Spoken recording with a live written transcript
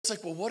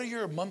like, well, what are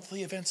your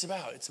monthly events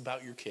about? It's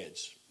about your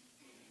kids.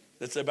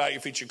 It's about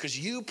your future. Because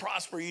you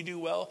prosper, you do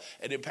well,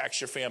 it impacts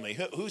your family.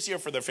 Who's here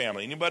for their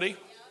family? Anybody?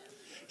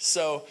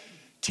 So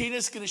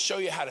Tina's going to show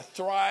you how to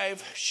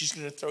thrive. She's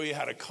going to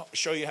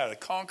show you how to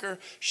conquer.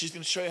 She's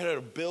going to show you how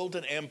to build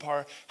an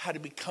empire, how to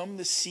become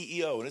the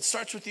CEO. And it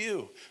starts with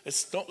you.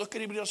 Don't look at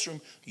anybody else's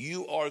room.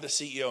 You are the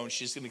CEO. And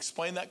she's going to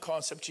explain that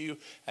concept to you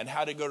and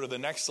how to go to the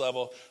next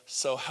level.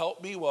 So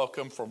help me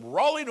welcome from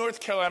Raleigh, North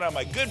Carolina,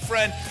 my good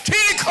friend,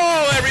 Tina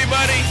Caul,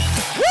 everybody.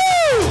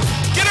 Woo!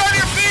 Get on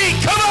your feet.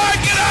 Come on,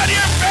 get on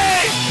your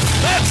feet.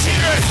 Let's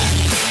hear it.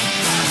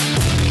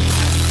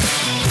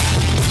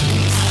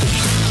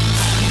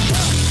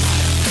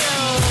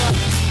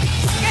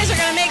 Are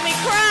going to make me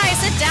cry.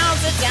 Sit down,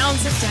 sit down,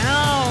 sit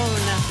down.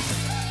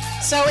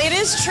 So it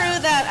is true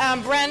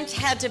that Brent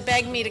had to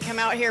beg me to come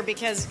out here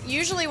because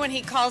usually when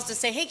he calls to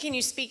say, hey, can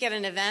you speak at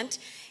an event,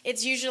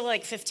 it's usually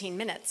like 15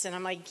 minutes. And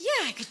I'm like,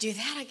 yeah, I could do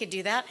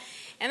that.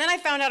 And then I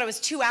found out it was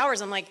 2 hours.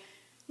 I'm like,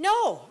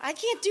 no, I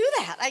can't do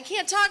that. I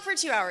can't talk for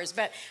 2 hours.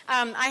 But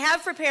I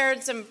have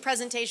prepared some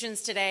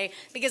presentations today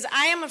because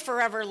I am a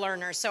forever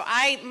learner. So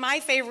my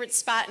favorite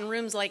spot in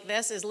rooms like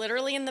this is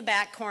literally in the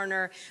back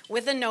corner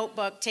with a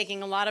notebook,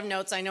 taking a lot of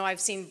notes. I know I've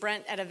seen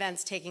Brent at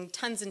events taking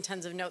tons and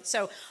tons of notes.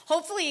 So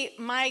hopefully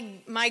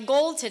my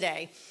goal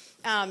today,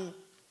 and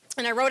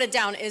I wrote it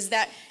down, is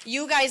that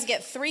you guys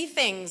get 3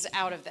 things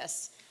out of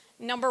this.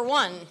 Number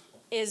 1,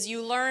 is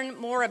you learn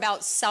more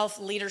about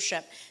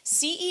self-leadership.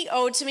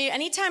 CEO to me,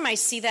 anytime I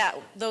see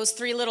those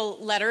 3 little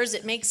letters,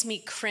 it makes me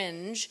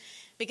cringe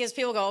because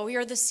people go, oh,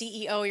 you're the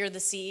CEO, you're the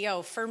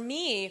CEO. For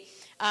me,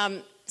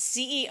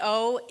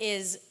 CEO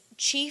is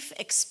Chief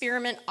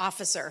Experiment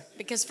Officer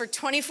because for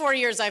 24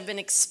 years I've been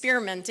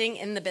experimenting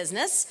in the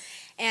business.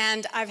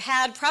 And I've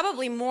had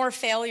probably more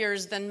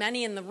failures than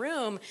many in the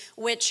room,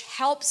 which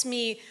helps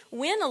me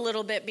win a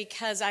little bit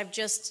because I've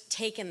just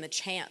taken the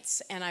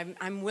chance. And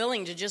I'm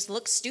willing to just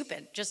look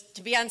stupid, just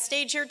to be on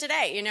stage here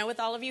today,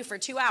 with all of you for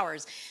 2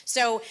 hours.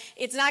 So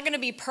it's not going to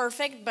be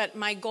perfect, but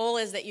my goal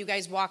is that you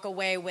guys walk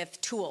away with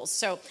tools.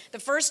 So the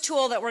first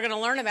tool that we're going to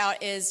learn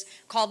about is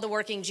called the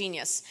Working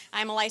Genius.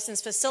 I'm a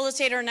licensed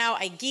facilitator now.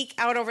 I geek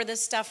out over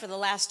this stuff for the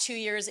last 2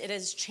 years. It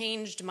has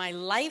changed my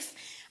life.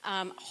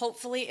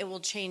 Hopefully it will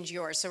change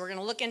yours. So we're going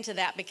to look into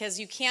that because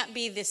you can't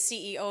be the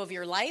CEO of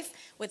your life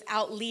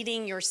without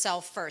leading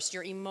yourself first,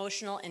 your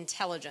emotional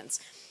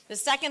intelligence. The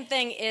second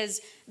thing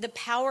is the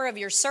power of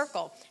your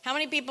circle. How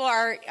many people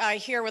are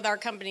here with our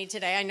company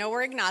today? I know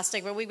we're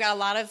agnostic, but we've got a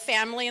lot of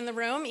family in the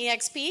room.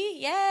 EXP,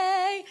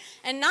 yay!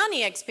 And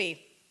non-EXP.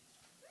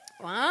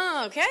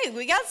 Wow, okay,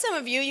 we got some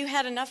of you. You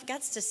had enough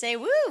guts to say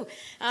woo.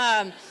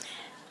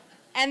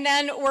 And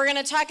then we're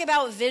going to talk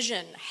about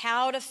vision,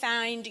 how to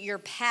find your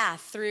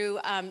path through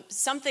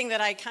something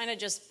that I kind of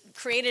just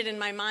created in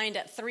my mind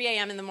at 3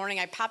 a.m. in the morning.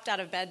 I popped out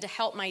of bed to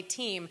help my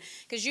team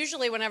because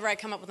usually whenever I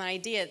come up with an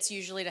idea, it's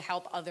usually to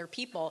help other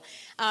people.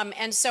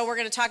 And so we're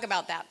going to talk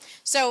about that.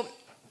 So,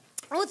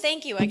 oh,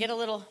 thank you. I get a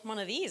little one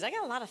of these. I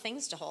got a lot of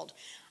things to hold.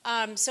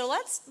 So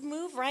let's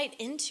move right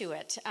into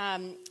it.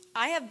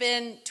 I have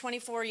been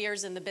 24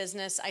 years in the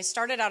business. I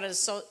started out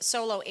as a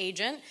solo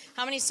agent.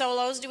 How many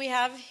solos do we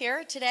have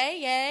here today?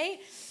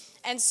 Yay.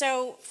 And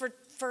so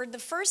for the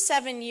first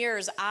 7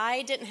 years,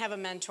 I didn't have a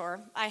mentor.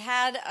 I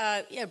had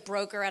a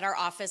broker at our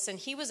office, and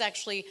he was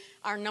actually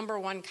our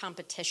 #1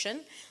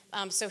 competition.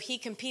 So he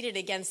competed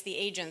against the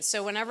agents.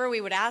 So whenever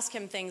we would ask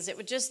him things,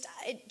 it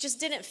just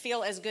didn't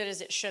feel as good as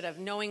it should have,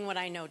 knowing what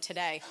I know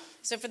today.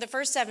 So for the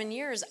first 7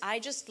 years, I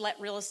just let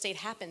real estate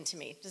happen to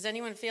me. Does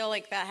anyone feel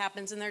like that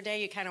happens in their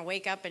day? You kind of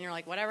wake up and you're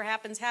like, whatever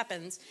happens,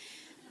 happens.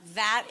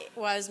 That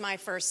was my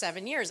first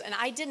 7 years. And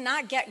I did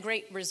not get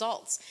great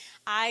results.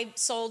 I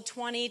sold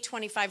 20,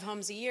 25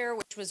 homes a year,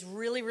 which was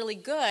really, really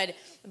good,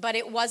 but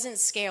it wasn't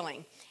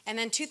scaling. And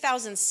then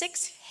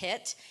 2006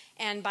 hit.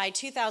 And by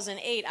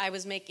 2008, I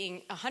was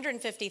making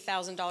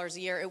 $150,000 a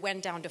year. It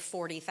went down to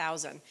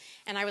 $40,000.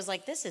 And I was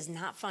like, this is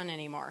not fun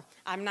anymore.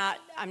 I'm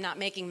not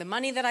making the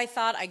money that I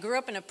thought. I grew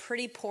up in a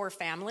pretty poor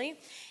family.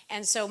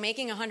 And so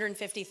making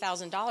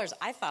 $150,000,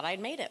 I thought I'd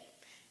made it.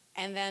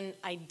 And then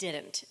I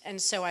didn't.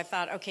 And so I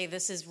thought, okay,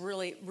 this is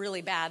really,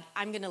 really bad.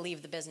 I'm going to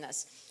leave the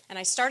business. And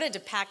I started to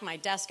pack my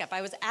desk up.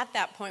 I was at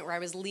that point where I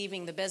was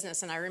leaving the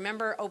business. And I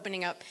remember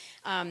opening up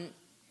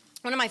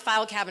one of my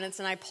file cabinets,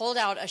 and I pulled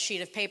out a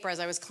sheet of paper as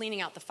I was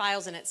cleaning out the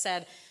files, and it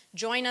said,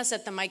 join us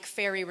at the Mike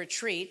Ferry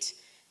retreat.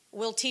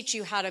 We'll teach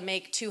you how to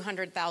make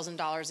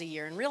 $200,000 a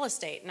year in real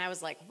estate. And I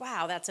was like,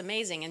 wow, that's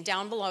amazing. And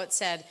down below it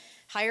said,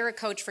 hire a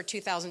coach for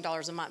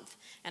 $2,000 a month.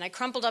 And I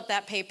crumpled up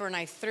that paper, and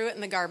I threw it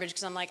in the garbage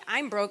because I'm like,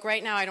 I'm broke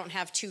right now. I don't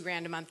have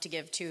 $2,000 a month to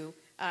give to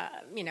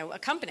a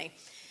company.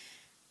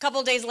 A couple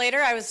of days later,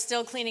 I was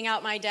still cleaning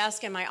out my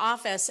desk in my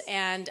office,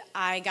 and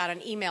I got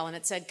an email, and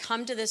it said,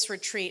 come to this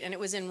retreat. And it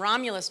was in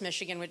Romulus,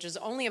 Michigan, which is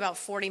only about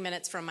 40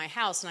 minutes from my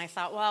house. And I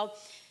thought, well,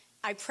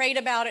 I prayed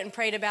about it and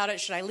prayed about it.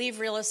 Should I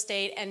leave real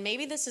estate? And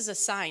maybe this is a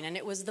sign. And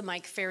it was the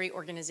Mike Ferry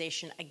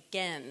organization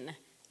again.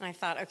 And I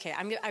thought, okay,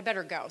 I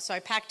better go. So I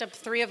packed up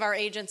 3 of our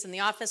agents in the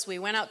office. We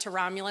went out to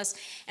Romulus,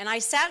 and I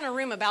sat in a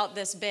room about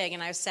this big,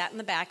 and I sat in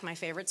the back, my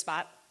favorite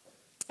spot.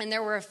 And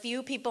there were a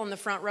few people in the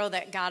front row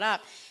that got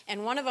up,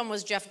 and one of them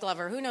was Jeff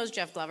Glover. Who knows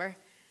Jeff Glover?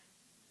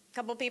 A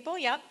couple people,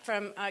 yep,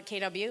 from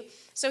KW.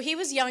 So he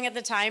was young at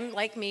the time,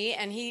 like me,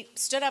 and he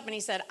stood up and he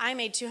said, I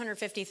made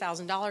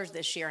 $250,000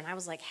 this year. And I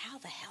was like, how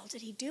the hell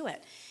did he do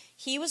it?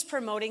 He was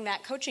promoting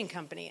that coaching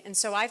company. And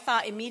so I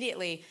thought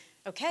immediately,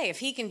 okay, if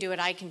he can do it,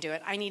 I can do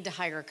it. I need to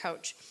hire a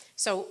coach.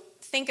 So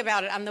think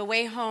about it. On the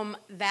way home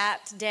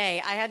that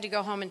day, I had to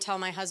go home and tell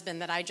my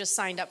husband that I just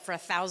signed up for a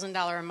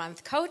 $1,000 a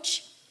month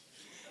coach,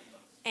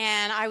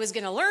 and I was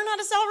going to learn how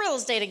to sell real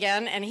estate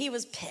again, and he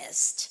was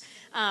pissed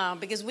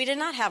because we did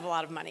not have a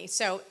lot of money.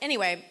 So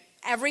anyway,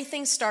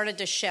 everything started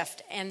to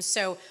shift. And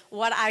so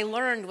what I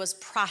learned was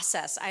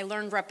process. I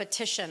learned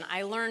repetition.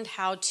 I learned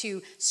how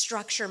to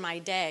structure my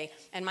day.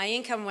 And my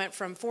income went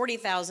from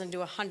 $40,000 to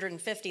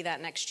 $150,000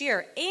 that next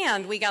year.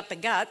 And we got the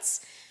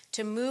guts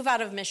to move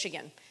out of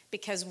Michigan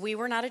because we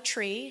were not a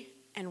tree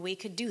and we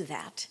could do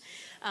that.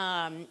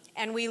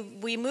 And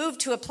we moved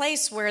to a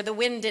place where the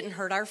wind didn't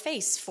hurt our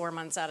face 4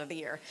 months out of the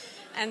year.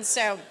 And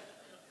so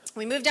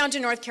we moved down to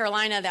North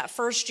Carolina. That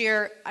first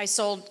year, I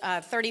sold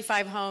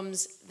 35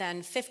 homes,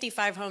 then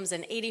 55 homes,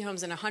 and 80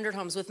 homes, and 100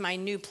 homes with my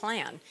new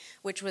plan,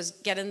 which was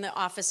get in the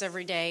office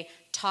every day,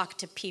 talk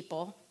to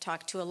people,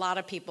 talk to a lot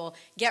of people,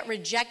 get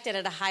rejected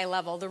at a high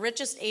level. The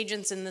richest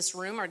agents in this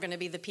room are going to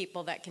be the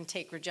people that can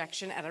take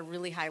rejection at a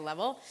really high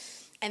level,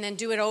 and then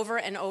do it over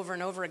and over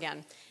and over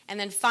again. And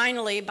then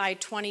finally, by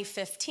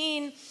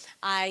 2015,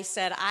 I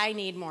said, I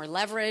need more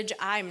leverage.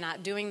 I'm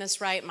not doing this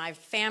right. My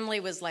family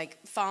was like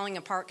falling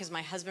apart because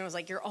my husband was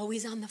like, you're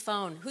always on the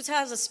phone. Who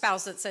has a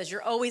spouse that says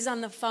you're always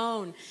on the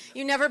phone?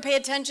 You never pay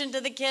attention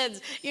to the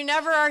kids. You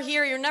never are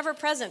here. You're never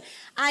present.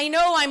 I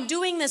know I'm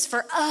doing this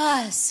for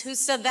us. Who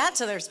said that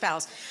to their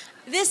spouse?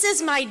 This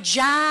is my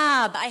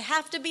job. I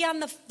have to be on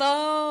the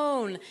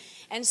phone.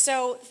 And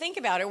so think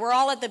about it. We're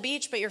all at the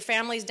beach, but your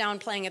family's down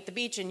playing at the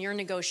beach and you're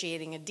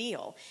negotiating a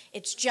deal.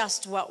 It's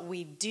just what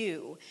we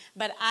do.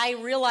 But I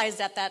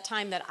realized at that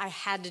time that I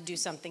had to do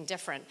something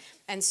different.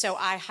 And so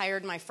I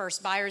hired my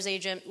first buyer's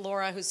agent,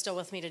 Laura, who's still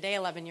with me today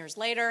 11 years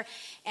later,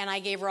 and I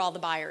gave her all the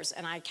buyers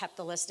and I kept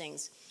the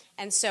listings.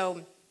 And so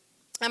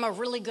I'm a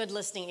really good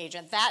listing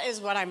agent. That is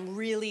what I'm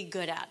really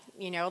good at.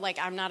 Like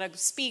I'm not a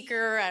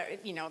speaker,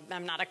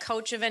 I'm not a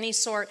coach of any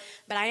sort,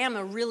 but I am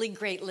a really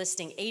great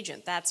listing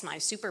agent. That's my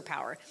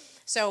superpower.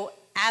 So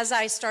as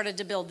I started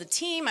to build the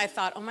team, I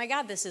thought, oh my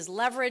God, this is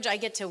leverage. I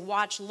get to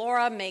watch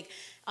Laura make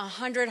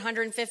 $100,000,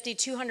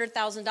 $150,000,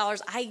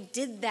 $200,000. I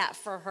did that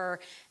for her.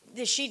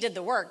 She did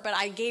the work, but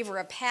I gave her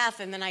a path,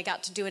 and then I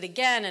got to do it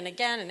again and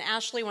again. And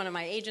Ashley, one of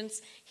my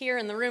agents here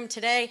in the room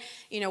today,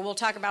 we'll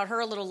talk about her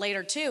a little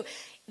later too.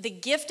 The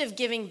gift of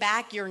giving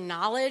back your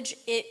knowledge,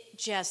 it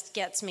just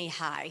gets me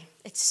high.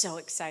 It's so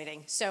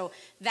exciting. So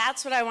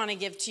that's what I want to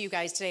give to you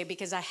guys today,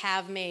 because I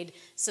have made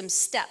some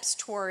steps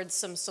towards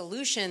some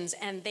solutions,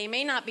 and they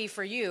may not be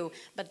for you,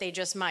 but they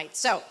just might.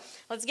 So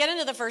let's get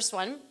into the first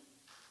one.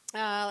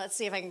 Let's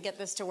see if I can get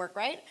this to work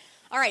right.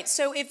 All right,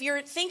 so if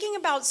you're thinking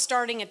about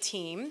starting a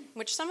team,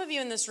 which some of you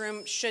in this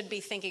room should be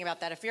thinking about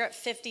that. If you're at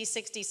 50,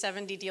 60,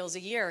 70 deals a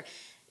year,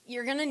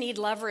 you're going to need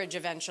leverage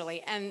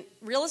eventually. And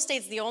real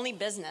estate's the only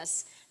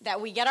business that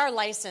we get our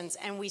license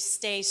and we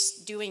stay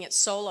doing it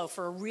solo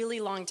for a really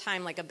long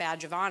time, like a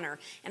badge of honor.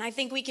 And I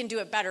think we can do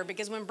it better,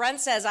 because when Brent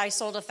says I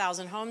sold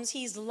 1,000 homes,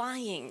 he's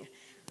lying.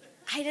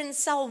 I didn't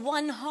sell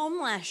one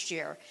home last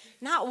year.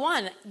 Not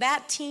one.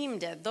 That team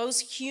did. Those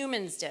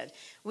humans did.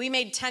 We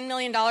made $10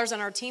 million on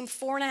our team.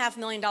 $4.5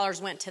 million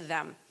went to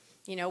them.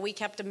 We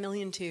kept $1.2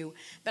 million,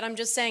 but I'm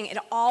just saying it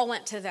all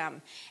went to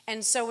them.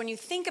 And so when you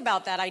think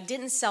about that, I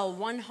didn't sell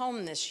one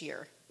home this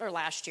year or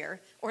last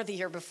year or the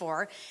year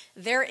before.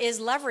 There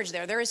is leverage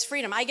there. There is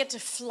freedom. I get to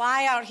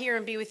fly out here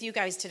and be with you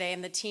guys today,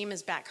 and the team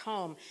is back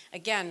home.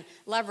 Again,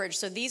 leverage.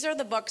 So these are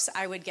the books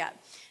I would get.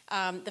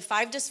 The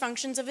 5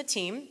 Dysfunctions of a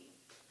Team.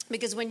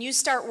 Because when you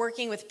start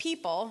working with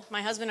people,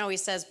 my husband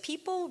always says,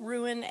 people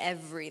ruin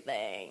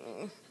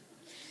everything.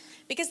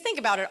 Because think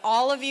about it.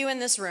 All of you in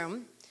this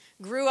room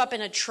grew up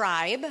in a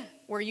tribe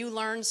where you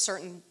learned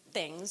certain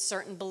things,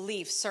 certain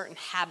beliefs, certain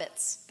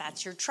habits.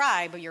 That's your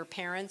tribe. Your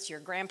parents, your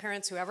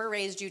grandparents, whoever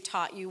raised you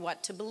taught you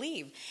what to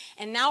believe.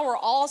 And now we're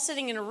all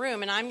sitting in a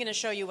room, and I'm going to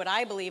show you what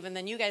I believe, and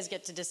then you guys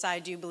get to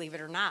decide, do you believe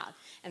it or not?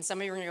 And some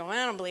of you are going to go,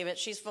 I don't believe it.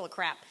 She's full of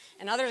crap.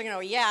 And others are going to go,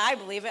 yeah, I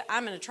believe it.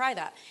 I'm going to try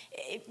that.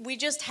 We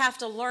just have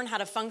to learn how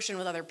to function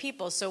with other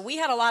people. So we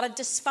had a lot of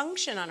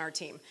dysfunction on our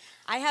team.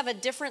 I have a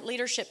different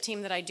leadership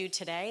team that I do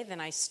today than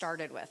I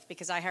started with,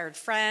 because I hired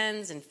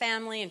friends and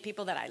family and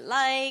people that I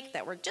like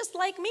that were just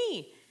like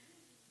me.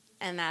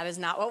 And that is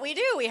not what we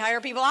do. We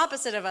hire people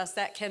opposite of us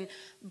that can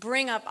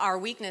bring up our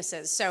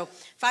weaknesses. So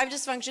 5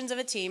 Dysfunctions of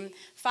a Team,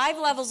 5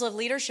 Levels of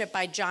Leadership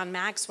by John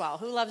Maxwell.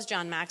 Who loves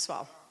John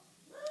Maxwell?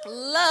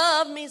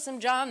 Love me some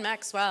John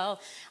Maxwell.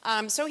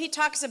 So he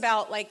talks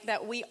about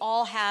that we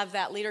all have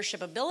that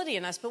leadership ability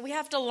in us, but we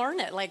have to learn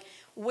it.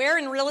 Where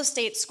in real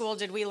estate school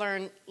did we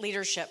learn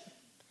leadership?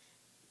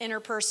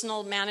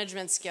 interpersonal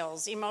management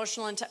skills,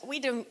 emotional,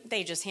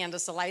 they just hand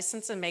us a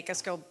license and make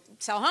us go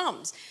sell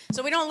homes.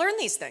 So we don't learn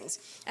these things.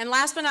 And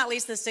last but not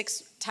least, the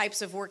 6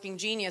 types of working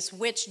genius,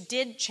 which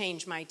did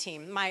change my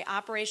team. My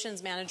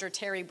operations manager,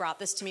 Terry, brought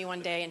this to me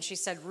one day, and she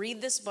said,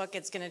 read this book,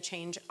 it's going to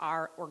change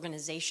our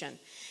organization.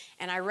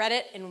 And I read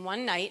it in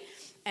one night,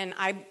 and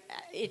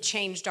it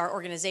changed our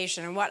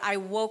organization. And what I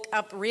woke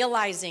up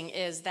realizing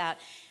is that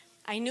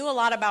I knew a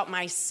lot about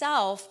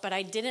myself, but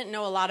I didn't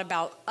know a lot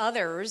about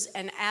others.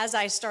 And as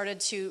I started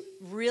to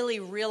really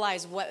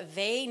realize what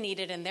they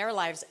needed in their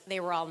lives, they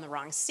were all in the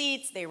wrong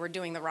seats, they were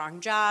doing the wrong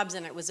jobs,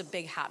 and it was a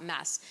big hot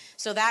mess.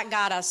 So that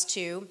got us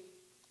to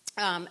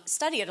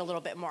study it a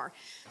little bit more.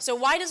 So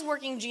why does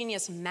working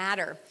genius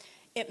matter?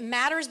 It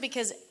matters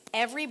because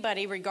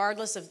everybody,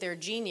 regardless of their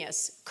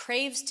genius,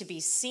 craves to be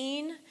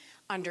seen,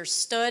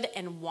 understood,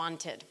 and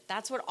wanted.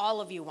 That's what all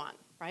of you want.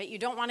 Right? You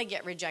don't want to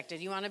get rejected.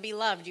 You want to be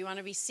loved. You want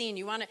to be seen.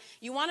 You want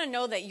to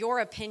know that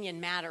your opinion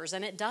matters,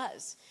 and it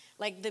does.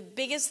 Like, the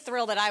biggest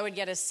thrill that I would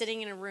get is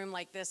sitting in a room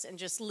like this and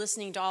just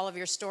listening to all of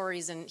your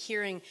stories and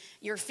hearing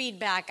your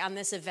feedback on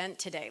this event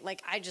today.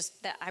 Like, I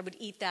would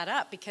eat that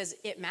up because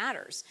it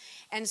matters.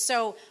 And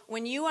so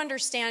when you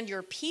understand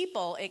your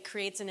people, it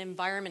creates an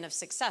environment of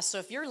success. So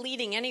if you're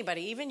leading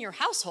anybody, even your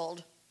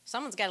household,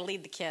 someone's got to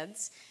lead the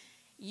kids.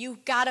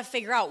 You've got to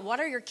figure out, what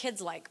are your kids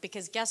like?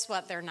 Because guess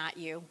what? They're not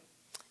you.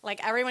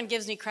 Like, everyone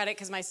gives me credit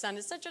because my son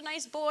is such a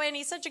nice boy and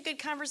he's such a good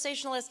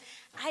conversationalist.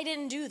 I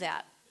didn't do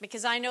that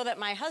because I know that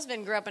my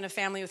husband grew up in a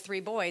family with 3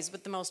 boys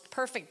with the most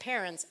perfect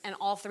parents, and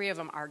all 3 of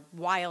them are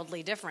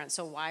wildly different.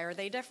 So why are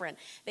they different?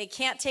 They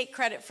can't take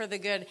credit for the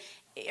good.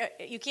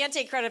 You can't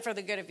take credit for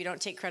the good if you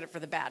don't take credit for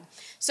the bad.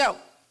 So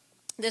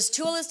this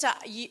tool is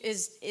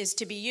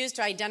to be used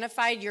to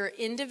identify your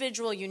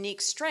individual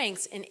unique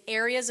strengths in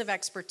areas of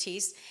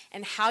expertise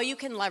and how you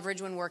can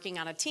leverage when working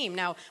on a team.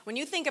 Now, when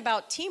you think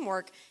about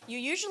teamwork, you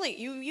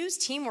use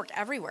teamwork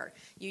everywhere.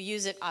 You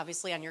use it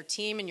obviously on your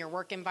team, in your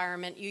work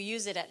environment. You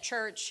use it at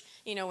church,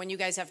 when you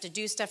guys have to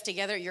do stuff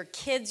together. Your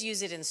kids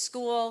use it in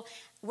school.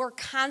 We're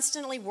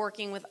constantly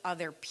working with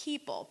other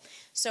people.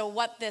 So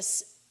what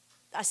this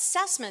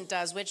assessment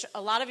does, which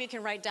a lot of you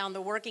can write down,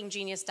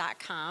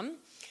 theworkinggenius.com,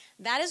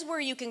 that is where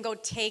you can go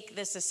take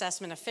this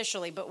assessment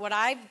officially. But what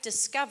I've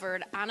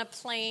discovered on a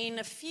plane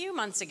a few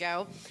months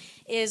ago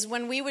is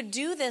when we would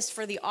do this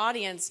for the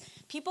audience,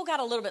 people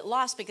got a little bit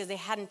lost because they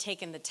hadn't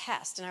taken the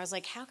test. And I was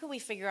like, how can we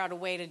figure out a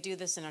way to do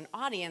this in an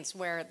audience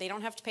where they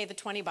don't have to pay the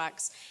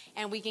 $20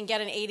 and we can get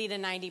an 80 to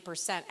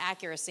 90%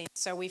 accuracy?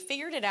 So we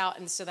figured it out,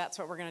 and so that's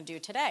what we're going to do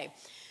today.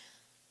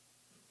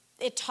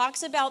 It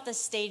talks about the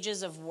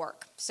stages of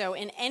work. So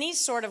in any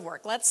sort of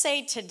work, let's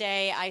say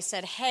today I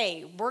said,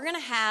 hey, we're going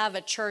to have a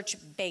church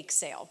bake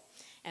sale,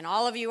 and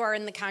all of you are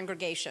in the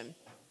congregation.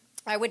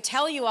 I would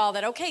tell you all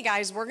that, okay,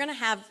 guys, we're going to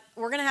have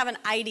an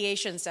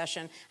ideation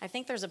session. I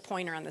think there's a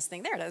pointer on this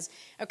thing. There it is.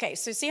 Okay,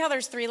 so see how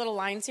there's 3 little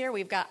lines here?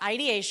 We've got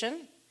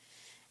ideation,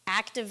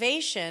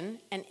 activation,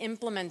 and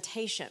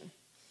implementation.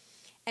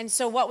 And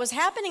so what was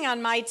happening on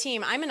my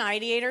team, I'm an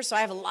ideator, so I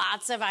have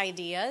lots of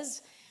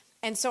ideas.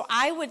 And so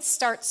I would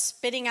start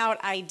spitting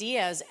out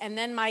ideas, and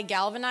then my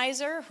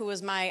galvanizer, who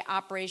was my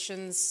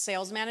operations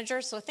sales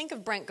manager, so think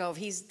of Brent Gove.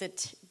 He's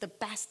the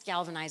best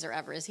galvanizer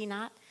ever, is he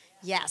not?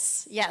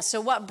 Yes.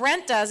 So what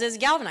Brent does is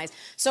galvanize.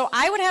 So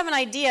I would have an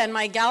idea, and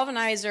my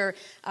galvanizer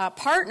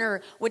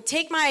partner would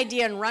take my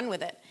idea and run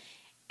with it.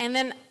 And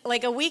then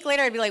like a week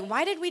later, I'd be like,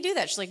 why did we do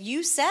that? She's like,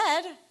 you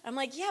said. I'm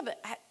like, yeah,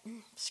 but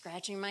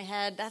scratching my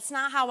head. That's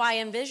not how I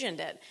envisioned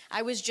it.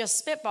 I was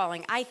just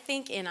spitballing. I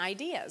think in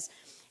ideas.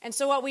 And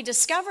so what we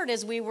discovered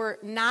is we were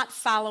not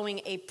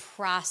following a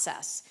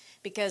process,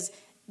 because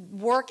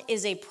work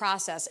is a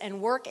process,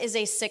 and work is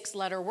a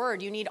 6-letter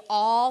word. You need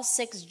all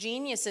 6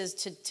 geniuses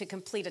to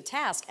complete a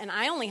task. And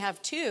I only have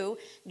 2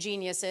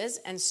 geniuses,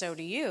 and so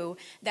do you,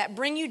 that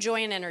bring you joy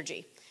and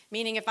energy.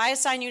 Meaning if I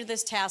assign you to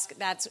this task,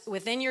 that's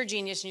within your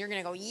genius, and you're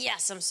going to go,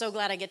 yes, I'm so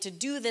glad I get to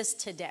do this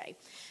today.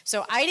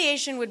 So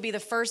ideation would be the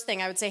first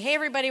thing. I would say, hey,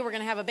 everybody, we're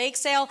going to have a bake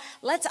sale.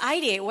 Let's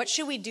ideate. What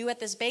should we do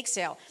at this bake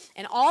sale?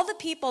 And all the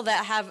people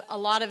that have a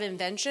lot of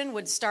invention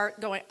would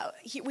start going, oh,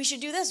 we should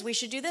do this. We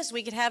should do this.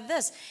 We could have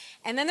this.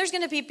 And then there's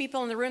going to be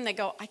people in the room that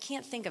go, I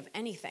can't think of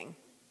anything.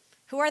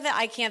 Who are the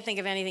I can't think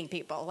of anything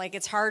people? Like,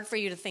 it's hard for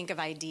you to think of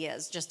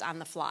ideas just on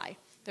the fly.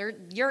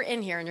 You're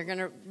in here, and you're going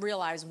to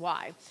realize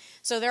why.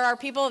 So there are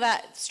people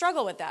that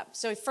struggle with that.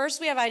 So first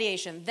we have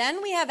ideation.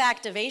 Then we have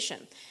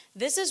activation.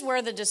 This is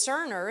where the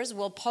discerners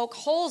will poke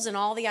holes in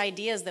all the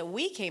ideas that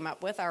we came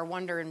up with, our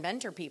wonder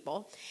inventor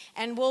people,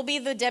 and we'll be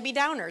the Debbie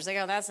Downers. They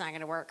go, that's not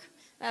going to work.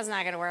 That's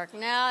not going to work. No,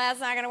 that's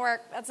not going to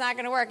work. That's not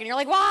going to work. And you're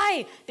like,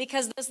 why?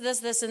 Because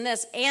this, and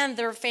this. And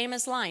their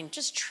famous line,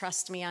 just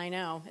trust me, I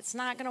know. It's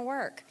not going to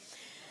work.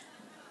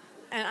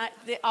 And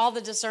all the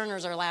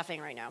discerners are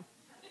laughing right now.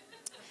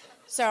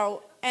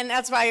 So, and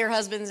that's why your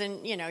husbands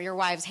and, your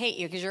wives hate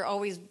you, because you're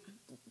always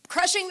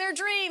crushing their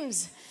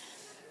dreams.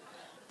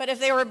 But if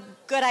they were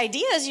good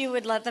ideas, you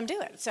would let them do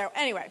it. So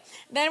anyway,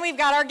 then we've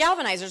got our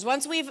galvanizers.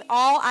 Once we've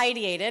all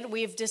ideated,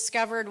 we've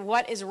discovered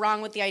what is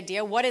wrong with the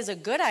idea, what is a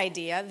good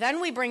idea, then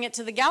we bring it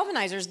to the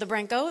galvanizers, the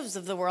Brent Goves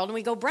of the world, and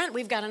we go, Brent,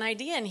 we've got an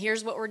idea, and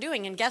here's what we're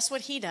doing. And guess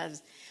what he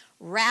does?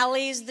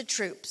 Rallies the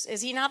troops.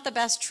 Is he not the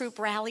best troop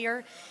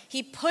rallier?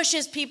 He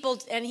pushes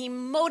people and he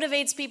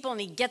motivates people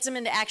and he gets them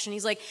into action.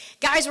 He's like,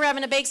 guys, we're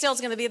having a bake sale. It's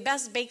going to be the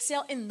best bake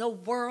sale in the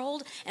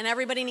world. And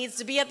everybody needs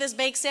to be at this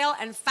bake sale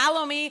and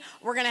follow me.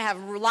 We're going to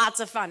have lots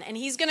of fun. And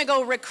he's going to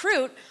go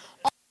recruit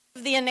all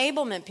of the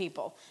enablement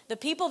people, the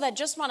people that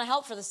just want to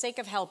help for the sake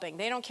of helping.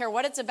 They don't care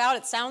what it's about.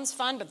 It sounds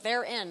fun, but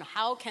they're in.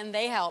 How can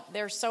they help?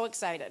 They're so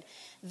excited.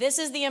 This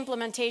is the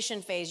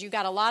implementation phase. You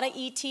got a lot of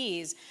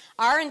ETs.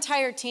 Our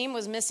entire team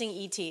was missing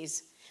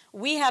ETs.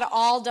 We had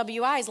all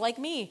WIs like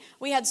me.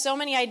 We had so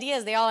many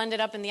ideas, they all ended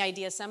up in the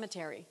idea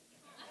cemetery.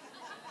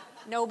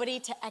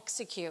 Nobody to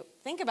execute.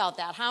 Think about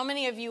that. How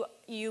many of you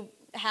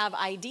have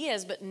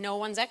ideas, but no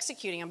one's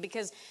executing them?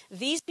 Because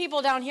these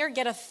people down here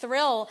get a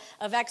thrill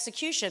of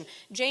execution.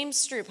 James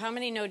Stroop, how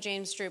many know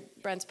James Stroop,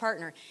 Brent's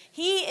partner?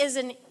 He is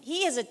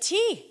a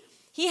T.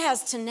 He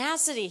has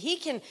tenacity. He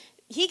can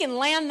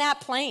land that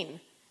plane.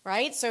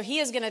 Right? So he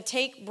is going to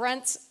take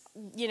Brent's,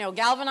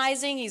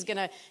 galvanizing. He's going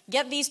to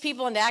get these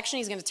people into action.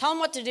 He's going to tell them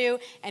what to do,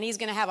 and he's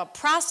going to have a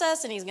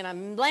process, and he's going to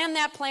land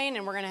that plane,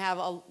 and we're going to have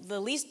the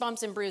least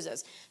bumps and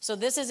bruises. So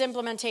this is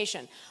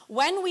implementation.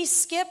 When we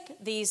skip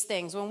these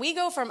things, when we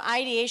go from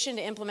ideation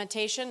to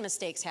implementation,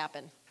 mistakes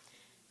happen.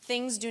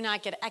 Things do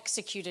not get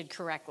executed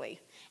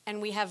correctly,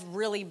 and we have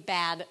really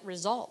bad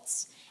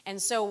results. And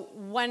so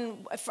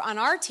on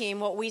our team,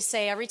 what we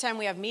say every time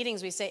we have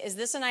meetings, we say, is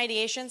this an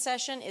ideation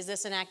session? Is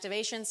this an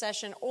activation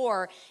session?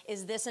 Or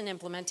is this an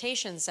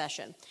implementation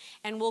session?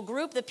 And we'll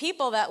group the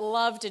people that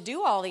love to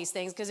do all these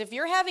things. Because if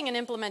you're having an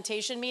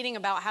implementation meeting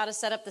about how to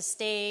set up the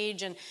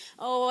stage and,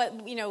 all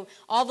the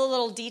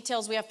little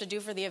details we have to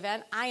do for the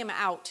event, I am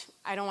out.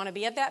 I don't want to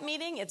be at that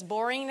meeting. It's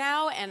boring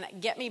now. And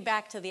get me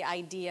back to the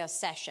idea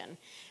session.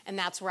 And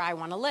that's where I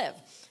want to live.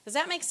 Does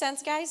that make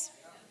sense, guys?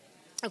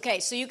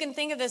 Okay, so you can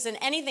think of this in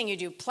anything you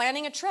do.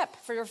 Planning a trip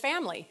for your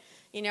family.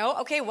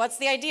 Okay, what's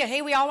the idea?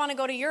 Hey, we all want to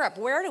go to Europe.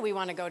 Where do we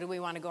want to go? Do we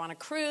want to go on a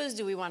cruise?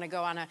 Do we want to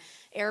go on an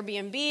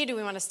Airbnb? Do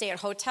we want to stay at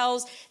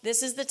hotels?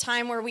 This is the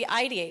time where we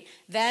ideate.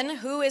 Then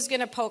who is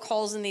going to poke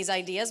holes in these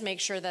ideas, make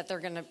sure that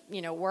they're going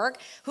to, work?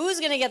 Who's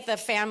going to get the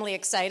family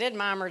excited,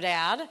 mom or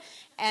dad?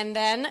 And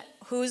then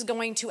who's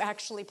going to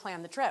actually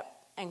plan the trip?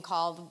 And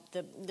call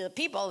the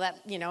people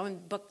that,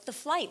 and book the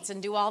flights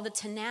and do all the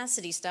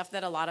tenacity stuff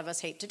that a lot of us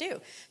hate to do.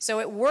 So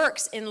it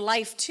works in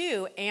life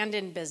too and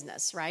in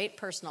business, right?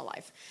 Personal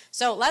life.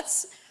 So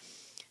let's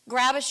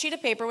grab a sheet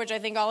of paper, which I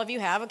think all of you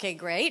have. Okay,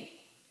 great.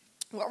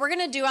 What we're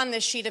going to do on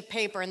this sheet of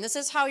paper, and this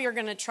is how you're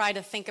going to try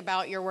to think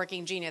about your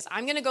working genius.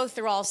 I'm going to go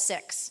through all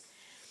 6.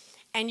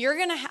 And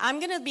I'm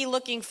going to be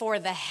looking for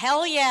the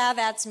hell yeah,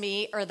 that's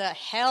me, or the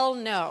hell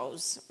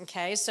no's,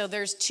 okay? So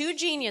there's 2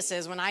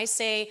 geniuses. When I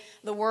say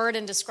the word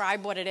and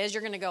describe what it is,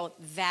 you're going to go,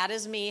 that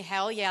is me,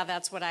 hell yeah,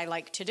 that's what I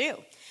like to do.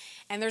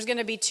 And there's going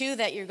to be 2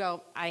 that you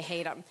go, I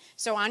hate them.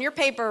 So on your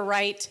paper,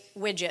 write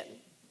widget,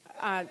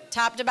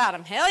 top to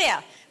bottom, hell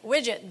yeah,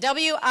 widget,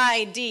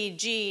 W-I-D-G-E-T,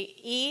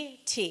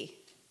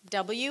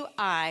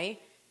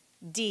 W-I-D-G-E-T.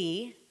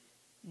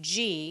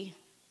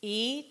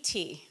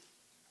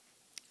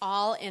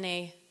 All in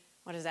a,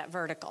 what is that,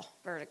 vertical,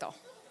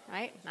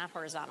 right? Not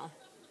horizontal.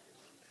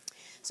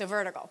 So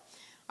vertical.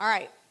 All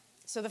right,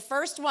 so the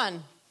first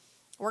one,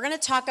 we're going to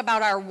talk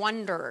about our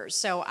wanderers.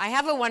 So I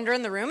have a wanderer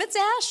in the room. It's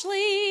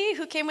Ashley,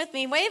 who came with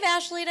me. Wave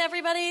Ashley to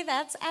everybody.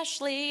 That's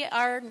Ashley,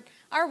 our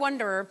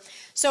wanderer.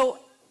 So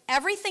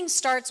everything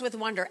starts with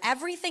wonder.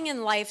 Everything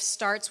in life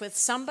starts with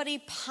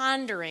somebody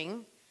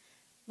pondering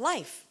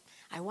life.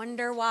 I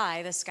wonder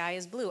why the sky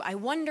is blue. I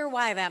wonder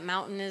why that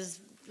mountain is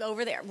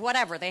over there,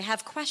 whatever. They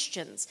have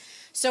questions.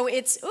 So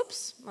let's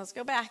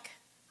go back.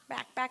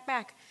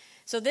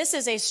 So this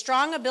is a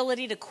strong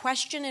ability to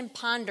question and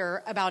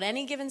ponder about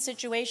any given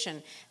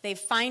situation. They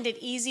find it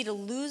easy to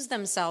lose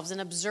themselves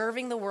in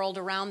observing the world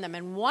around them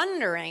and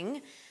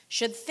wondering,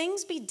 should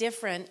things be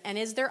different and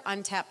is there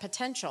untapped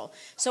potential?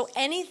 So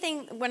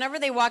whenever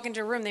they walk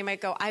into a room, they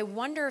might go, I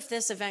wonder if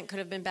this event could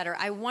have been better.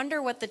 I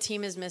wonder what the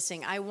team is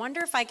missing. I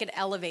wonder if I could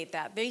elevate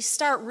that. They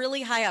start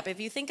really high up. If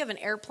you think of an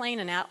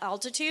airplane and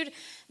altitude,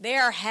 they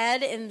are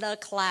head in the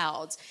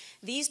clouds.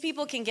 These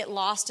people can get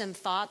lost in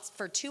thoughts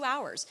for 2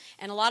 hours.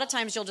 And a lot of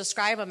times you'll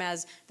describe them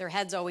as their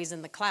head's always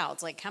in the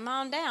clouds. Like, come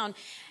on down.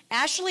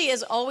 Ashley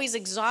is always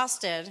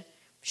exhausted.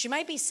 She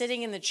might be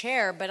sitting in the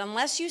chair, but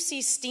unless you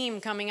see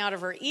steam coming out of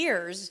her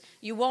ears,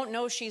 you won't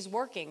know she's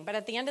working. But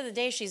at the end of the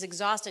day, she's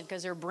exhausted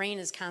because her brain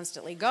is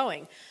constantly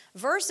going.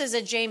 Versus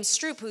a James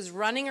Stroop who's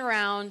running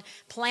around,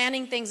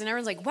 planning things, and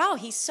everyone's like, wow,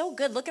 he's so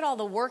good. Look at all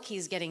the work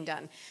he's getting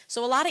done.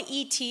 So a lot of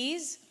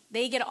ETs,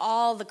 they get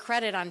all the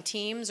credit on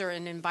teams or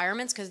in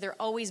environments because they're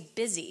always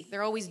busy.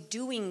 They're always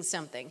doing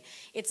something.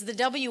 It's the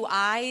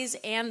WIs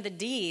and the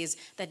Ds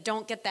that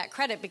don't get that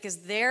credit because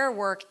their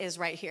work is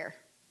right here.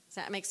 Does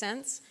that make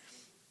sense?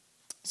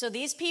 So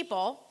these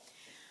people,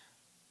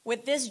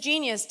 with this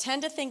genius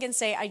tend to think and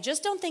say, I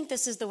just don't think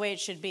this is the way it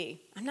should be.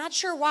 I'm not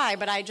sure why,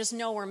 but I just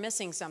know we're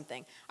missing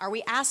something. Are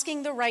we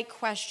asking the right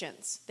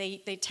questions? They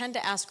tend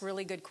to ask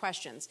really good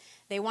questions.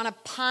 They want to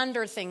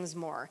ponder things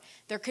more.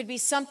 There could be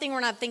something we're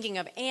not thinking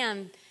of,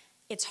 and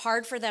it's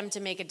hard for them to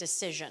make a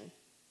decision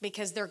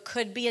because there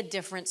could be a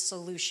different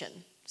solution.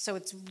 So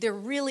they're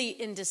really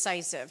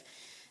indecisive.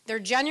 They're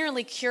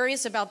genuinely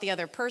curious about the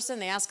other person.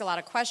 They ask a lot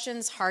of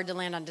questions, hard to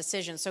land on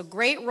decisions. So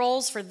great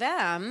roles for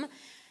them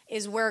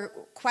is where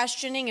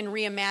questioning and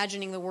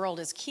reimagining the world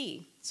is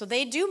key. So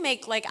they do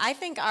make, like, I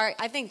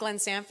think Glenn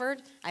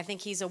Sanford, I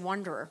think he's a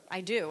wonderer.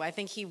 I do. I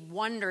think he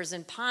wonders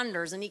and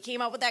ponders, and he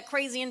came up with that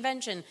crazy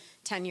invention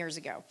 10 years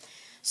ago.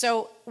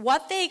 So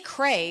what they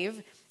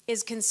crave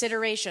is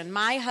consideration.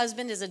 My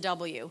husband is a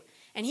W,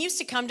 and he used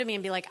to come to me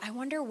and be like, I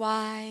wonder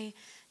why,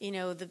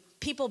 the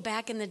people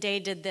back in the day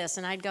did this.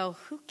 And I'd go,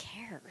 who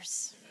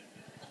cares?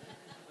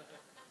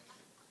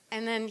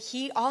 And then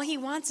all he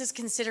wants is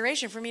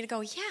consideration for me to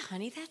go, yeah,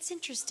 honey, that's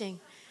interesting.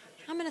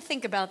 I'm going to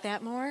think about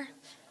that more.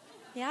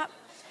 Yeah.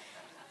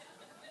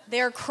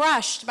 They're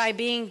crushed by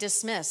being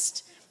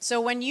dismissed.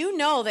 So when you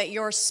know that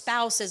your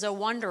spouse is a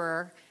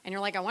wonderer, and you're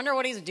like, I wonder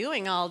what he's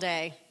doing all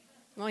day.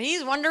 Well,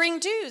 he's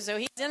wondering too, so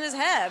he's in his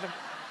head.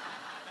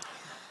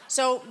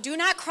 So do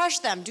not crush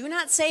them. Do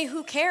not say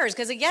who cares.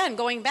 Because again,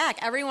 going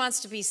back, everyone wants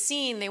to be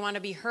seen. They want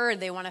to be heard.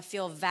 They want to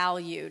feel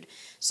valued.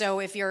 So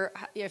if your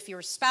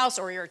spouse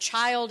or your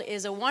child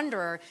is a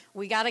wonderer,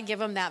 we got to give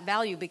them that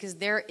value because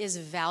there is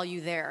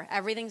value there.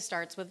 Everything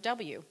starts with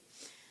W.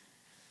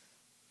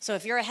 So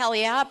if you're a hell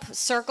yeah,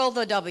 circle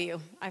the W.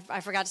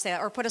 I forgot to say that.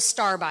 Or put a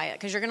star by it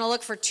because you're going to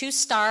look for 2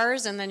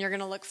 stars and then you're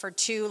going to look for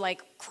 2,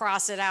 like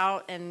cross it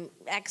out and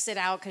X it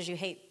out because you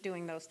hate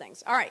doing those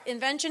things. All right,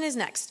 invention is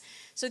next.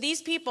 So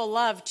these people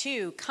love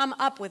to come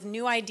up with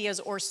new ideas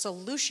or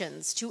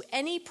solutions to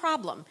any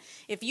problem.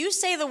 If you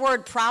say the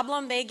word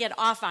problem, they get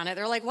off on it.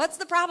 They're like, what's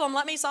the problem?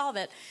 Let me solve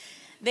it.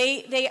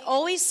 They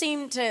always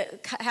seem to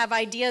have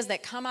ideas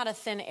that come out of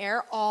thin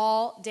air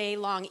all day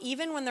long,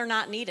 even when they're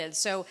not needed.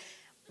 So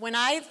when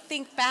I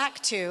think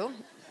back to,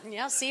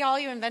 see, all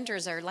you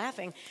inventors are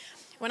laughing.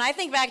 When I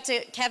think back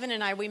to Kevin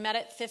and I, we met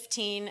at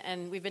 15,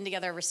 and we've been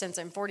together ever since.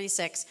 I'm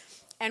 46.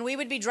 And we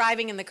would be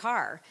driving in the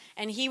car,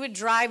 and he would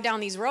drive down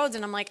these roads,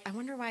 and I'm like, I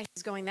wonder why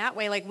he's going that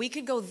way. Like, we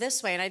could go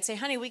this way. And I'd say,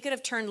 honey, we could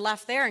have turned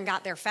left there and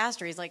got there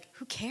faster. He's like,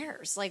 who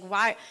cares? Like,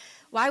 why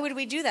would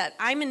we do that?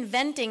 I'm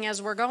inventing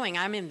as we're going.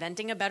 I'm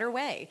inventing a better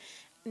way.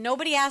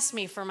 Nobody asked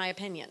me for my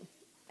opinion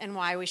and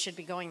why we should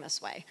be going this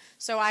way.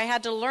 So I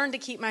had to learn to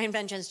keep my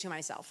inventions to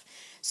myself.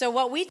 So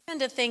what we tend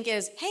to think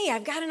is, hey,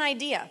 I've got an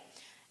idea.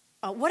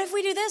 What if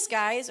we do this,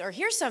 guys? Or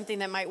here's something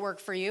that might work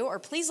for you. Or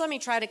please let me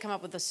try to come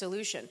up with a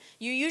solution.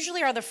 You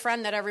usually are the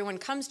friend that everyone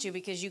comes to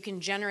because you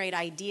can generate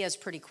ideas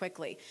pretty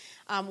quickly.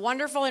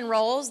 Wonderful in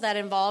roles that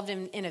involve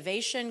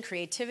innovation,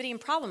 creativity, and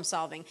problem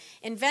solving.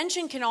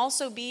 Invention can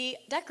also be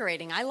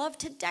decorating. I love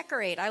to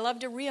decorate. I love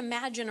to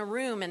reimagine a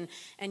room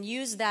and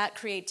use that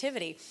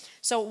creativity.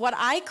 So what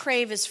I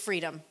crave is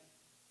freedom.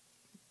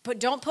 But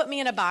don't put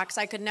me in a box.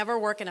 I could never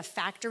work in a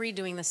factory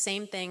doing the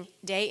same thing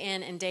day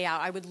in and day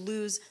out. I would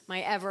lose my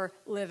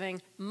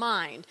ever-living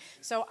mind.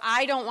 So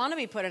I don't want to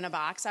be put in a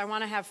box. I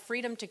want to have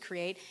freedom to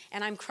create,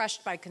 and I'm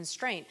crushed by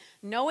constraint.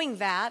 Knowing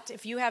that,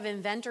 if you have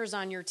inventors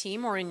on your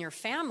team or in your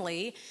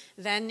family,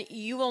 then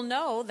you will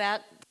know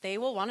that they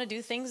will want to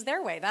do things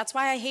their way. That's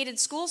why I hated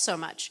school so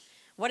much.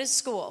 What is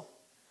school?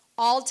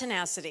 All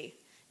tenacity.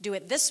 Do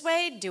it this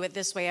way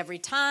every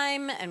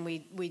time, and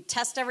we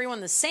test everyone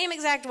the same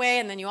exact way,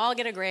 and then you all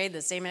get a grade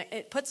the same.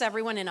 It puts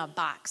everyone in a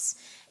box.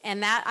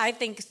 And that, I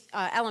think,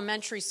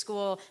 elementary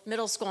school,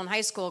 middle school, and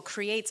high school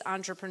creates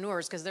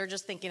entrepreneurs because they're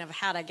just thinking of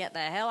how to get the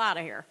hell out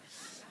of here.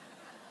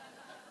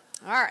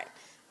 All right.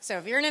 So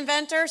if you're an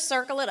inventor,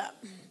 circle it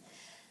up.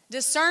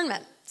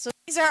 Discernment. So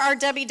these are our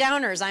Debbie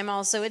Downers. I'm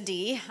also a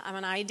D. I'm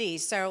an ID.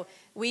 So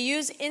we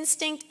use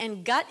instinct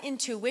and gut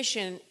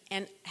intuition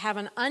and have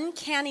an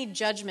uncanny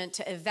judgment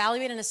to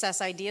evaluate and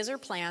assess ideas or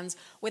plans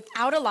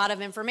without a lot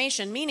of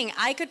information, meaning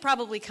I could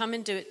probably come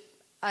into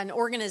an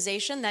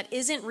organization that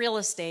isn't real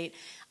estate,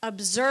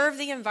 observe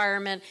the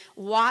environment,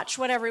 watch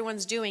what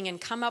everyone's doing,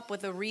 and come up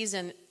with a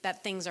reason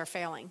that things are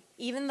failing.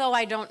 Even though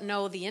I don't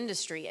know the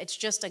industry, it's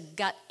just a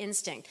gut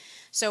instinct.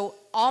 So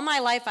all my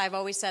life I've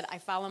always said, I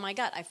follow my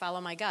gut, I follow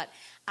my gut.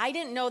 I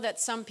didn't know that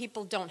some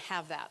people don't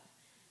have that.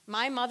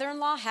 My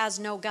mother-in-law has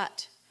no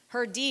gut.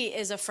 Her D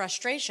is a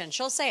frustration.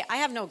 She'll say, I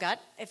have no gut.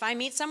 If I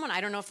meet someone,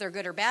 I don't know if they're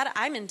good or bad.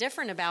 I'm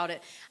indifferent about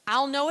it.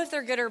 I'll know if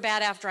they're good or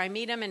bad after I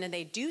meet them and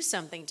they do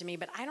something to me,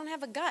 but I don't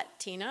have a gut,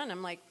 Tina. And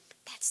I'm like,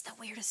 that's the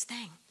weirdest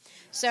thing.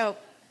 So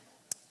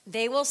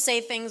they will say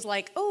things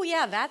like, oh,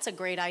 yeah, that's a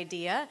great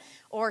idea.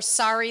 Or,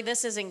 sorry,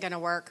 this isn't going to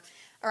work.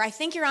 Or, I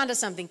think you're onto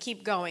something.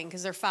 Keep going,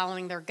 because they're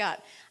following their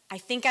gut. I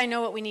think I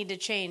know what we need to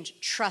change.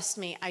 Trust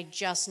me, I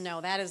just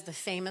know. That is the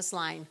famous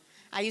line.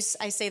 I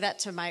say that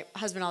to my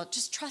husband all,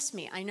 just trust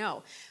me, I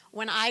know.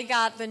 When I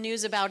got the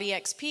news about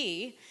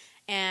EXP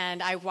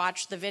and I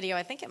watched the video,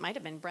 I think it might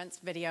have been Brent's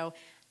video,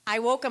 I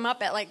woke him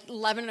up at like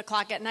 11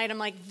 o'clock at night. I'm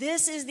like,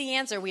 this is the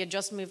answer. We had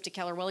just moved to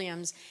Keller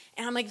Williams.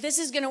 And I'm like, this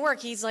is going to work.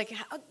 He's like,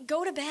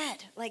 go to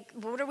bed. Like,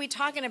 what are we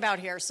talking about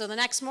here? So the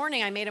next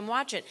morning I made him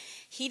watch it.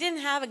 He didn't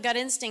have a gut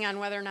instinct on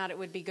whether or not it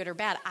would be good or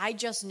bad. I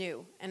just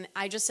knew. And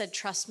I just said,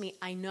 trust me,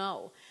 I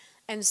know.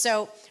 And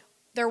so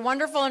they're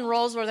wonderful in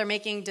roles where they're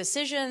making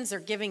decisions, they're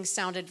giving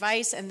sound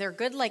advice, and they're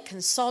good like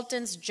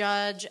consultants,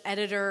 judge,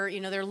 editor.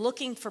 They're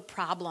looking for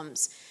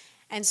problems.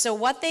 And so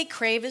what they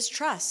crave is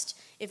trust.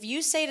 If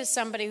you say to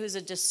somebody who's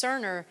a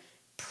discerner,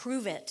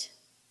 prove it,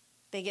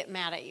 they get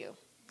mad at you.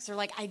 Because they're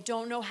like, I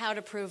don't know how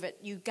to prove it.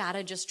 You got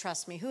to just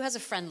trust me. Who has a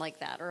friend like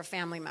that or a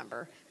family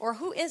member? Or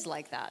who is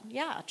like that?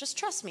 Yeah, just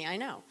trust me, I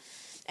know.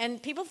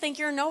 And people think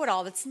you're a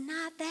know-it-all. It's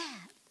not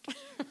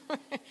that.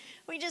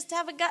 We just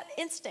have a gut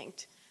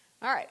instinct.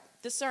 All right,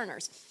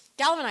 discerners.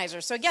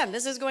 Galvanizers. So again,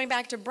 this is going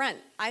back to Brent.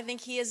 I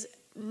think he is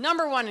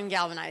number one in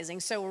galvanizing.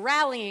 So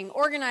rallying,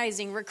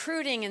 organizing,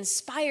 recruiting,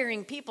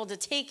 inspiring people to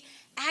take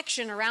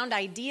action around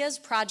ideas,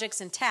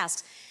 projects, and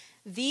tasks.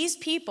 These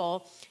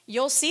people,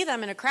 you'll see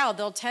them in a crowd.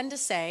 They'll tend to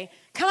say,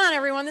 come on,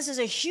 everyone, this is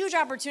a huge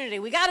opportunity.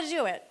 We got to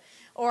do it.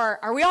 Or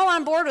are we all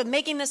on board with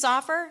making this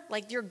offer?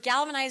 Like you're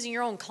galvanizing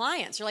your own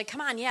clients. You're like,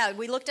 come on, yeah,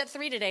 we looked at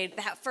 3 today.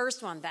 That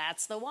first one,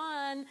 that's the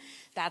one.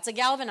 That's a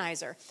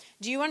galvanizer.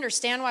 Do you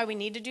understand why we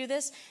need to do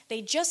this?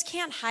 They just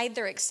can't hide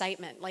their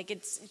excitement. Like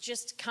it's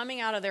just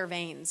coming out of their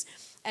veins.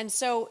 And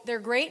so they're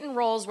great in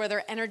roles where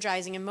they're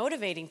energizing and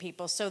motivating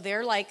people. So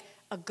they're like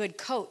a good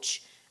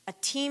coach, a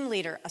team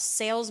leader, a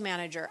sales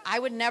manager. I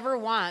would never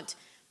want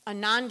a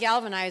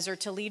non-galvanizer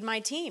to lead my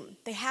team.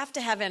 They have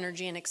to have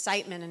energy and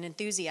excitement and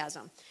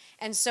enthusiasm.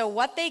 And so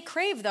what they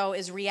crave, though,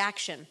 is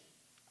reaction.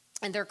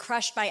 And they're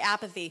crushed by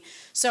apathy.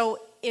 So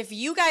if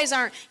you guys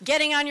aren't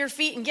getting on your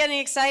feet and getting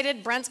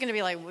excited, Brent's going to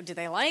be like, well, do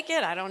they like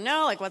it? I don't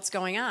know. Like, what's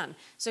going on?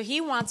 So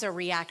he wants a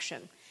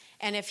reaction.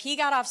 And if he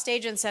got off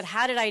stage and said,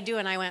 how did I do?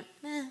 And I went,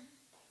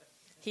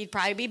 he'd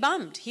probably be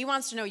bummed. He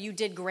wants to know you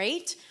did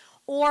great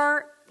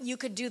or you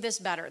could do this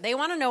better. They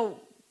want to know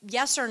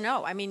yes or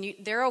no. I mean,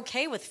 they're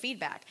okay with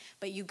feedback,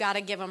 but you got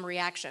to give them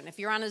reaction. If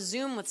you're on a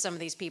Zoom with some of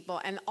these people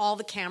and all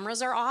the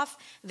cameras are off,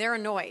 they're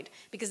annoyed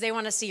because they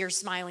want to see your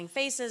smiling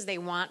faces. They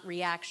want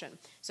reaction.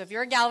 So if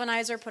you're a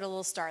galvanizer, put a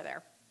little star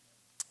there.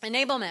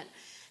 Enablement.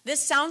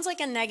 This sounds like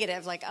a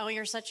negative, like, oh,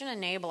 you're such an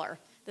enabler.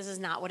 This is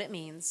not what it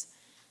means.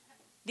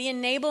 The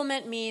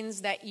enablement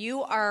means that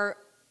you are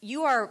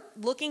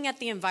looking at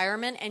the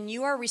environment and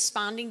you are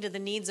responding to the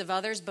needs of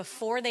others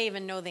before they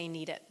even know they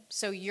need it.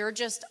 So you're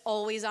just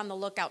always on the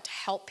lookout to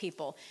help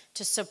people,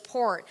 to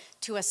support,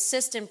 to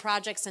assist in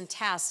projects and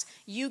tasks.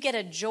 You get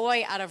a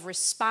joy out of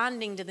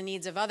responding to the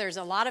needs of others.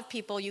 A lot of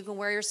people, you can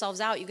wear yourselves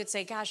out. You could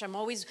say, gosh, I'm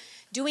always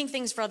doing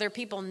things for other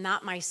people,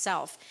 not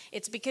myself.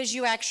 It's because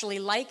you actually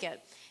like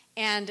it.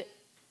 And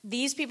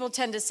these people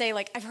tend to say,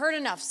 like, I've heard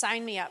enough,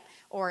 sign me up.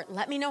 Or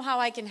let me know how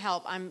I can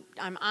help. I'm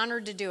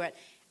honored to do it.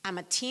 I'm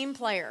a team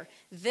player.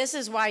 This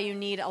is why you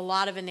need a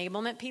lot of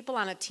enablement people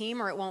on a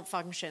team or it won't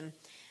function.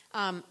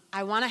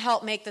 I want to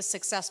help make this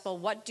successful.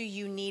 What do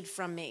you need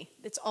from me?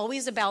 It's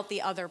always about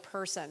the other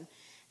person.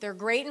 They're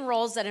great in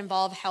roles that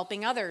involve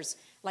helping others,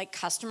 like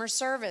customer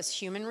service,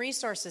 human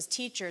resources,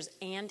 teachers,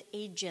 and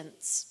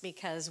agents,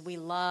 because we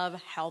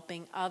love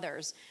helping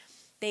others.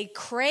 They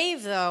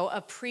crave, though,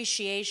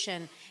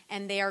 appreciation,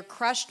 and they are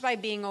crushed by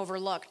being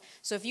overlooked.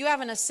 So if you have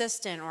an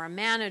assistant or a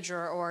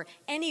manager or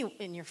any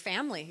in your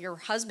family, your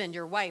husband,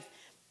 your wife,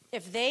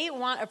 if they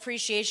want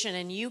appreciation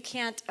and you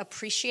can't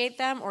appreciate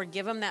them or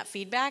give them that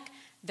feedback,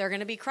 they're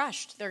going to be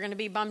crushed. They're going to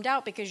be bummed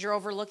out because you're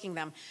overlooking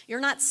them. You're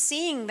not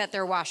seeing that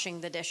they're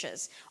washing the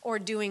dishes or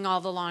doing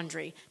all the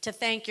laundry to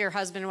thank your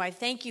husband and wife.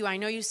 Thank you. I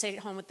know you stayed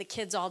at home with the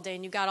kids all day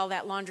and you got all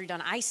that laundry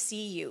done. I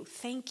see you.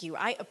 Thank you.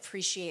 I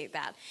appreciate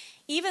that.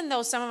 Even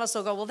though some of us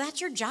will go, well, that's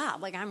your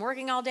job. Like, I'm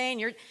working all day and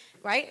you're,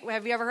 right?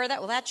 Have you ever heard that?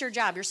 Well, that's your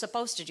job. You're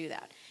supposed to do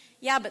that.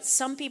 Yeah, but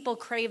some people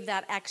crave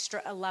that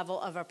extra level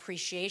of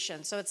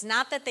appreciation. So it's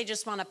not that they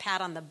just want a pat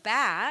on the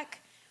back,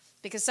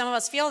 because some of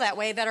us feel that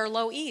way that are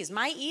low E's.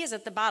 My E is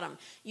at the bottom.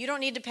 You don't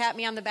need to pat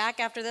me on the back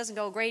after this and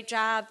go, great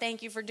job,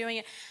 thank you for doing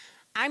it.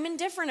 I'm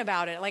indifferent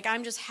about it. Like,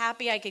 I'm just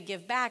happy I could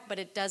give back, but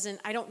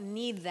I don't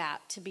need that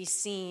to be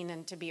seen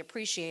and to be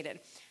appreciated.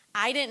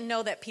 I didn't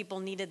know that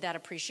people needed that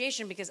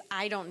appreciation because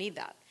I don't need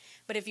that.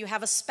 But if you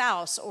have a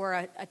spouse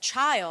or a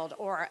child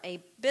or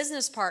a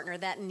business partner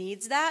that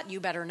needs that, you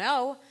better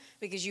know,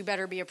 because you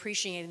better be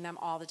appreciating them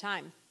all the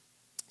time.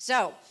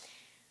 So,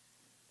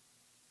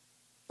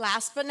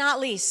 last but not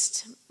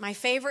least, my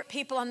favorite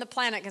people on the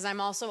planet, because I'm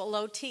also a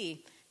low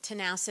T,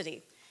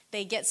 tenacity.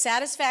 They get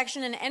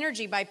satisfaction and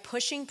energy by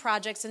pushing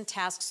projects and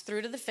tasks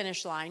through to the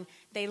finish line.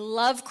 They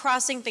love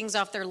crossing things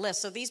off their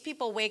list. So these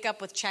people wake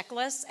up with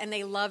checklists, and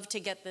they love to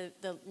get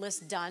the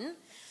list done.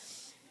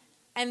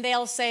 And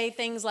they'll say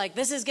things like,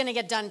 this is going to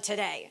get done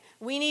today.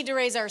 We need to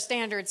raise our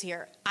standards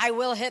here. I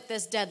will hit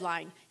this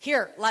deadline.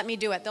 Here, let me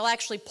do it. They'll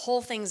actually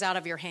pull things out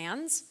of your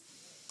hands.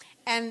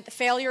 And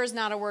failure is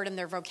not a word in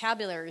their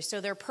vocabulary. So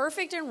they're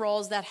perfect in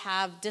roles that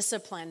have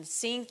discipline,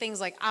 seeing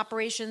things like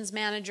operations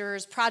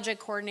managers,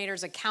 project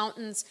coordinators,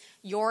 accountants,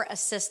 your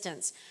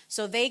assistants.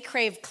 So they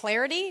crave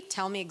clarity,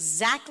 tell me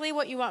exactly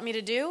what you want me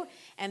to do,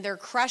 and they're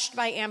crushed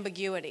by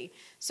ambiguity.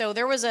 So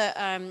there was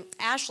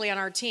Ashley on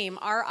our team,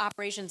 our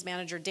operations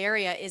manager,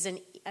 Daria, is a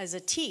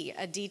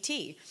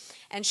DT.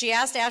 And she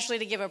asked Ashley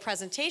to give a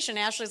presentation.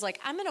 Ashley's like,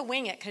 I'm going to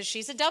wing it because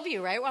she's a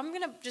W, right? Well, I'm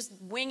going to just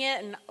wing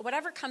it and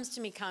whatever comes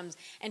to me comes.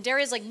 And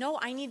Daria's like, no,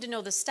 I need to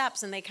know the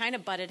steps. And they kind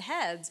of butted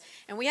heads.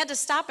 And we had to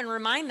stop and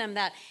remind them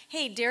that,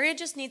 hey, Daria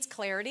just needs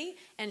clarity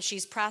and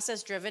she's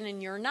process driven and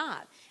you're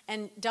not.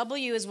 And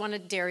W is one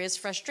of Daria's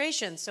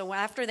frustrations. So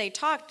after they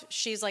talked,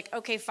 she's like,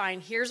 okay, fine.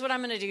 Here's what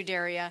I'm going to do,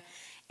 Daria.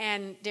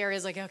 And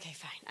Daria's like, okay,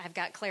 fine. I've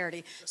got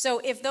clarity. So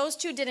if those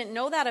two didn't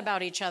know that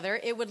about each other,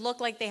 it would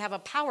look like they have a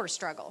power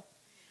struggle.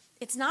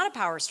 It's not a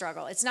power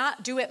struggle. It's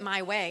not do it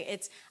my way.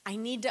 It's I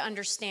need to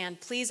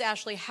understand. Please,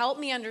 Ashley, help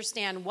me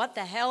understand what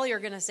the hell you're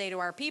going to say to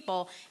our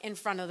people in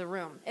front of the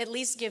room. At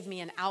least give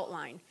me an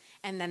outline.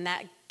 And then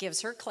that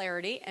gives her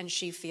clarity and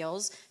she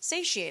feels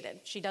satiated.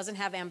 She doesn't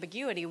have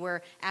ambiguity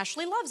where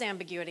Ashley loves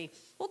ambiguity.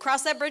 We'll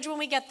cross that bridge when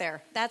we get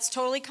there. That's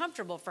totally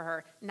comfortable for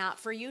her, not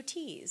for you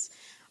T's.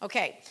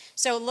 Okay,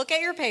 so look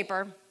at your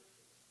paper.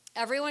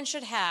 Everyone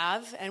should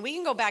have, and we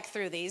can go back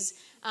through these.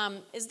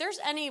 Is there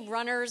any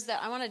runners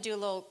that I want to do a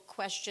little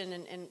question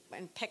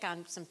and pick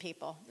on some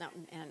people? No,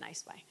 in a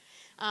nice way.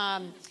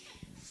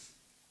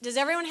 Does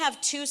everyone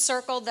have two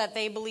circled that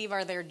they believe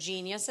are their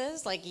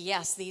geniuses? Like,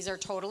 yes, these are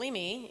totally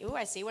me. Ooh,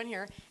 I see one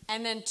here.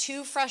 And then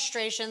two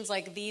frustrations,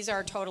 like these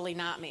are totally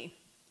not me.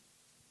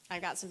 I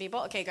got some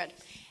people. Okay, good.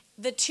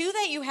 The two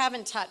that you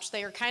haven't touched, that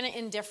you're kind of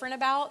indifferent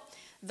about,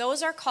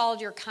 those are called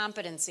your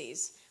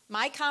competencies.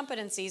 My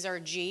competencies are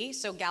G,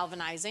 so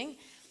galvanizing,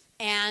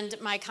 and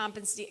my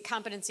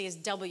competency is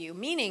W,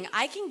 meaning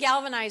I can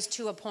galvanize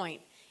to a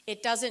point.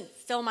 It doesn't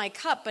fill my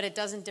cup, but it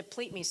doesn't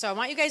deplete me. So I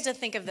want you guys to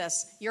think of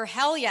this. Your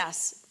hell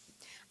yes.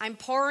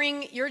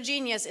 Your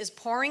genius is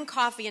pouring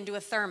coffee into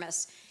a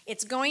thermos.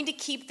 It's going to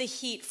keep the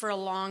heat for a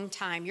long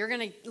time. You're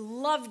going to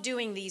love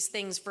doing these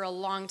things for a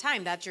long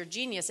time. That's your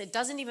genius. It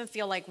doesn't even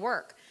feel like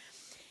work.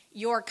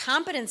 Your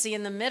competency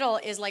in the middle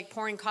is like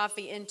pouring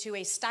coffee into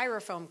a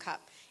styrofoam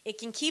cup. It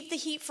can keep the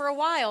heat for a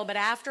while, but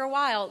after a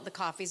while, the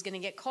coffee's going to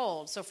get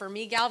cold. So for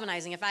me,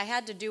 galvanizing, if I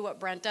had to do what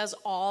Brent does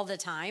all the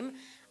time,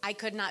 I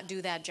could not do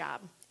that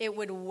job. It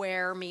would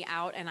wear me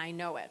out, and I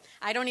know it.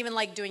 I don't even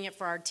like doing it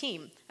for our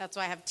team. That's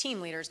why I have team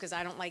leaders, because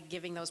I don't like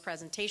giving those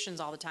presentations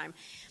all the time.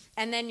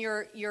 And then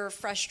your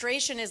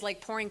frustration is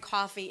like pouring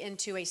coffee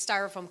into a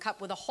styrofoam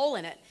cup with a hole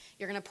in it.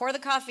 You're going to pour the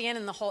coffee in,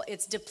 and the hole,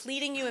 it's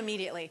depleting you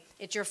immediately.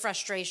 It's your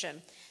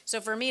frustration. So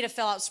for me to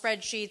fill out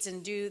spreadsheets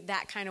and do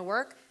that kind of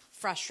work,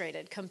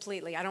 frustrated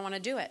completely. I don't want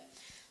to do it.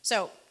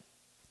 So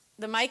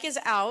the mic is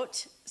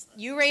out.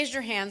 You raised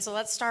your hand, so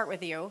let's start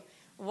with you.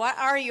 What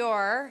are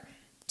your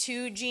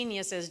two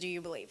geniuses, do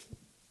you believe?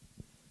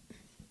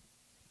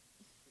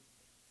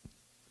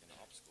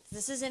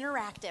 This is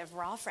interactive.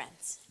 We're all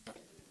friends.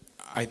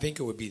 I think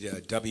it would be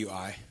the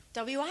WI.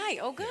 WI.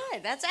 Oh,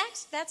 good. That's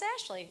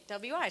Ashley.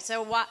 WI.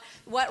 So what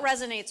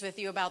resonates with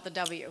you about the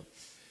W?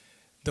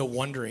 The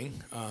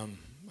wondering.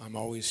 I'm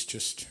always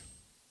just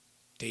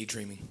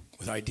daydreaming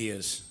with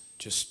ideas,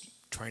 just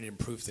trying to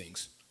improve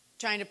things.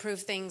 Trying to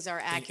prove things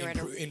are accurate.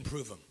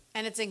 Improve them.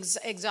 And it's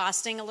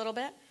exhausting a little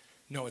bit?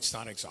 No, it's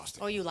not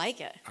exhausting. Oh, you like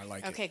it? I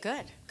like it. Okay,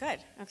 good.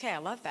 Okay, I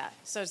love that.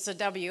 So it's a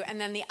W. And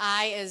then the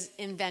I is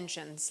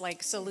inventions,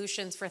 like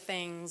solutions for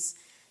things.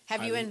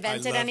 Have you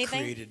invented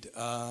anything?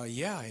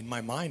 Yeah, in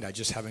my mind. I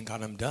just haven't got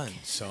them done.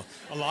 So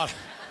a lot.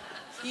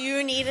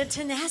 You need a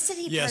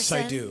tenacity person. Yes,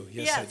 I do.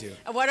 Yes, I do.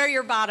 What are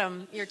your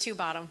two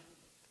bottom?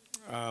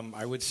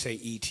 I would say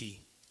E.T.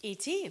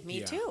 E.T.,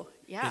 me too.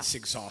 Yeah. It's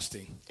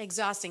exhausting.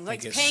 Exhausting.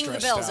 Like paying the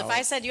bills. Out. If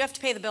I said you have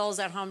to pay the bills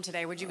at home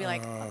today, would you be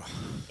like,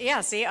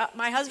 yeah, see,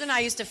 my husband and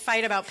I used to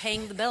fight about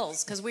paying the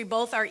bills because we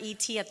both are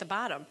E.T. at the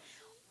bottom.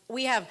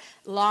 We have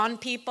lawn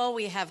people,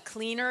 we have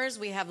cleaners,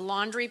 we have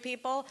laundry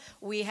people,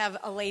 we have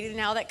a lady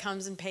now that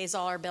comes and pays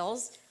all our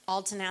bills,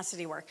 all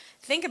tenacity work.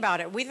 Think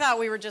about it. We thought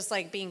we were just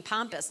like being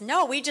pompous.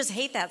 No, we just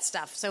hate that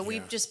stuff. So we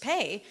just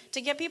pay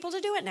to get people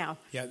to do it now.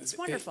 Yeah, it's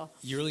wonderful.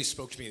 You really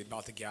spoke to me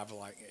about the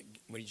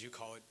what did you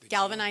call it?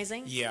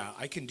 Galvanizing? Yeah,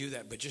 I can do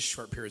that, but just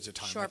short periods of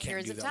time. Short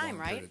periods of time,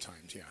 right? Period of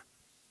times, yeah.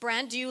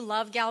 Brent, do you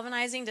love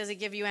galvanizing? Does it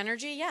give you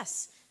energy?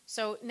 Yes.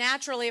 So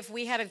naturally, if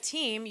we had a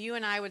team, you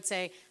and I would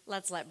say,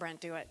 let's let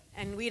Brent do it.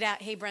 And we'd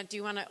ask, hey, Brent, do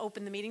you want to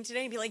open the meeting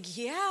today? And be like,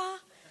 yeah.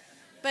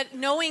 But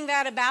knowing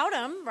that about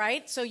him,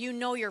 right? So you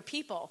know your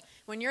people.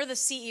 When you're the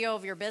CEO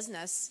of your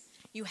business,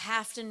 you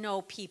have to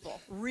know people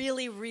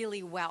really,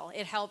 really well.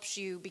 It helps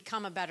you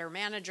become a better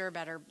manager,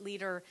 better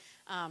leader.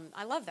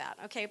 I love that.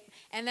 Okay.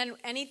 And then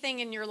anything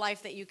in your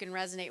life that you can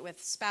resonate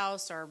with,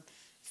 spouse or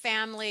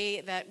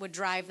family, that would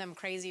drive them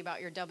crazy about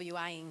your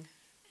WIing.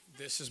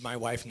 This is my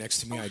wife next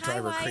to me. I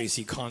drive her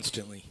crazy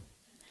constantly.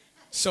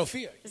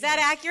 Sophia. Is that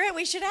accurate?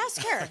 We should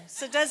ask her.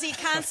 So does he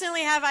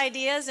constantly have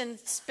ideas and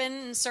spin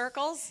in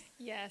circles?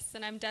 Yes,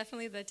 and I'm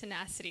definitely the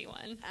tenacity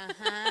one.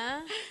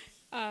 Uh-huh.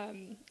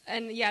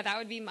 And yeah, that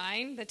would be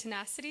mine, the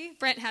tenacity.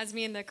 Brent has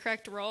me in the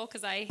correct role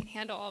because I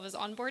handle all of his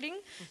onboarding.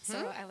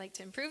 So I like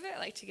to improve it. I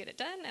like to get it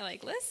done. I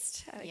like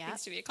list. I like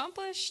things to be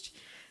accomplished.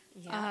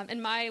 Yeah.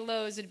 And my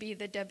lows would be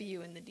the W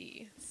and the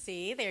D.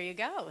 See, there you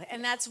go.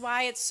 And that's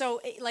why it's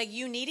so, like,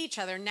 you need each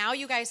other. Now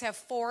you guys have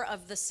 4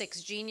 of the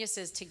 6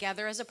 geniuses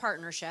together as a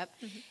partnership.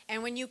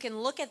 And when you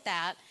can look at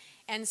that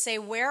and say,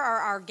 where are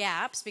our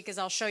gaps? Because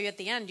I'll show you at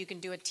the end, you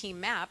can do a team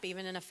map,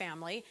 even in a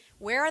family.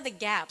 Where are the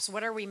gaps?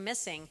 What are we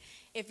missing?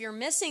 If you're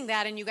missing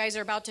that and you guys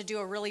are about to do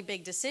a really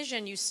big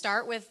decision, you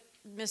start with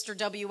Mr.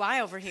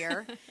 WI over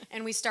here,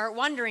 and we start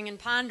wondering and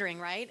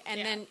pondering, right?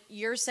 And then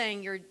you're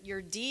saying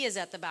your D is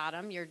at the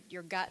bottom,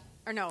 your gut,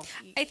 or no?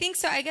 I think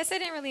so. I guess I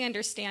didn't really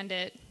understand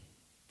it,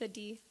 the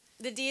D.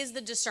 The D is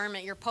the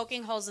discernment. You're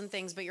poking holes in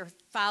things, but you're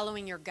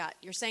following your gut.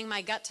 You're saying,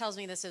 my gut tells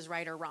me this is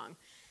right or wrong.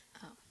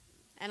 Oh.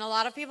 And a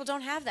lot of people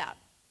don't have that.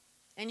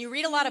 And you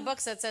read a lot of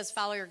books that says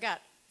follow your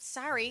gut.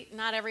 Sorry,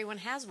 not everyone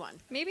has one.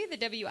 Maybe the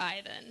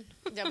WI then.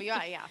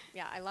 WI,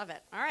 yeah, I love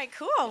it. All right,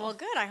 cool. Well,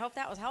 good. I hope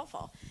that was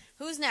helpful.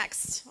 Who's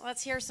next?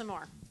 Let's hear some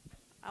more.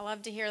 I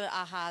love to hear the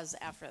ahas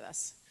after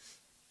this.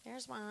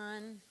 There's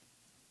one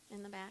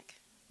in the back.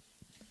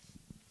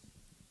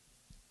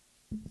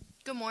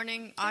 Good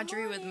morning,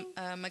 Audrey with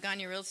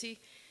Magana Realty.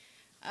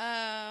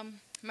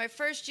 My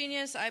first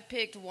genius, I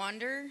picked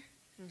wander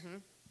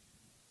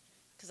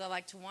because I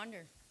like to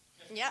wander.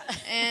 Yeah.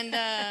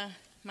 And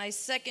my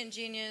second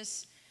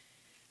genius,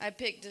 I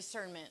picked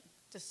discernment.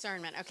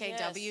 Discernment. Okay,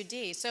 Yes.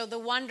 WD. So the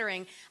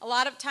wondering, a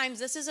lot of times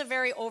this is a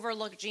very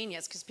overlooked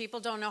genius because people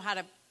don't know how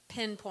to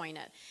pinpoint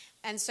it.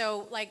 And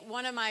so, like,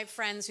 one of my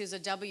friends who's a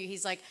W,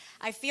 he's like,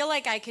 I feel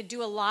like I could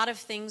do a lot of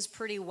things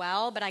pretty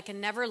well, but I can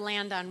never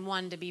land on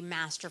one to be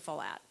masterful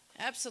at.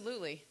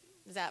 Absolutely.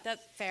 Is that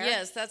fair?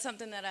 Yes, that's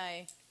something that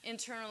I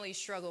internally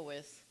struggle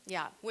with.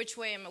 Yeah. Which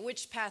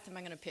path am I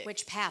going to pick?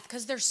 Which path?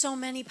 Because there's so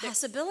many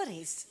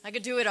possibilities. I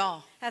could do it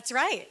all. That's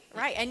right,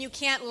 right. And you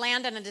can't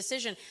land on a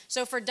decision.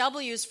 So for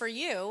W's, for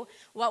you,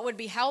 what would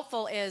be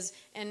helpful is,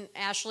 and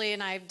Ashley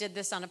and I did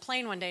this on a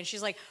plane one day, and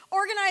she's like,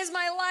 organize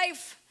my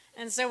life.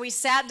 And so we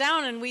sat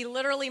down and we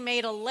literally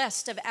made a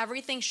list of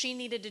everything she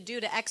needed to do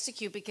to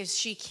execute because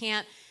she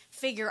can't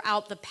figure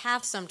out the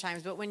path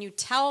sometimes. But when you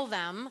tell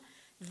them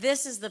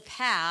this is the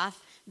path,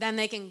 then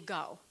they can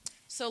go.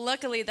 So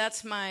luckily,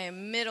 that's my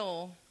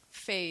middle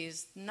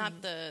phase,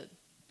 not the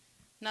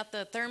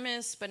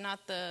thermos, but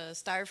not the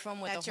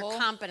styrofoam with That's a hole. your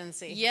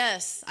competency.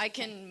 Yes, I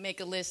can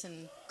make a list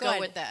and Good. go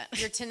with that.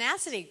 Your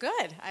tenacity,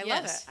 good. I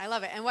love it. I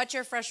love it. And what's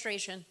your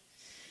frustration?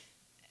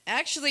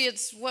 Actually,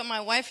 it's what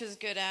my wife is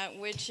good at,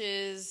 which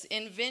is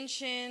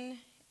invention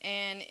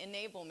and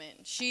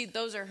enablement.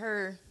 Those are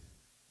her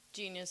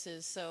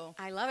geniuses. So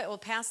I love it. We'll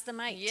pass the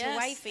mic to Yes.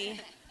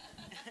 wifey.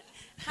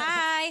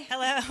 Hi.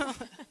 Hello.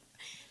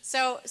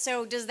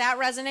 So does that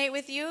resonate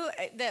with you?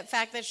 The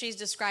fact that she's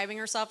describing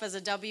herself as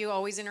a W,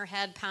 always in her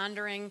head,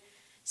 pondering,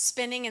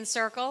 spinning in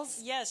circles?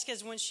 Yes,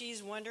 because when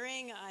she's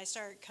wondering, I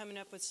start coming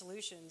up with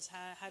solutions.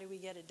 How do we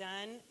get it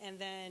done? And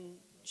then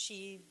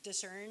she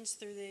discerns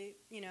through the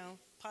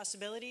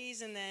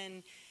possibilities, and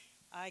then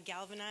I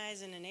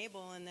galvanize and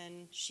enable, and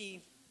then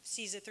she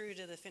sees it through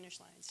to the finish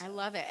line. So. I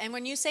love it. And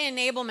when you say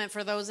enablement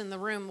for those in the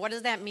room, what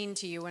does that mean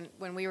to you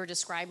when we were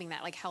describing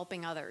that, like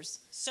helping others?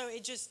 So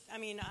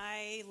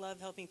I love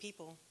helping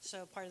people.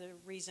 So part of the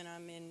reason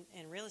I'm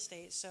in real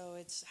estate. So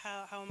it's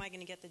how am I going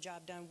to get the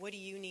job done? What do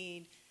you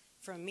need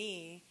from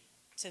me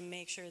to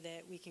make sure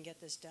that we can get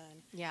this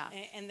done? Yeah.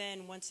 And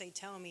then once they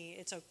tell me,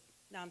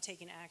 now I'm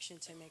taking action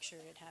to make sure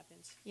it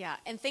happens. Yeah,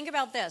 and think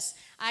about this.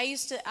 I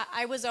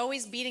was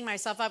always beating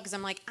myself up because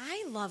I'm like,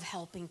 I love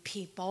helping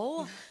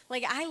people.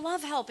 Like, I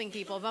love helping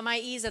people, but my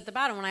E's at the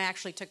bottom when I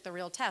actually took the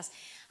real test.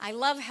 I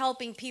love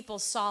helping people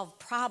solve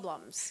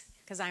problems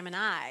because I'm an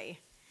I.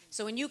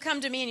 So when you come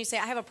to me and you say,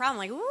 I have a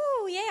problem, I'm like,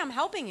 ooh, yeah, I'm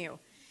helping you.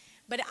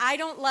 But I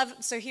don't love,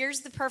 so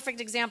here's the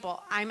perfect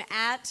example. I'm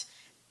at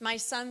my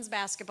son's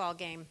basketball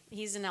game.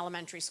 He's in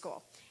elementary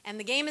school. And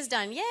the game is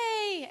done,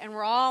 yay! And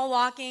we're all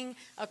walking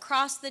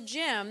across the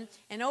gym,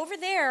 and over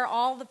there,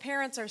 all the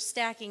parents are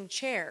stacking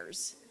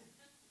chairs.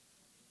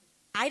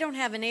 I don't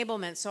have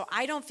enablement, so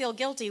I don't feel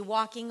guilty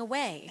walking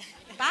away.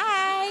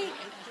 Bye!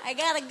 I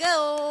gotta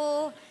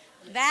go.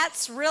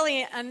 That's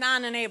really a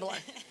non-enabler.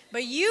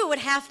 But you would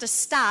have to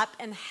stop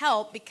and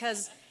help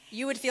because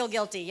you would feel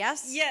guilty,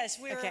 yes? Yes,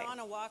 we were Okay. on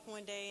a walk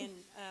one day, and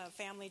a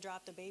family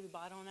dropped a baby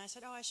bottle, and I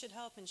said, I should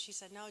help. And she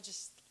said, no,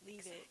 just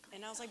leave it.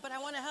 And I was like, but I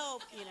want to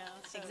help,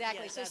 So,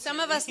 Exactly. yes, So some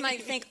of absolutely. us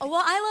might think, oh,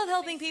 well, I love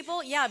helping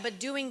people. Yeah, but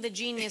doing the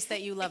genius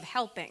that you love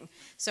helping.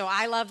 So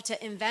I love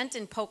to invent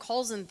and poke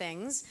holes in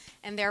things,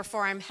 and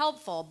therefore I'm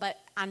helpful, but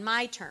on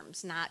my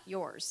terms, not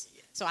yours.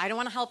 So I don't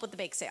want to help with the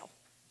bake sale.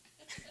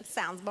 It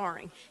sounds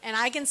boring. And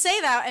I can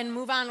say that and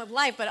move on with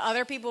life, but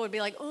other people would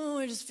be like, oh,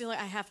 I just feel like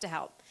I have to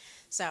help.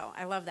 So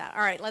I love that.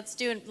 All right, let's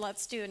do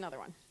another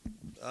one.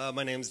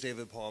 My name's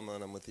David Palma,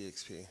 and I'm with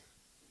EXP.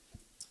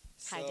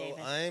 Hi, David.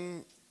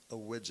 I'm a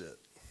widget.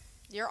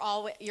 You're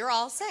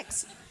all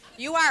 6.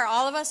 You are.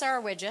 All of us are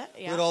a widget.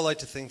 Yeah. We'd all like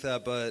to think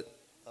that, but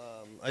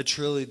I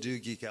truly do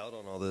geek out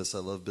on all this. I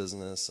love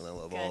business and I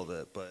love all of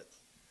it. But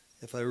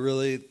if I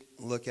really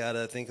look at it,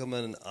 I think I'm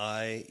an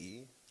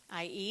IE.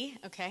 IE,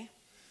 okay.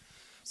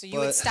 So you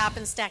would stop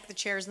and stack the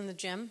chairs in the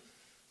gym?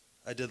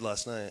 I did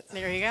last night.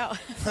 There you go.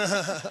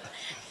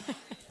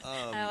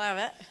 I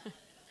love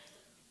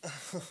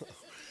it.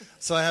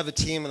 So I have a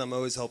team and I'm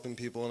always helping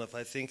people. And if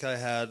I think I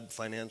had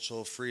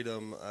financial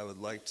freedom, I would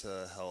like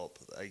to help.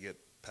 I get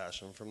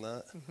passion from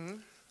that. Mm-hmm.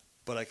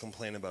 But I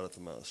complain about it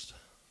the most.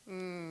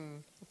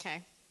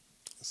 Okay.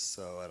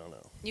 So I don't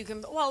know. You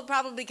can, well,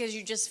 probably because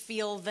you just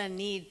feel the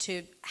need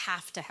to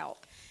have to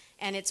help.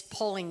 And it's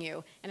pulling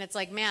you. And it's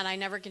like, man, I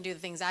never can do the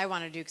things I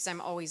want to do because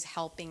I'm always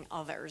helping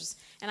others.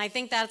 And I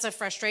think that's a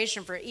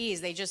frustration for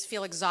E's. They just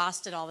feel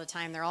exhausted all the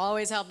time. They're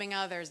always helping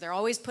others. They're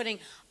always putting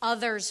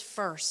others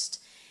first.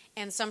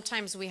 And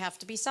sometimes we have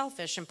to be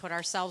selfish and put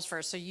ourselves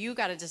first. So you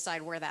got to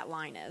decide where that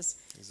line is.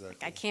 Exactly.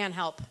 Like, I can't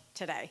help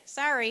today.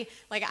 Sorry.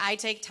 Like, I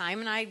take time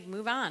and I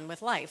move on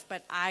with life.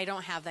 But I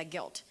don't have that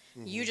guilt.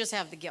 Mm-hmm. You just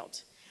have the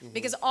guilt. Mm-hmm.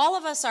 Because all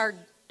of us are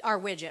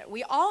widget.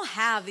 We all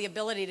have the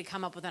ability to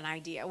come up with an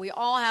idea. We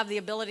all have the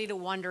ability to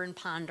wonder and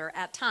ponder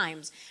at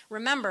times.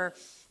 Remember,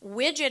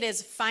 widget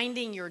is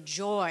finding your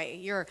joy,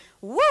 your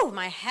woo,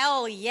 my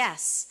hell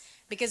yes.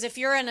 Because if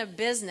you're in a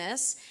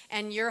business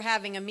and you're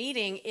having a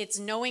meeting, it's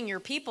knowing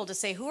your people to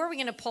say, who are we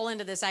going to pull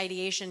into this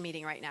ideation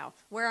meeting right now?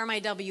 Where are my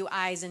W,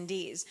 I's, and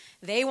D's?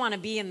 They want to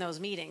be in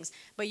those meetings.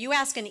 But you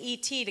ask an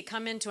ET to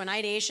come into an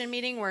ideation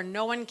meeting where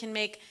no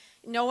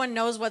one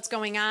knows what's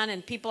going on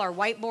and people are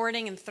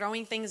whiteboarding and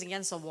throwing things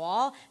against the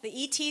wall.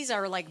 The ETs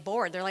are like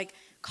bored. They're like,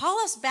 call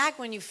us back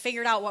when you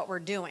figured out what we're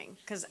doing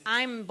because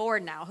I'm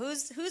bored now.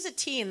 Who's a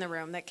T in the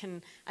room that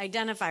can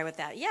identify with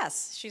that?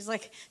 Yes. She's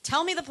like,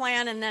 tell me the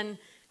plan and then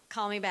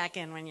call me back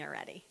in when you're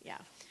ready. Yeah.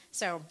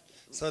 So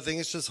I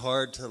think it's just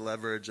hard to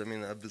leverage. I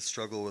mean, I've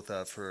struggled with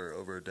that for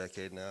over a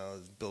decade now,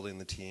 building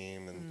the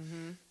team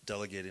and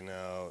delegating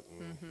out.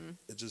 And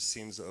it just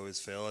seems to always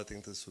fail. I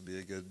think this would be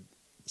a good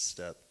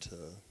step to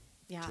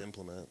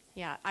implement.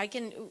 Yeah,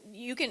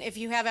 you can, if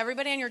you have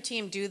everybody on your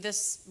team do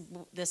this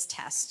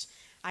test,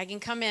 I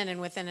can come in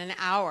and within an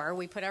hour,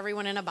 we put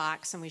everyone in a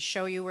box and we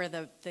show you where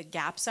the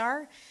gaps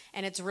are.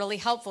 And it's really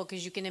helpful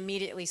because you can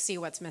immediately see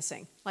what's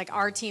missing. Like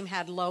our team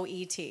had low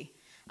ET.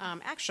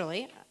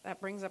 Actually, that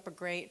brings up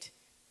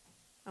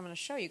I'm going to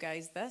show you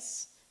guys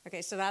this.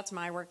 Okay, so that's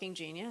my working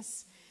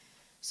genius.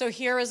 So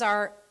here is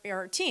our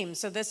team.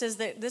 So this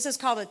is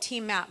called a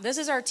team map. This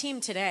is our team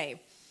today.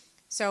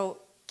 So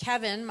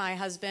Kevin, my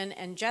husband,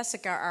 and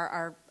Jessica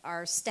are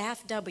our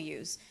staff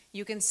W's.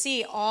 You can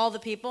see all the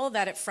people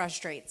that it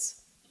frustrates.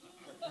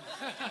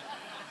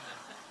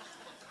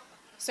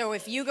 So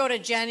if you go to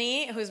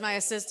Jenny, who's my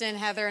assistant,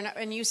 Heather,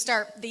 and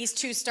these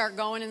two start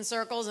going in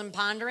circles and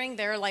pondering,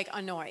 they're like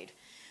annoyed.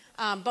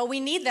 But we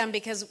need them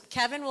because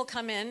Kevin will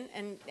come in,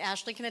 and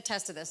Ashley can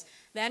attest to this.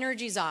 The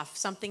energy's off.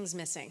 Something's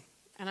missing.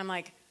 And I'm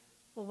like,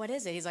 well, what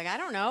is it? He's like, I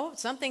don't know.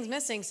 Something's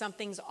missing.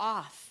 Something's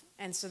off.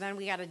 And so then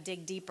we got to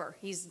dig deeper.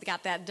 He's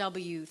got that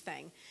W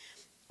thing.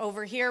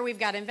 Over here, we've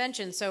got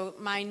invention. So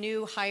my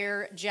new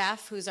hire,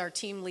 Jeff, who's our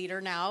team leader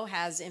now,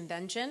 has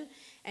invention.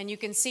 And you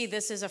can see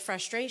this is a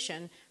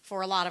frustration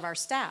for a lot of our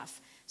staff.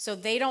 So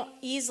they don't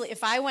easily,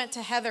 if I went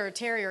to Heather or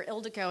Terry or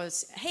Ildiko and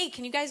said, hey,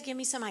 can you guys give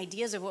me some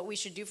ideas of what we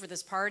should do for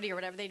this party or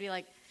whatever, they'd be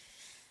like,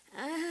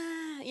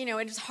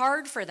 it's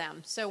hard for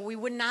them. So we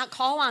would not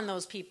call on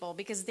those people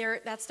because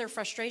that's their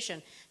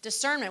frustration.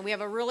 Discernment, we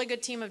have a really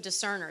good team of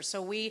discerners.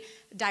 So we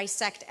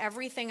dissect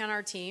everything on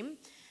our team.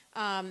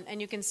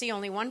 And you can see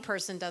only one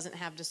person doesn't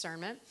have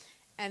discernment.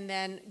 And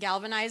then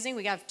galvanizing,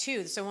 we have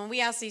 2. So when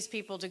we ask these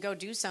people to go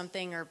do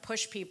something or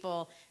push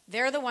people,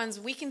 they're the ones,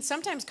 we can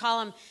sometimes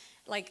call them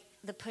like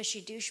the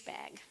pushy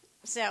douchebag.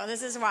 So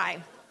this is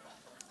why.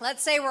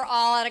 Let's say we're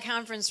all at a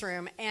conference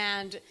room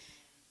and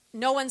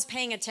no one's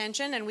paying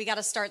attention and we got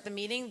to start the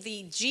meeting.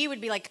 The G would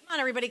be like, come on,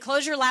 everybody,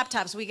 close your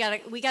laptops. We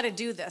got to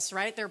do this,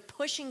 right? They're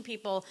pushing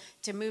people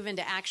to move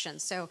into action.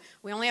 So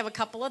we only have a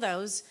couple of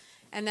those.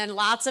 And then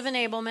lots of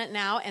enablement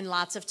now and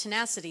lots of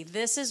tenacity.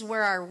 This is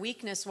where our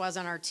weakness was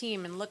on our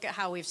team, and look at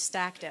how we've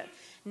stacked it.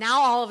 Now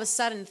all of a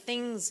sudden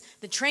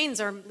the trains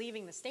are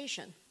leaving the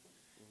station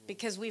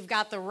because we've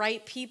got the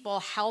right people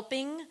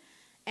helping,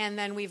 and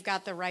then we've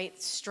got the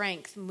right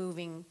strength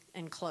moving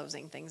and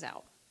closing things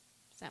out.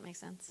 Does that make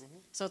sense? Mm-hmm.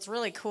 So it's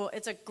really cool.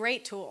 It's a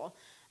great tool.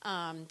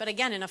 But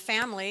again, in a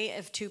family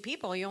of 2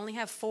 people, you only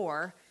have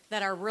 4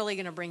 that are really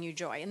going to bring you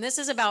joy. And this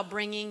is about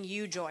bringing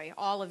you joy.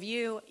 All of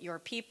you, your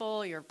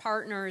people, your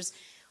partners,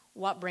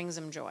 what brings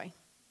them joy.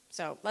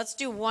 So let's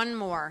do one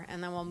more,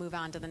 and then we'll move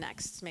on to the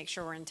next. Make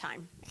sure we're in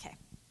time. Okay.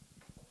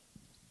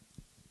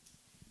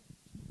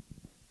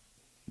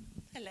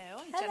 Hello,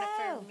 I'm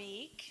Jennifer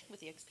Meek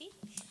with EXP.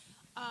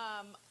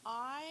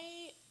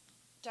 I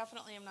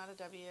definitely am not a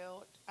W.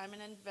 I'm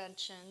an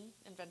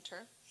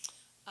inventor.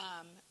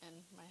 And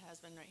my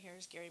husband right here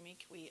is Gary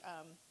Meek. We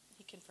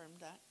He confirmed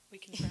that. We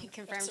confirmed. He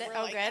confirmed So it? we're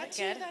Oh, like, good, that's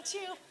good. You, that's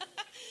you.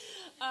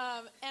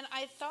 And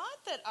I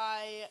thought that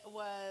I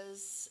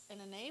was an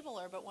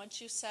enabler, but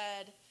once you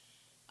said,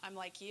 I'm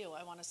like you,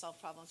 I want to solve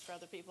problems for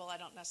other people, I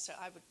don't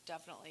necessarily, I would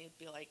definitely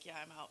be like, yeah,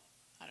 I'm out.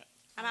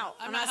 I'm out.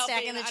 I'm not not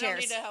stacking helping. the I don't chairs.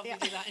 need to help Yeah. you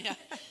do that.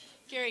 Yeah.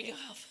 Gary,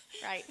 Gove.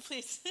 Right.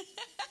 Please.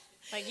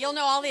 Like, you'll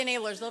know all the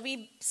enablers. They'll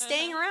be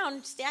staying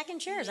around stacking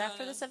chairs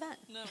after this event.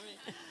 No,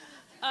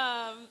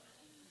 right.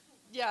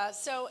 Yeah,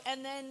 so,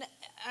 and then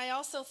I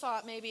also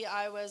thought maybe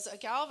I was a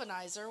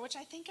galvanizer, which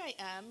I think I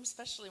am,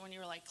 especially when you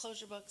were like,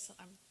 close your books.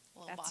 I'm a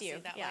little That's bossy you.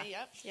 that Yeah. way,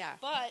 yep. Yeah.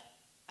 But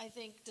I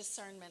think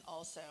discernment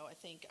also, I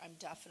think I'm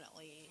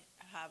definitely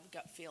have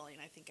gut feeling.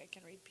 I think I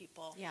can read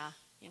people. Yeah.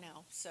 You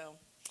know, so.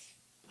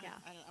 Yeah.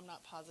 I'm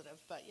not positive,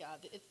 but yeah,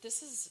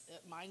 this is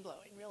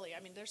mind-blowing, really. I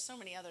mean, there's so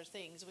many other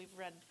things. We've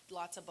read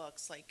lots of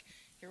books, like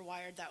You're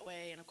Wired That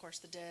Way, and of course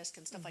the disc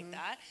and stuff like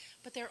that,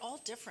 but they're all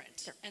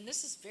different, and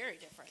this is very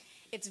different.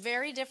 It's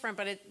very different,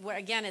 but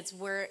again, it's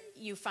where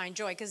you find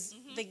joy, because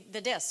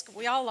the disc,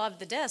 we all love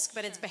the disc,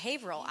 but it's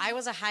behavioral. I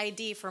was a high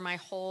D for my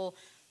whole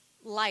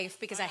life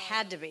because I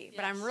had to be,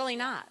 but I'm really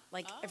not.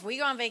 Like, if we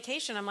go on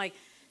vacation, I'm like,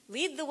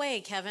 lead the way,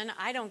 Kevin.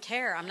 I don't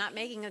care. I'm not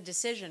making a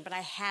decision, but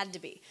I had to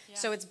be. Yeah.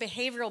 So it's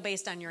behavioral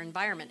based on your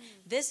environment.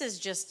 This is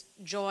just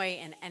joy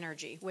and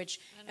energy, which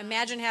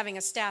imagine having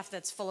a staff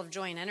that's full of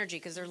joy and energy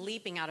because they're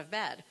leaping out of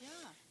bed. Yeah.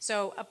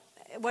 So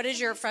what is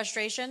your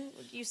frustration,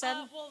 you said?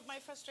 Well, my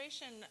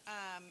frustration,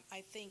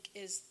 I think,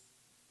 is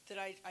that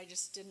I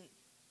just didn't,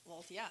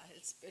 well, yeah,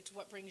 it's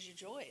what brings you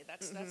joy.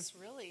 That's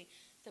really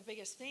the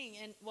biggest thing.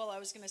 And, well, I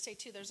was going to say,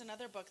 too, there's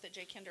another book that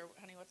Jay Kinder,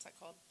 honey, what's that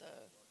called? The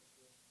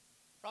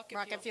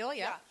Rocket Fuel,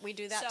 yeah. We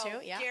do that too,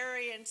 yeah.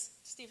 Gary and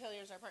Steve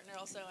Hillier is our partner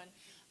also, and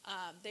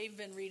they've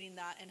been reading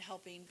that and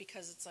helping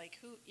because it's like,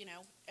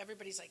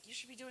 everybody's like, you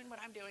should be doing what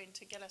I'm doing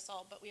to get us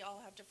all, but we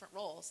all have different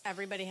roles.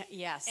 Everybody,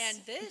 yes. And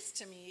this,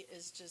 to me,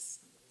 is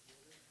just,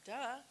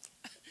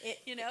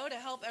 to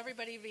help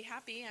everybody be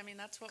happy. I mean,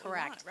 that's what we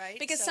want, right?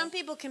 Because some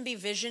people can be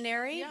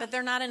visionary, but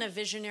they're not in a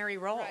visionary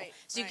role. Right,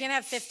 so you can't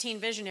have 15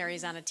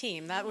 visionaries on a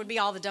team. That would be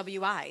all the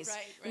WIs.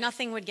 Right.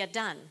 Nothing would get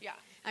done. Yeah.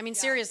 I mean,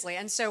 seriously.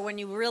 And so when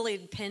you really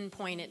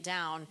pinpoint it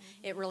down,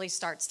 it really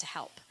starts to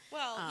help.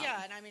 Well,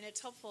 and I mean, it's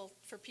helpful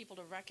for people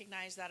to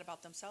recognize that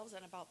about themselves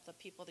and about the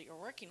people that you're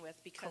working with,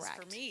 because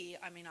for me,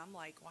 I mean, I'm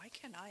like, why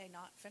can I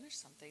not finish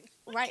something?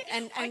 Right,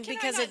 and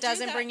because it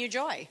doesn't bring you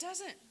joy. It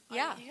doesn't.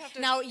 Yeah.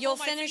 Now, you'll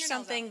finish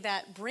something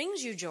that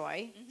brings you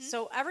joy,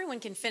 so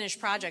everyone can finish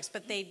projects,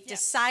 but they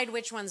decide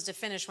which ones to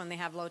finish when they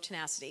have low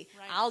tenacity.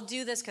 Right. I'll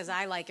do this because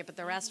I like it, but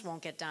the rest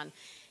won't get done.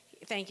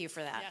 Thank you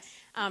for that.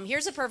 Yes.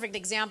 Here's a perfect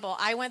example.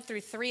 I went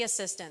through 3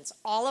 assistants.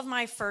 All of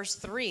my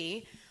first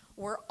 3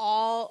 were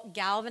all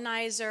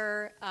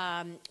galvanizer,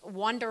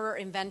 wanderer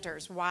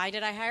inventors. Why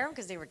did I hire them?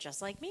 Because they were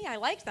just like me. I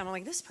liked them. I'm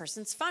like, this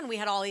person's fun. We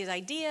had all these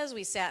ideas.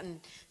 We sat in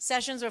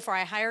sessions before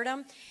I hired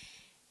them.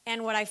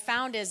 And what I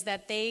found is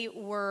that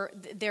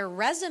their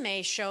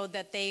resume showed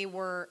that they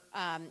were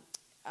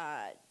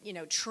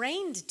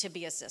trained to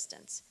be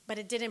assistants, but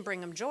it didn't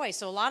bring them joy.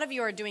 So a lot of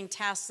you are doing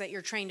tasks that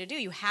you're trained to do.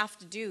 You have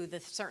to do the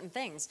certain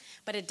things,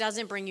 but it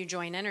doesn't bring you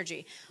joy and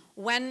energy.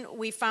 When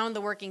we found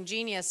the working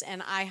genius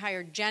and I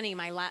hired Jenny,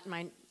 my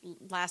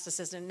last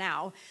assistant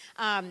now,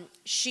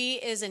 she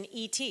is an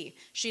ET.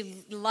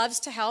 She loves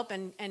to help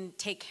and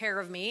take care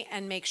of me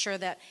and make sure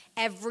that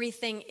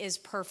everything is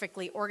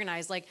perfectly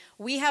organized. Like,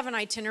 we have an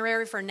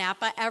itinerary for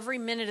Napa. Every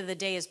minute of the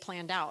day is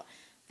planned out.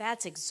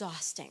 That's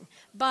exhausting.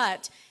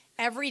 But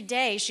every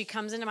day she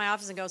comes into my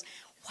office and goes,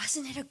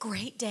 wasn't it a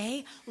great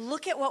day?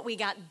 Look at what we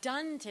got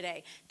done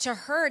today. To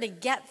her, to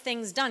get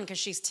things done, because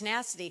she's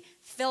tenacity,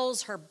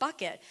 fills her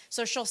bucket.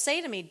 So she'll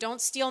say to me,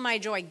 don't steal my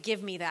joy.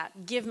 Give me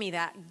that. Give me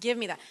that. Give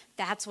me that.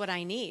 That's what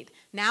I need.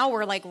 Now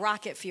we're like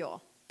rocket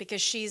fuel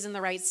because she's in the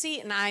right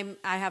seat and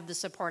I have the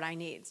support I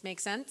need. Make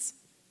sense?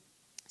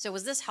 So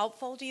was this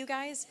helpful to you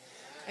guys?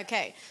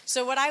 Okay,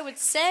 so what I would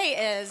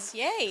say is,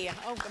 yay.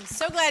 Oh, I'm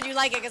so glad you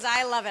like it because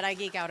I love it. I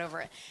geek out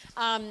over it.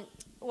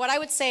 What I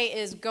would say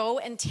is go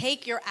and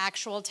take your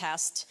actual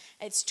test.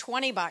 It's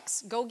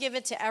 $20. Go give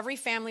it to every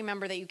family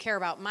member that you care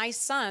about. My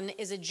son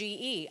is a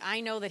GE.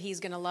 I know that he's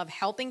going to love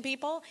helping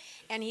people,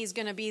 and he's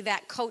going to be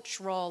that coach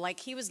role.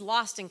 Like, he was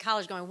lost in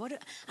college going,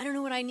 I don't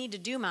know what I need to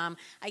do, Mom.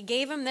 I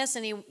gave him this,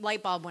 and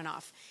light bulb went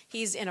off.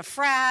 He's in a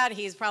frat.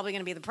 He's probably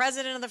going to be the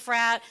president of the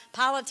frat,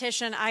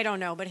 politician, I don't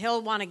know. But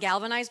he'll want to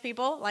galvanize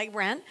people like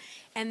Brent.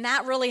 And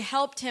that really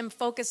helped him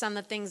focus on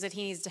the things that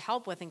he needs to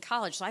help with in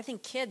college. So I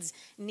think kids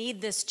need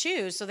this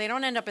too, so they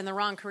don't end up in the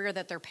wrong career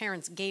that their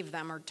parents gave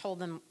them or told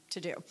them to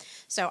do.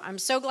 So I'm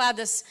so glad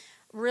this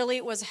really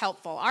was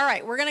helpful. All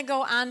right, we're going to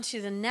go on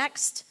to the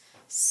next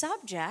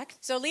subject.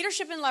 So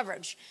leadership and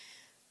leverage.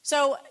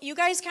 So you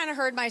guys kind of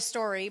heard my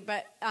story,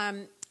 but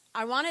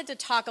I wanted to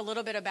talk a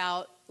little bit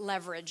about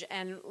leverage,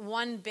 and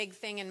one big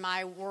thing in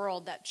my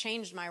world that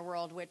changed my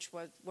world, which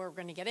we're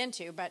going to get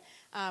into, but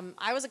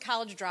I was a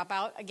college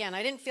dropout. Again,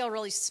 I didn't feel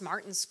really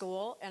smart in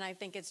school, and I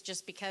think it's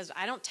just because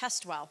I don't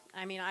test well.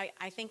 I mean,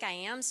 I think I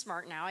am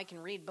smart now. I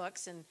can read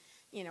books and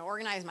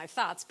organize my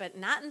thoughts, but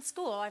not in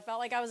school. I felt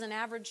like I was an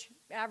average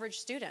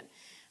student.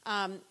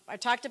 I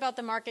talked about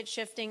the market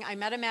shifting. I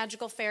met a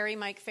magical fairy,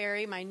 Mike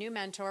Ferry, my new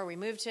mentor. We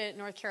moved to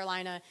North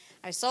Carolina.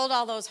 I sold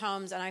all those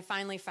homes, and I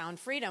finally found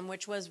freedom,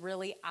 which was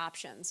really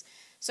options.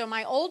 So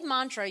my old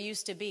mantra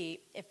used to be,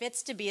 if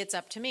it's to be, it's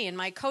up to me. And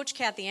my coach,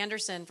 Kathy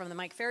Anderson, from the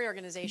Mike Ferry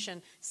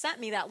organization,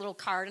 sent me that little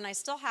card, and I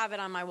still have it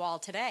on my wall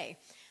today.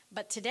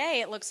 But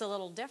today it looks a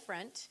little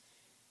different.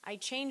 I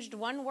changed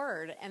one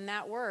word, and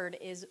that word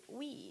is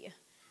we.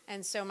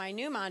 And so my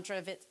new mantra,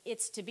 if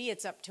it's to be,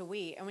 it's up to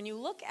we. And when you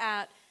look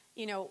at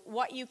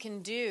what you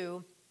can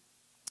do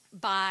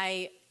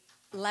by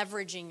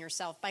leveraging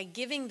yourself, by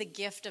giving the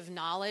gift of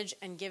knowledge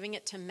and giving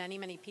it to many,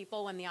 many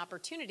people when the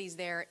opportunity's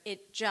there,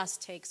 it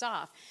just takes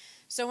off.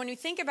 So when you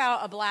think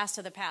about a blast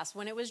of the past,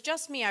 when it was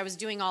just me, I was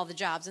doing all the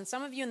jobs. And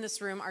some of you in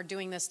this room are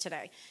doing this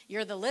today.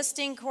 You're the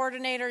listing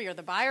coordinator, you're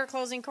the buyer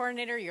closing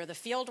coordinator, you're the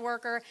field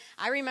worker.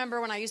 I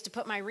remember when I used to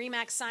put my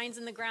RE/MAX signs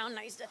in the ground, and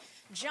I used to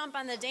jump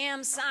on the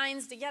damn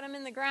signs to get them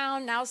in the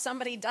ground. Now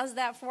somebody does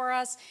that for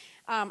us.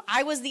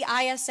 I was the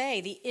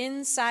ISA, the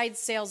inside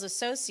sales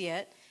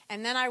associate,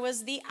 and then I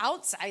was the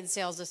outside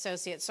sales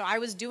associate. So I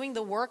was doing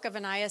the work of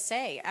an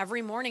ISA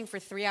every morning for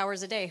 3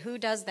 hours a day. Who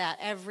does that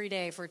every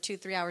day for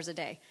 2-3 hours a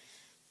day?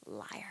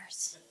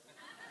 Liars.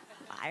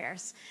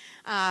 Liars.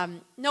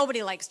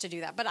 Nobody likes to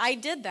do that, but I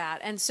did that.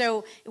 And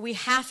so we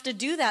have to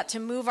do that to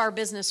move our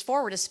business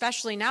forward,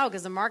 especially now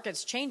because the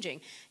market's changing.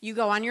 You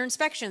go on your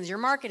inspections, your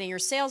marketing, your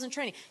sales and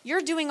training.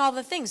 You're doing all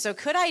the things. So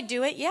could I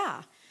do it?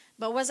 Yeah.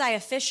 But was I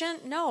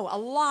efficient? No. A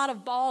lot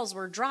of balls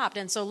were dropped.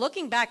 And so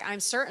looking back, I'm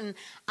certain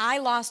I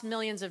lost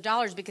millions of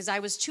dollars because I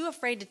was too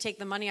afraid to take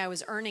the money I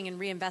was earning and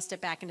reinvest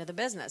it back into the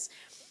business.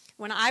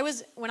 When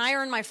I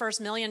earned my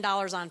first $1 million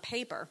on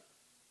paper,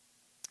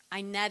 I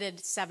netted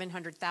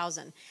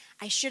 $700,000.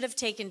 I should have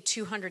taken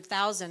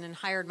 $200,000 and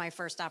hired my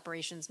first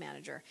operations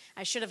manager.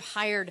 I should have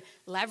hired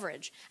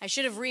leverage. I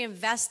should have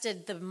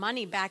reinvested the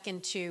money back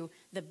into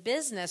the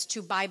business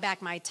to buy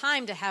back my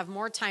time, to have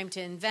more time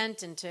to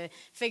invent and to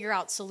figure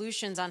out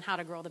solutions on how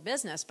to grow the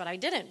business. But I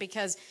didn't,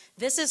 because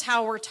this is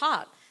how we're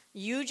taught.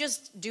 You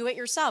just do it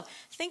yourself.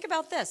 Think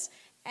about this.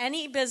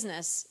 Any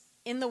business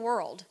in the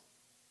world,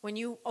 when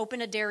you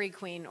open a Dairy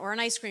Queen or an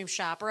ice cream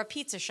shop or a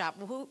pizza shop,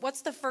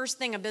 what's the first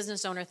thing a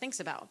business owner thinks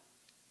about?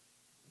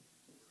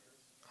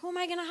 Who am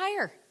I going to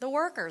hire? The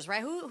workers,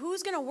 right?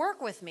 Who's going to work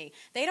with me?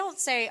 They don't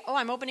say, oh,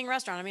 I'm opening a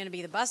restaurant. I'm going to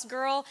be the bus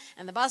girl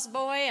and the bus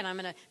boy, and I'm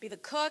going to be the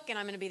cook, and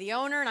I'm going to be the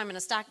owner, and I'm going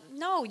to stock.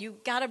 No, you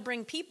got to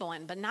bring people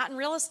in, but not in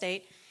real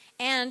estate.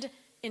 And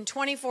in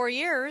 24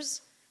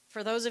 years,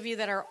 for those of you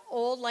that are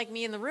old like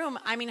me in the room,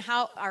 I mean,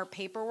 how our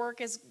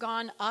paperwork has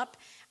gone up.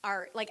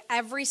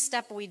 Every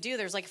step we do,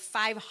 there's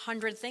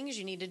 500 things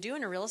you need to do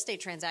in a real estate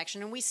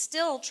transaction, and we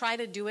still try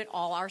to do it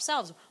all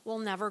ourselves. We'll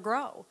never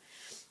grow.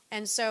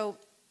 And so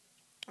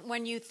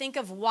when you think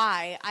of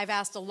why, I've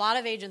asked a lot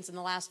of agents in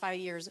the last 5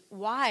 years,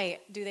 why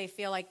do they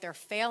feel like they're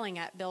failing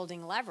at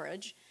building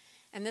leverage?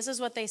 And this is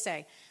what they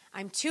say.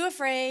 I'm too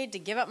afraid to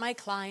give up my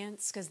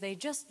clients because they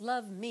just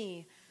love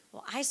me.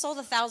 Well, I sold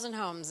 1,000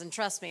 homes, and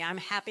trust me, I'm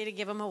happy to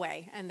give them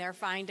away, and they're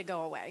fine to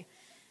go away.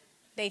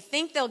 They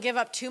think they'll give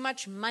up too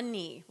much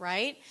money,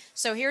 right?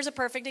 So here's a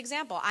perfect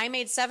example. I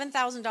made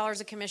 $7,000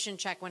 a commission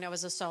check when I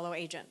was a solo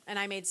agent, and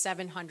I made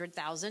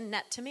 $700,000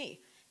 net to me.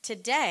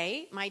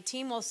 Today, my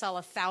team will sell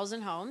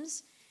 1,000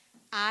 homes.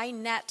 I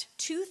net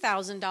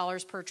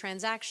 $2,000 per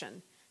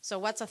transaction. So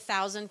what's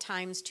 1,000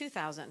 times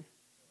 2,000?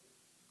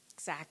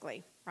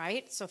 Exactly,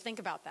 right? So think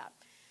about that.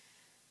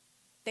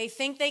 They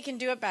think they can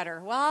do it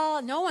better.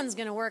 Well, no one's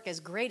going to work as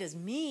great as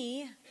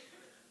me,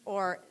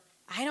 or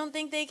I don't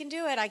think they can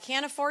do it. I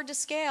can't afford to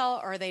scale,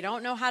 or they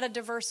don't know how to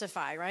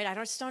diversify, right? I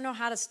just don't know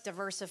how to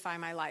diversify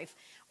my life.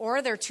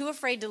 Or they're too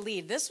afraid to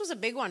lead. This was a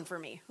big one for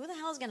me. Who the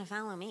hell is going to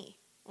follow me?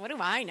 What do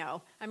I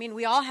know? I mean,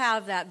 we all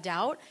have that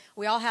doubt.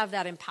 We all have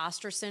that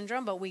imposter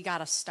syndrome, but we got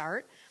to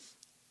start.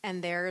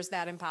 And there's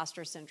that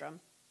imposter syndrome.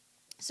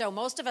 So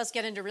most of us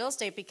get into real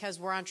estate because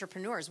we're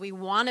entrepreneurs. We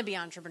want to be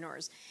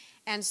entrepreneurs.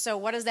 And so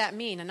what does that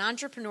mean? An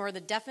entrepreneur,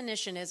 the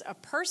definition is a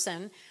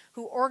person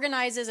who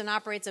organizes and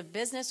operates a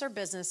business or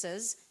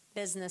businesses,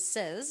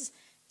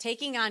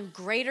 taking on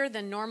greater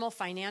than normal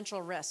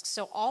financial risks.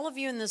 So all of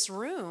you in this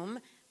room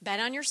bet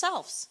on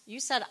yourselves. You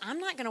said, I'm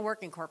not going to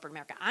work in corporate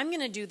America. I'm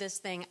going to do this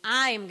thing.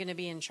 I am going to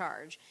be in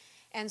charge.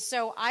 And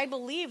so I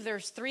believe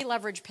there's 3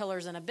 leverage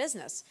pillars in a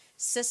business: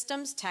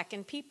 systems, tech,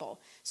 and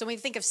people. So when you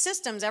think of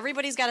systems,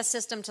 everybody's got a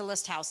system to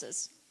list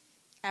houses.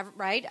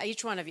 Right?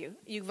 Each one of you.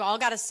 You've all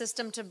got a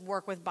system to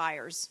work with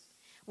buyers.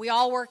 We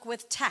all work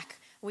with tech.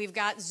 We've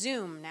got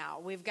Zoom now.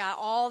 We've got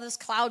all this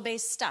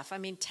cloud-based stuff. I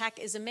mean, tech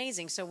is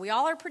amazing. So we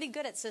all are pretty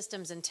good at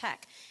systems and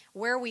tech.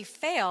 Where we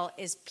fail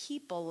is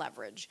people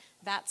leverage.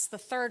 That's the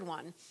third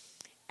one.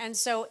 And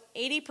so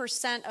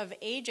 80% of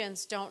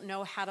agents don't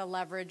know how to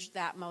leverage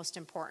that most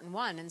important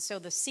one. And so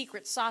the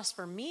secret sauce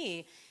for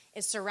me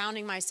is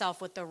surrounding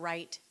myself with the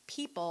right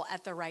people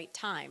at the right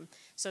time.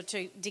 So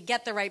to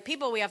get the right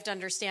people, we have to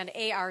understand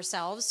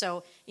ourselves.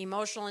 So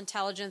emotional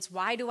intelligence,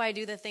 why do I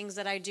do the things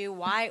that I do?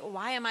 Why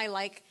am I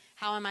like,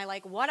 how am I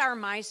like? What are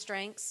my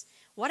strengths?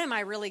 What am I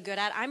really good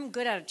at? I'm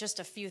good at just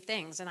a few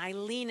things, and I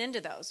lean into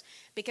those.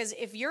 Because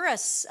if you're a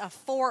 4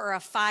 or a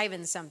 5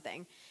 in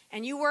something,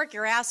 and you work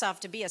your ass off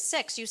to be a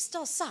 6, you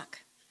still suck.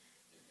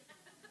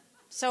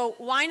 So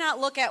why not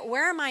look at,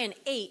 where am I an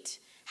 8?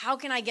 How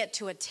can I get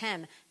to a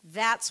 10?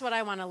 That's what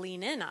I want to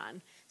lean in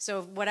on.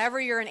 So whatever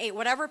you're an 8,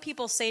 whatever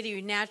people say to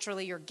you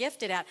naturally you're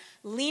gifted at,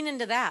 lean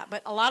into that.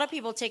 But a lot of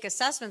people take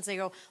assessments, they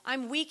go,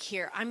 I'm weak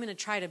here, I'm going to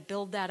try to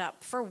build that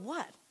up. For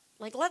what?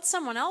 Like, let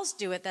someone else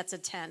do it that's a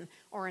 10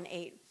 or an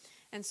 8.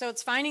 And so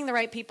it's finding the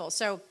right people.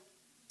 So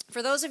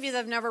for those of you that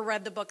have never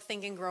read the book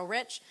Think and Grow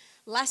Rich,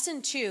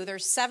 Lesson 2,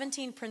 there's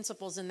 17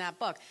 principles in that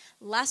book.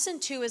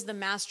 Lesson 2 is the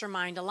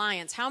Mastermind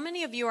Alliance. How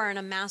many of you are in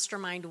a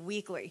mastermind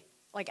weekly?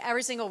 Like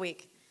every single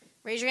week?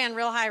 Raise your hand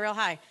real high, real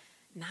high.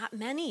 Not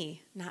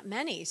many, not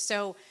many.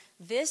 So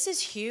this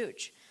is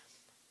huge.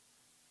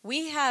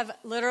 We have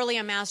literally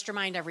a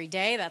mastermind every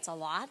day. That's a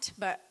lot,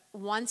 but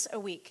once a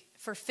week.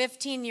 For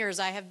 15 years,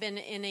 I have been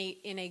in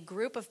a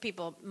group of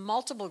people,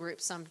 multiple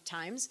groups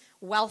sometimes,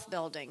 wealth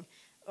building,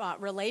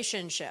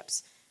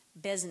 relationships,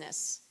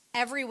 business.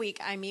 Every week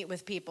I meet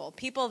with people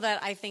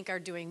that I think are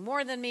doing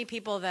more than me,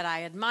 people that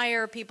I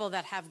admire, people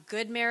that have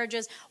good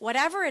marriages.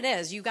 Whatever it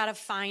is, you got to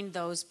find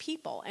those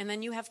people. And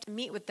then you have to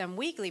meet with them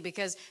weekly,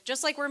 because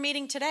just like we're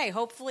meeting today,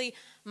 hopefully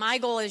my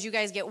goal is you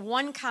guys get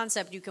one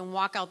concept you can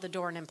walk out the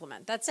door and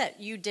implement. That's it.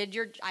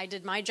 I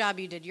did my job,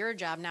 you did your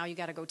job. Now you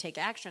got to go take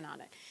action on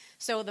it.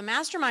 So the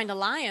Mastermind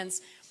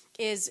Alliance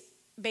is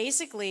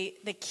basically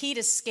the key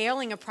to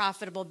scaling a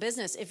profitable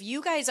business. If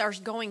you guys are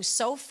going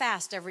so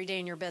fast every day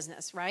in your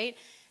business, right?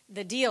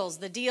 The deals.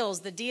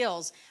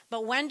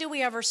 But when do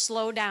we ever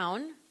slow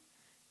down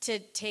to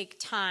take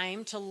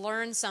time to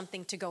learn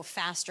something to go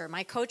faster?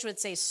 My coach would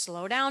say,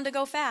 slow down to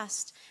go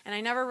fast. And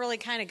I never really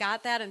kind of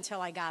got that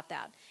until I got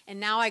that. And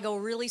now I go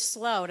really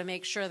slow to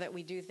make sure that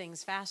we do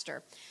things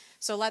faster.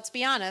 So let's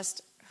be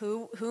honest,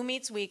 who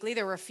meets weekly?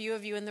 There were a few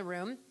of you in the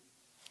room.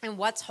 And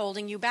what's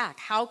holding you back?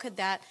 How could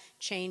that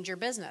change your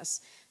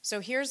business? So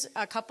here's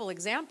a couple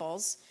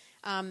examples.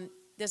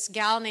 This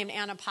gal named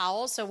Tina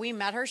Caul, so we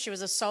met her. She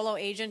was a solo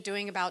agent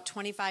doing about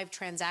 25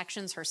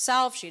 transactions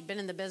herself. She had been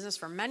in the business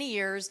for many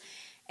years,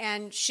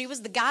 and she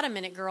was the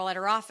got-a-minute girl at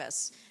her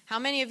office. How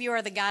many of you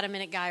are the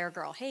got-a-minute guy or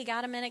girl? Hey,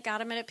 got a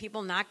minute.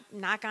 People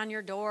knock on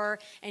your door,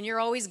 and you're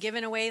always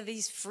giving away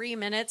these free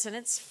minutes, and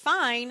it's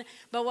fine.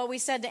 But what we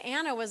said to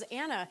Anna was,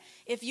 Anna,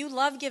 if you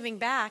love giving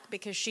back,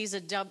 because she's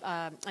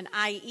an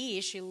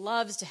IE, she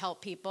loves to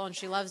help people, and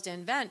she loves to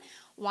invent,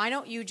 why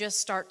don't you just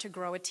start to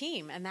grow a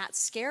team? And that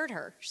scared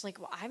her. She's like,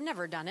 well, I've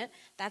never done it.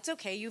 That's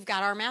okay. You've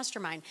got our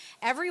mastermind.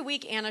 Every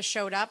week, Anna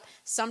showed up,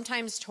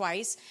 sometimes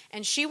twice,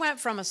 and she went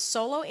from a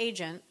solo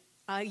agent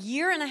a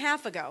year and a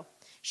half ago.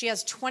 She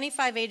has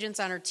 25 agents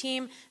on her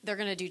team. They're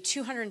going to do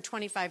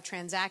 225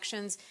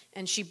 transactions,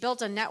 and she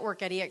built a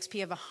network at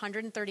EXP of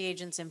 130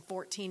 agents in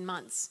 14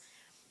 months.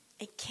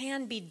 It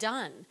can be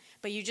done,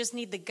 but you just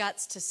need the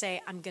guts to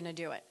say, I'm going to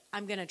do it.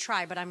 I'm going to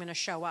try, but I'm going to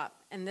show up.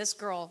 And this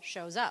girl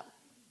shows up.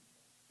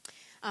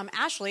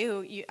 Ashley,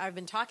 who I've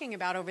been talking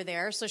about over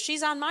there, so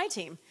she's on my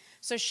team.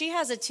 So she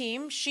has a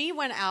team. She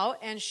went out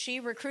and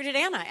she recruited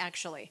Anna,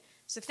 actually.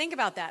 So think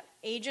about that.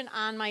 Agent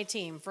on my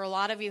team. For a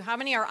lot of you, how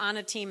many are on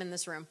a team in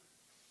this room?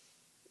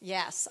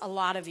 Yes, a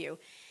lot of you.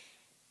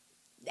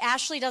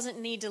 Ashley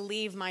doesn't need to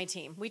leave my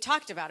team. We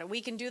talked about it.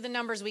 We can do the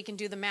numbers. We can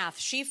do the math.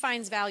 She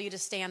finds value to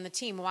stay on the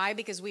team. Why?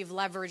 Because we've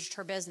leveraged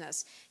her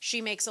business.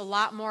 She makes a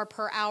lot more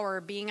per hour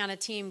being on a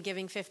team,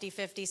 giving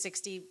 50-50,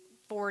 60-40,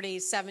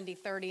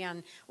 70-30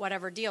 on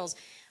whatever deals.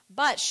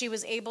 But she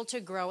was able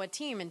to grow a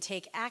team and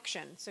take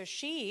action. So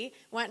she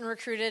went and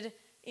recruited,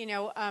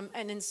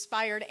 and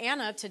inspired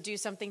Anna to do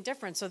something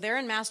different. So they're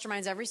in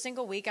masterminds every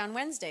single week on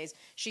Wednesdays.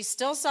 She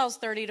still sells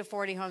 30 to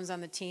 40 homes on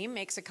the team,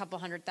 makes a couple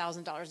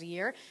 $100,000 a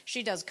year.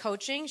 She does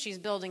coaching. She's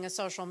building a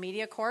social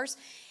media course.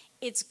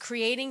 It's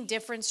creating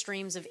different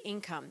streams of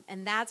income.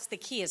 And that's the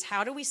key, is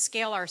how do we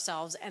scale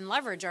ourselves and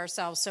leverage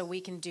ourselves so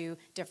we can do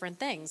different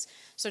things?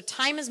 So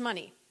time is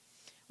money.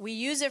 We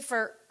use it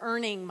for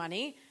earning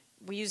money.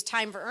 We use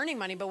time for earning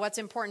money, but what's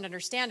important to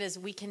understand is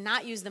we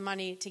cannot use the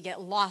money to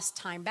get lost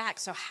time back.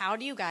 So how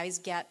do you guys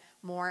get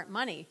more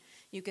money?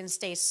 You can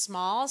stay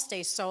small,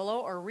 stay solo,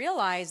 or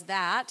realize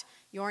that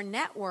your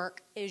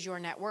network is your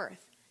net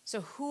worth.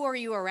 So who are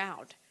you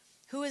around?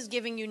 Who is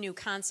giving you new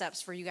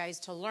concepts for you guys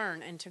to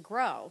learn and to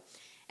grow?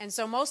 And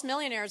so most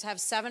millionaires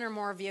have 7 or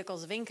more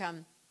vehicles of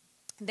income.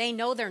 They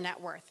know their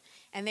net worth,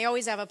 and they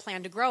always have a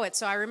plan to grow it.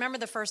 So I remember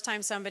the first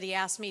time somebody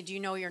asked me, do you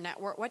know your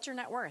net worth? What's your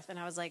net worth? And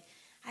I was like,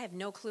 I have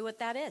no clue what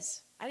that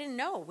is. I didn't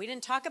know. We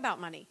didn't talk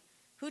about money.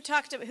 Who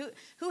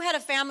had a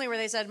family where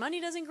they said, money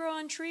doesn't grow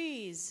on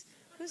trees?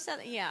 Who said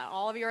that? Yeah,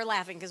 all of you are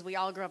laughing because we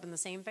all grew up in the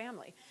same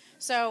family.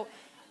 So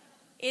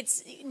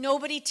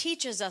Nobody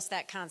teaches us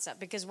that concept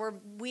because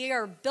we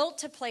are built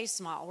to play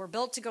small. We're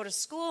built to go to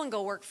school and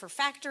go work for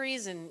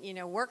factories and,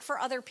 work for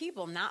other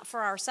people, not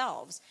for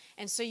ourselves.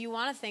 And so you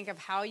want to think of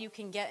how you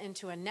can get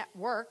into a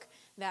network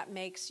that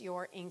makes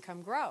your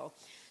income grow.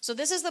 So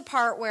this is the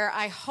part where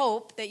I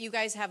hope that you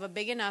guys have a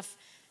big enough,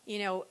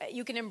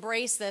 you can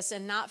embrace this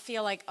and not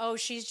feel like, oh,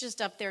 she's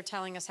just up there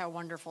telling us how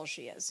wonderful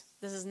she is.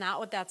 This is not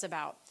what that's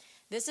about.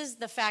 This is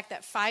the fact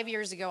that 5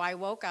 years ago I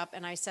woke up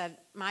and I said,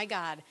 my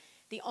God,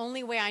 the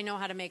only way I know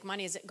how to make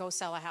money is to go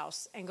sell a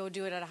house and go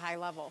do it at a high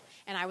level.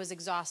 And I was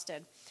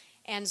exhausted.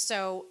 And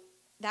so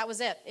that was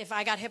it. If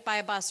I got hit by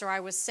a bus or I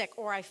was sick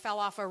or I fell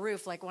off a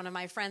roof like one of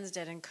my friends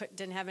did and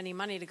didn't have any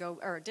money to go,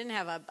 or didn't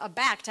have a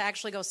back to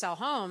actually go sell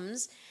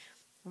homes,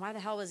 why the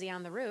hell was he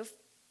on the roof?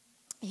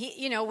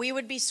 We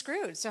would be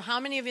screwed. So how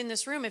many of you in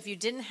this room, if you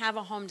didn't have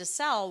a home to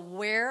sell,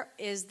 where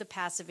is the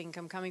passive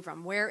income coming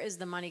from? Where is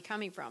the money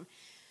coming from?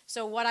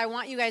 So what I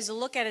want you guys to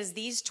look at is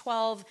these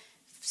 12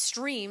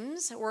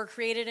 streams were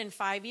created in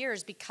 5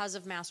 years because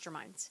of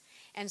masterminds.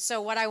 And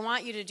so what I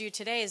want you to do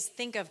today is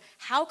think of,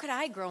 how could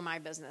I grow my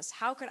business?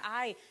 How could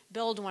I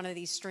build one of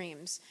these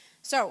streams?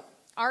 So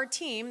our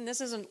team,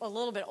 this is a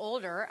little bit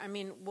older. I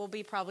mean, we'll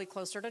be probably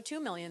closer to 2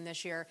 million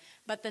this year.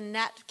 But the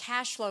net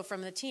cash flow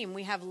from the team,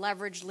 we have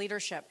leveraged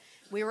leadership.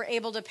 We were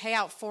able to pay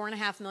out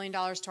 $4.5 million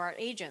to our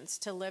agents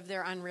to live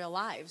their unreal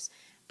lives.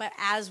 But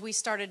as we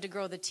started to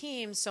grow the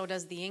team, so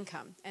does the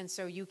income. And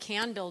so you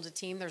can build a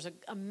team. There's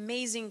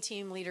amazing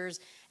team leaders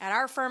at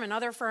our firm and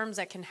other firms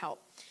that can help.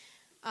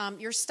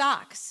 Your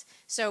stocks.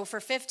 So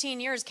for 15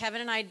 years, Kevin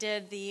and I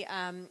did the,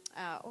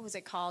 what was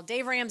it called?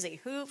 Dave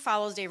Ramsey. Who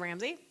follows Dave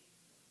Ramsey?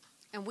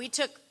 And we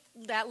took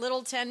that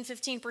little 10,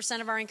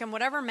 15% of our income,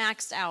 whatever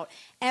maxed out,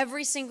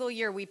 every single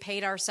year we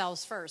paid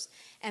ourselves first.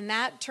 And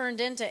that turned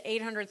into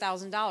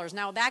 $800,000.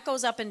 Now, that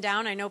goes up and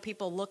down. I know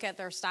people look at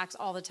their stocks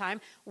all the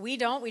time. We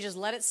don't. We just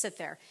let it sit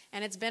there.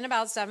 And it's been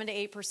about 7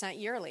 to 8%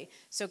 yearly.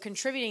 So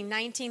contributing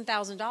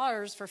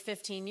 $19,000 for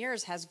 15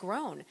 years has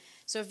grown.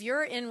 So if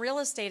you're in real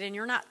estate and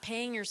you're not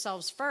paying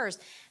yourselves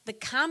first, the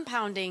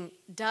compounding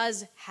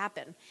does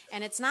happen.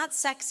 And it's not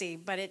sexy,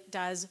 but it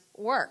does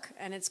work.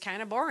 And it's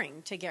kind of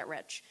boring to get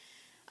rich.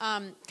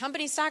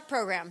 Company stock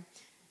program.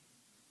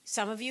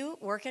 Some of you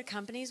work at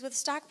companies with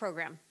stock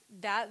program.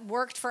 That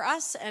worked for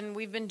us, and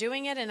we've been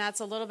doing it, and that's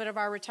a little bit of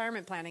our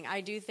retirement planning.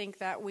 I do think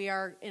that we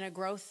are in a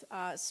growth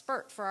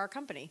spurt for our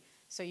company,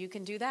 so you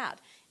can do that.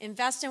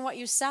 Invest in what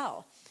you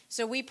sell.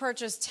 So we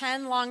purchased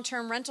 10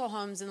 long-term rental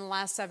homes in the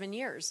last 7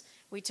 years.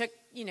 We took,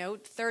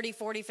 30,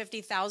 40,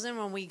 50,000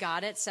 when we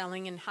got it,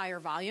 selling in higher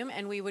volume,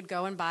 and we would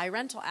go and buy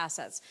rental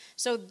assets.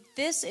 So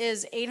this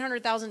is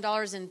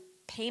 $800,000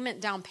 in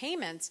down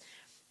payments.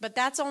 But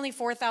that's only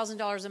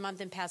 $4,000 a month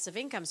in passive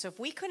income. So if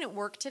we couldn't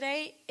work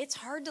today, it's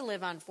hard to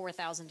live on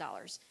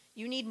 $4,000.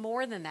 You need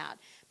more than that.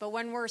 But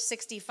when we're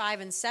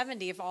 65 and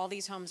 70, if all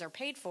these homes are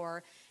paid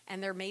for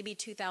and they're maybe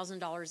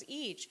 $2,000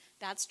 each,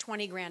 that's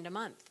 20 grand a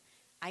month.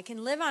 I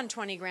can live on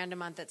 20 grand a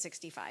month at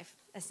 65.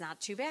 It's not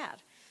too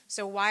bad.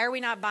 So why are we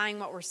not buying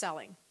what we're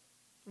selling?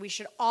 We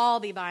should all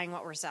be buying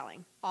what we're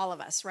selling, all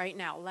of us right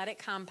now. Let it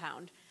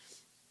compound.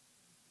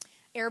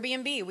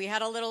 Airbnb. We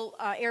had a little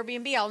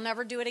Airbnb. I'll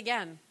never do it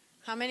again.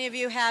 How many of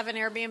you have an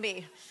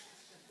Airbnb?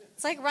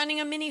 It's like running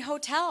a mini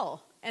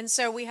hotel. And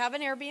so we have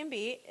an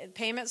Airbnb.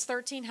 Payment's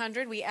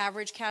 $1,300. We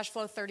average cash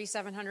flow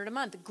 $3,700 a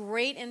month.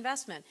 Great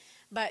investment.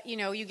 But,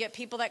 you get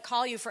people that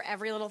call you for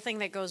every little thing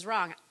that goes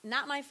wrong.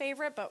 Not my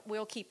favorite, but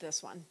we'll keep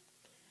this one.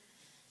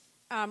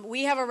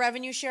 We have a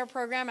revenue share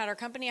program at our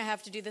company. I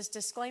have to do this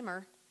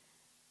disclaimer.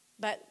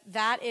 But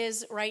that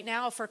is right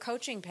now for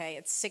coaching pay.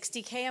 It's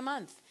 $60K a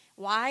month.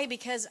 Why?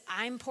 Because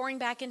I'm pouring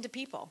back into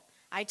people.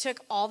 I took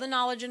all the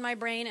knowledge in my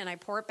brain and I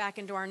pour it back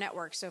into our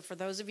network. So for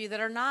those of you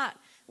that are not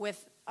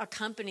with a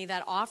company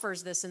that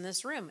offers this in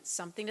this room, it's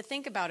something to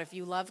think about if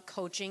you love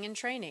coaching and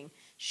training,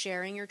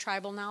 sharing your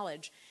tribal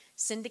knowledge.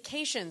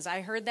 Syndications, I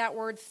heard that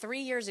word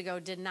 3 years ago,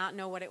 did not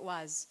know what it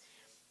was.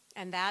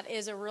 And that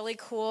is a really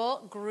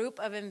cool group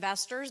of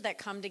investors that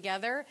come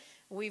together.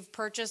 We've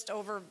purchased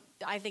over,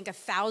 I think,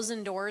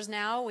 1,000 doors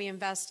now. We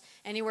invest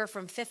anywhere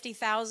from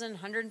 $50,000,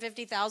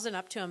 $150,000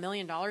 up to $1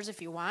 million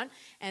if you want,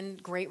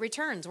 and great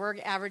returns. We're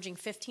averaging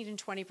 15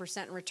 and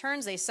 20% in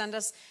returns. They send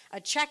us a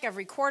check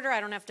every quarter.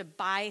 I don't have to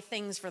buy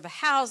things for the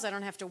house. I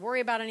don't have to worry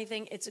about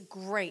anything. It's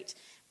great.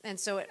 And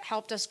so it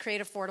helped us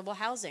create affordable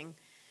housing.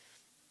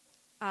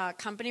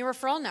 Company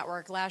referral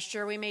network. Last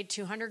year we made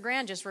 200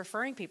 grand just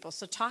referring people.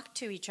 So talk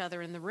to each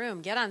other in the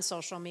room, get on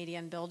social media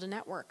and build a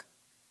network.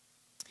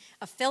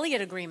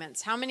 Affiliate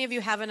agreements. How many of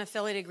you have an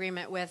affiliate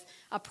agreement with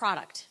a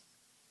product?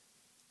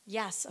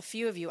 Yes, a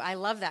few of you. I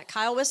love that.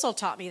 Kyle Whistle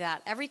taught me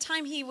that. Every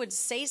time he would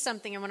say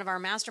something in one of our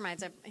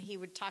masterminds, he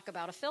would talk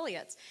about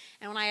affiliates.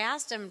 And when I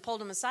asked him and pulled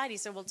him aside, he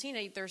said, well,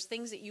 Tina, there's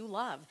things that you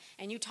love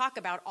and you talk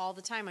about all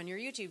the time on your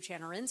YouTube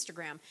channel or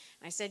Instagram.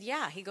 And I said,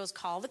 yeah. He goes,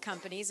 call the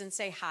companies and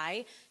say,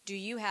 hi, do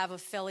you have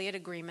affiliate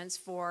agreements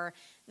for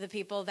the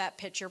people that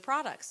pitch your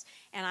products?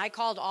 And I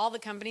called all the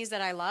companies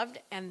that I loved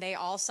and they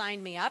all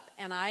signed me up,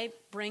 and I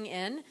bring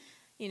in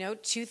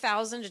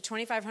 $2,000 to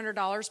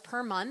 $2,500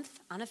 per month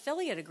on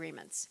affiliate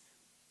agreements.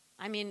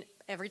 I mean,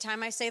 every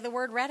time I say the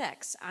word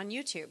RedX on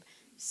YouTube,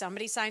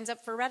 somebody signs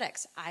up for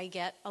RedX, I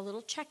get a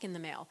little check in the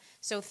mail.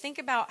 So think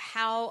about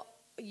how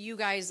you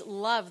guys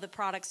love the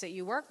products that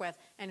you work with,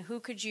 and who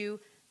could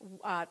you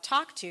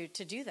talk to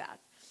do that.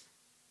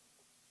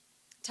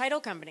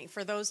 Title company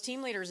for those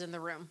team leaders in the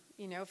room.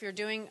 If you're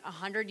doing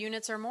 100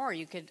 units or more,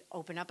 you could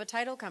open up a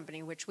title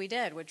company, which we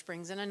did, which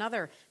brings in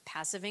another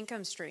passive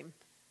income stream.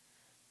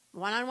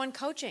 One-on-one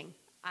coaching.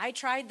 I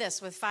tried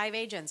this with 5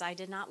 agents. I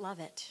did not love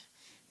it,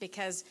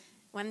 because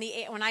when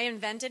I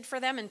invented for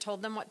them and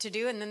told them what to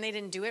do, and then they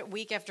didn't do it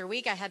week after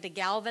week, I had to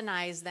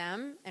galvanize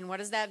them. And what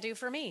does that do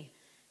for me?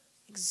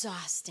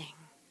 Exhausting.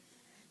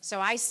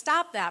 So I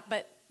stopped that,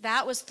 but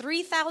that was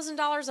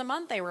 $3,000 a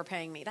month they were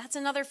paying me. That's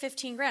another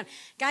 $15,000.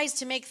 Guys,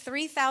 to make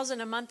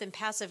 $3,000 a month in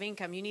passive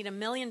income, you need $1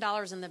 million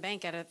in the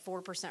bank at a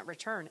 4%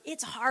 return.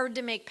 It's hard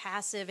to make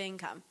passive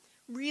income.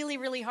 Really,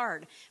 really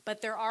hard.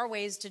 But there are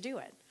ways to do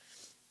it.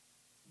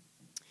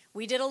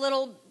 We did a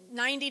little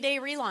 90-day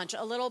relaunch,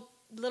 a little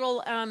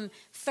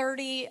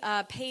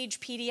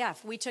 30-page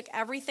PDF. We took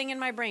everything in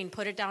my brain,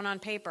 put it down on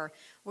paper.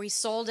 We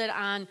sold it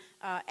on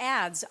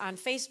ads on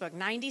Facebook,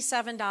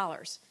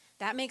 $97.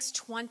 That makes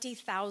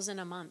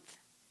 $20,000 a month.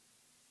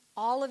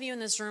 All of you in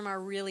this room are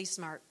really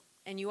smart,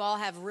 and you all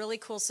have really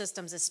cool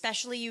systems,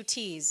 especially you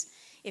T's.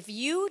 If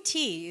you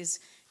T's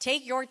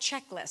take your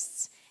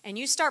checklists and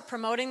you start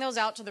promoting those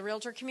out to the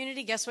realtor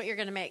community, guess what you're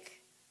going to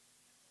make?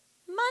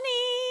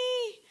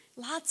 Money!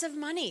 Lots of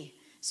money.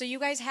 So you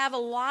guys have a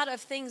lot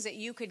of things that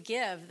you could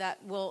give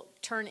that will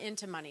turn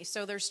into money.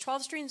 So there's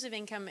 12 streams of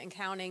income and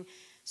counting.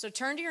 So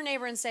turn to your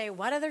neighbor and say,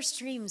 what other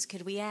streams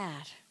could we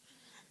add?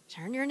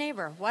 Turn to your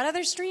neighbor. What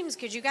other streams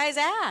could you guys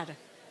add?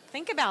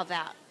 Think about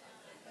that.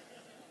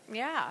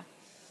 Yeah.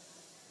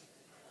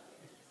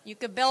 You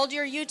could build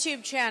your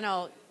YouTube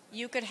channel.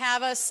 You could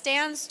have a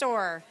stand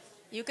store.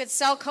 You could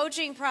sell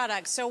coaching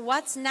products. So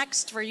what's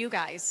next for you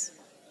guys?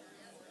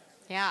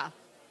 Yeah.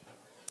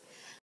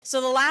 So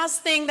the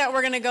last thing that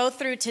we're going to go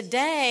through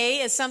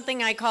today is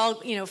something I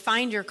call,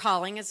 find your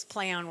calling. It's a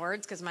play on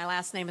words because my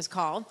last name is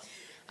Caul.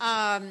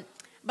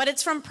 But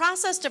it's from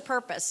process to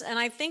purpose. And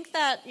I think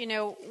that,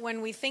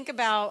 when we think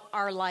about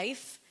our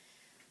life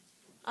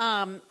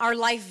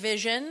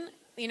vision,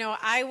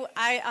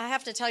 I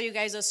have to tell you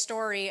guys a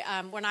story.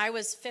 When I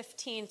was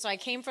 15, so I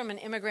came from an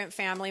immigrant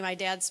family. My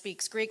dad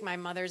speaks Greek, my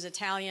mother's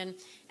Italian,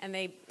 and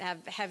they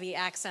have heavy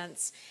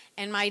accents.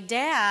 And my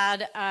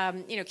dad,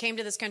 came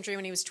to this country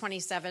when he was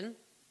 27.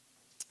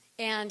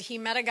 And he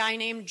met a guy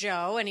named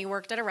Joe, and he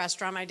worked at a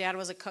restaurant. My dad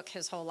was a cook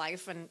his whole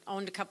life and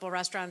owned a couple of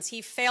restaurants.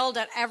 He failed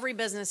at every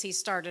business he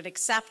started,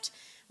 except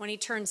when he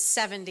turned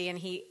 70, and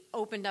he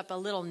opened up a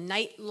little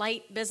night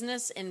light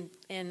business in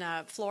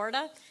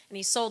Florida. And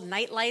he sold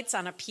night lights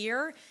on a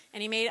pier,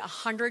 and he made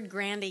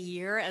 $100,000 a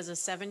year as a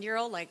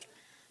 70-year-old. It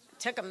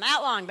took him that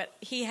long, but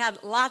he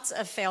had lots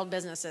of failed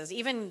businesses,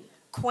 even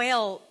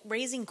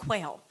raising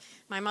quail.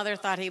 My mother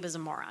thought he was a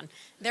moron.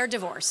 They're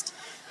divorced.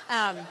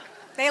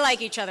 They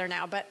like each other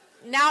now, but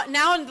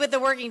now with the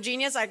Working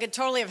Genius, I could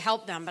totally have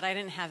helped them, but I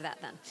didn't have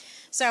that then.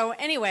 So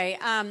anyway,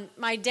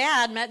 my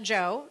dad met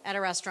Joe at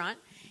a restaurant,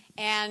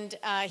 and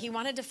he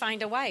wanted to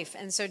find a wife.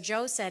 And so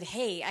Joe said,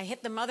 hey, I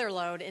hit the mother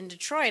lode in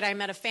Detroit. I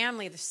met a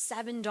family with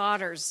 7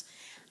 daughters.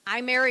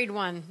 I married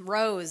one,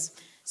 Rose.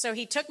 So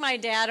he took my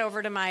dad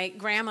over to my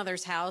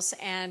grandmother's house,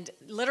 and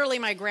literally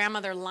my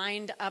grandmother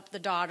lined up the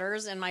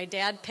daughters, and my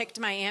dad picked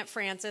my Aunt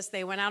Frances.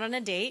 They went out on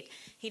a date.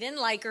 He didn't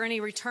like her, and he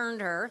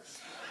returned her.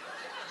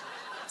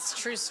 It's a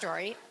true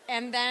story.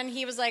 And then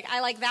he was like,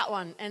 I like that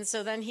one. And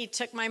so then he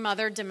took my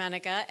mother,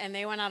 Domenica, and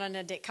they went out on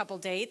a couple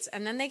dates,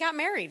 and then they got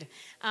married.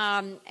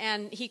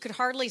 And he could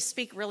hardly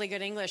speak really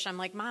good English. I'm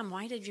like, Mom,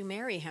 why did you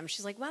marry him?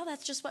 She's like, well,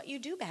 that's just what you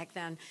do back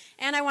then.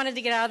 And I wanted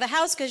to get out of the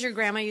house because your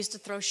grandma used to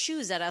throw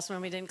shoes at us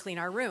when we didn't clean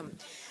our room.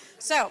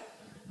 So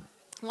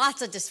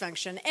lots of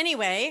dysfunction.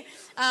 Anyway,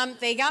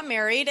 they got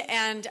married,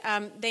 and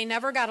they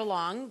never got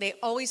along. They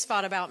always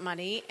fought about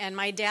money, and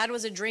my dad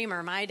was a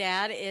dreamer. My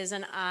dad is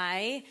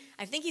I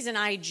think he's an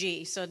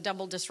IG, so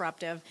double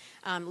disruptive.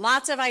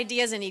 Lots of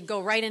ideas, and he'd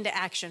go right into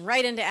action.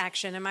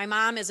 And my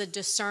mom is a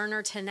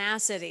discerner,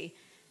 tenacity.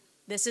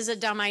 This is a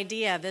dumb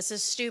idea. This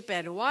is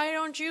stupid. Why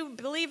don't you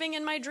believing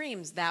in my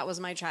dreams? That was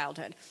my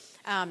childhood.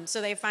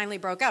 So they finally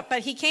broke up. But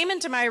he came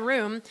into my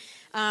room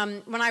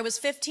when I was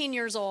 15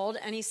 years old,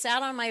 and he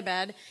sat on my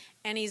bed,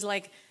 and he's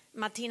like,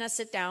 Martina,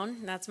 sit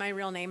down. That's my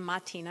real name,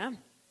 Martina.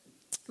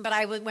 But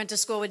I went to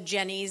school with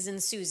Jennies and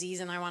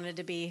Susies, and I wanted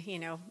to be,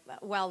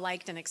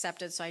 well-liked and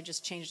accepted, so I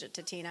just changed it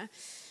to Tina.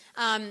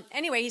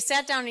 Anyway, he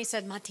sat down, and he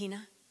said,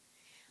 Martina,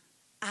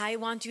 I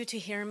want you to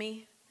hear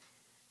me.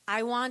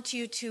 I want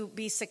you to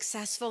be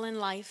successful in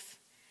life,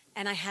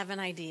 and I have an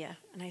idea.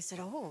 And I said,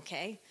 oh,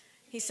 okay.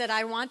 He said,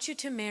 I want you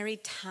to marry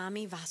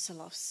Tommy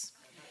Vassilos.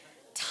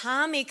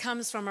 Tommy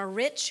comes from a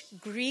rich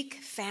Greek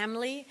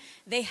family.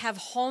 They have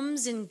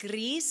homes in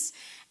Greece,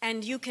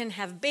 and you can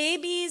have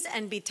babies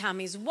and be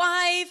Tommy's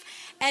wife,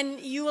 and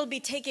you will be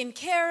taken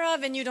care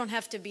of, and you don't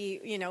have to be,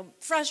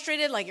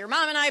 frustrated like your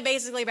mom and I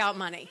basically about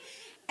money.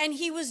 And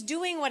he was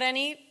doing what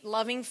any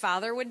loving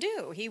father would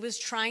do. He was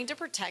trying to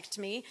protect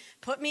me,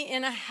 put me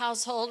in a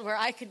household where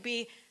I could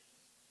be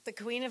the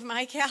queen of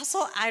my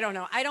castle. I don't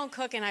know. I don't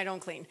cook and I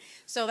don't clean.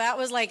 So that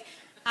was like,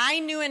 I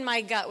knew in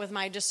my gut with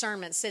my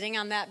discernment sitting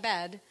on that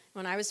bed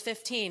when I was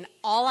 15,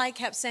 all I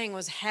kept saying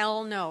was,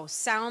 hell no,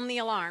 sound the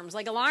alarms.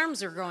 Like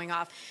alarms are going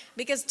off.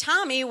 Because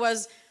Tommy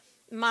was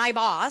my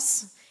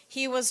boss.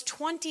 He was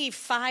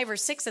 25 or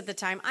 6 at the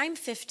time. I'm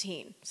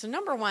 15. So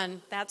number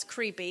one, that's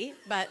creepy,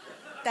 but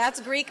that's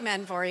Greek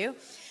men for you.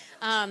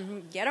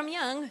 Get them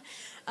young.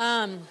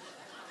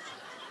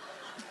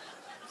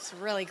 It's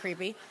really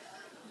creepy.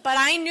 But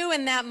I knew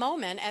in that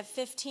moment, at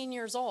 15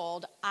 years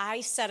old,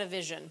 I set a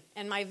vision.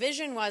 And my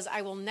vision was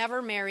I will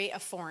never marry a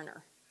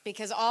foreigner.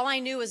 Because all I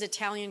knew was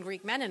Italian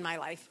Greek men in my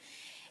life.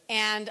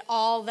 And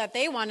all that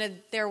they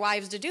wanted their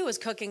wives to do was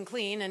cook and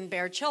clean and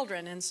bear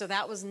children. And so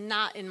that was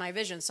not in my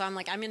vision. So I'm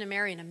like, I'm going to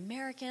marry an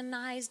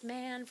Americanized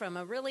man from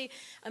a really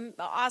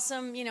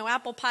awesome,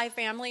 apple pie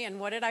family. And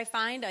what did I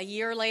find? A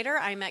year later,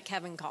 I met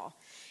Kevin Caul.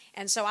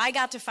 And so I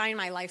got to find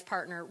my life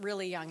partner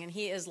really young, and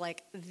he is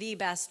like the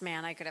best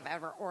man I could have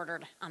ever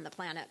ordered on the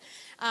planet.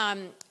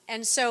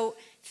 And so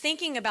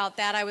thinking about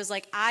that, I was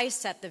like, I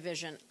set the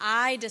vision.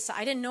 I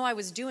didn't know I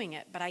was doing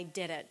it, but I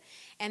did it.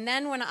 And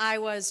then when I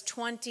was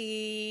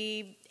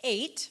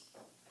 28,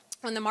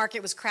 when the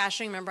market was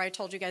crashing, remember I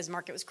told you guys the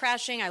market was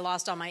crashing, I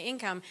lost all my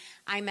income,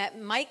 I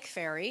met Mike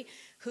Ferry,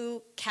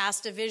 who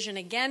cast a vision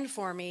again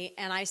for me,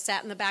 and I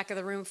sat in the back of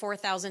the room,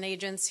 4,000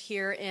 agents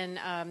here in,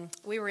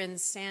 we were in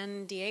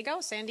San Diego,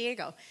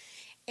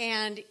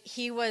 and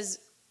he was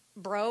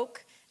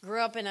broke, grew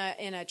up in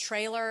a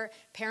trailer,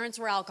 parents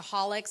were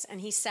alcoholics,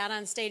 and he sat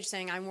on stage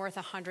saying, I'm worth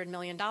 $100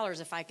 million.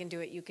 If I can do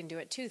it, you can do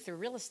it too, through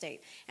real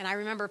estate. And I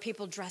remember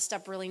people dressed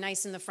up really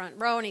nice in the front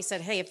row, and he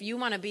said, hey, if you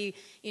want to be,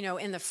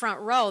 in the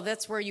front row,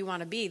 that's where you want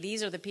to be.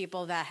 These are the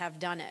people that have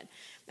done it.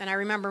 And I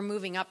remember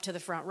moving up to the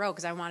front row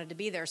because I wanted to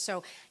be there.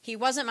 So he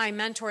wasn't my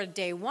mentor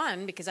day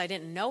one because I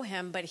didn't know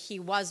him, but he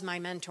was my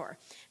mentor.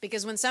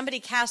 Because when somebody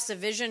casts a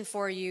vision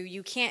for you,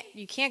 you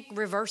can't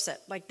reverse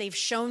it. Like they've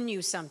shown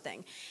you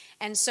something.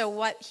 And so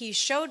what he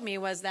showed me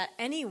was that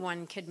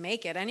anyone could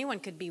make it.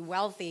 Anyone could be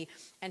wealthy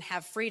and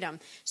have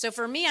freedom. So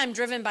for me, I'm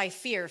driven by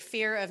fear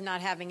of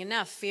not having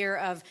enough, fear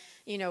of,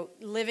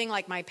 living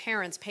like my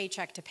parents,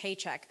 paycheck to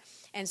paycheck.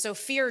 And so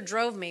fear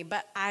drove me,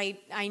 but I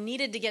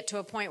needed to get to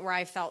a point where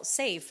I felt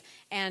safe.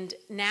 And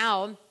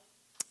now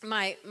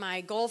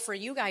my goal for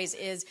you guys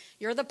is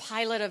you're the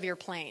pilot of your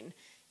plane.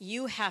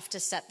 You have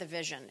to set the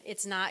vision.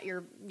 It's not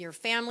your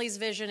family's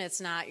vision. It's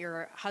not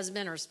your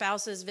husband or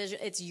spouse's vision.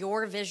 It's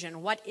your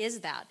vision. What is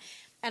that?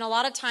 And a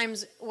lot of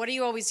times, what do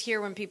you always hear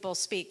when people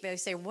speak? They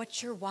say,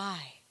 what's your why?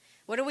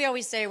 What do we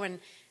always say when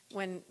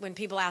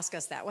people ask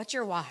us that? What's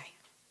your why?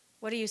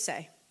 What do you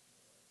say?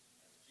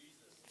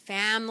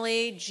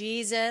 Family,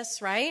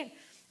 Jesus, right?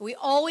 We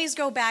always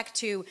go back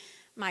to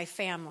my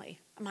family.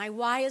 My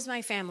why is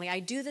my family. I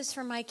do this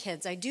for my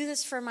kids. I do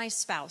this for my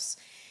spouse.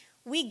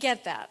 We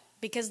get that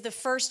because the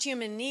first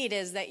human need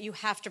is that you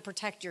have to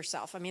protect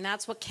yourself. I mean,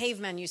 that's what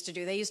cavemen used to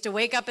do. They used to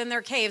wake up in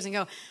their caves and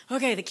go,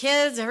 okay, the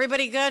kids,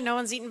 everybody good? No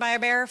one's eaten by a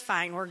bear?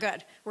 Fine, we're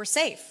good. We're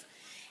safe.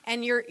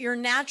 And you're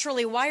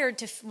naturally wired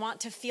to want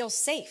to feel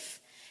safe.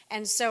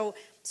 And so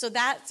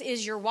that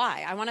is your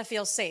why. I want to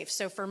feel safe.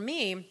 So for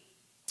me,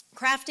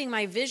 crafting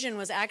my vision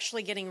was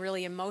actually getting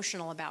really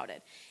emotional about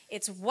it.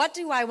 It's what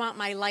do I want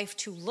my life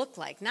to look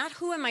like? Not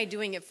who am I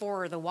doing it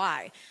for or the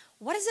why.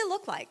 What does it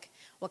look like?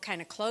 What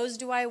kind of clothes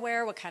do I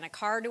wear? What kind of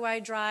car do I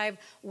drive?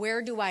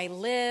 Where do I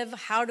live?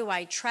 How do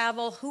I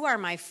travel? Who are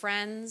my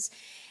friends?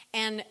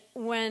 And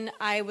when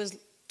I was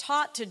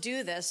taught to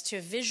do this,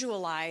 to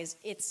visualize,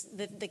 it's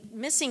the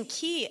missing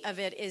key of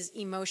it is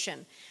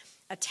emotion.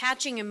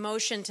 Attaching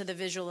emotion to the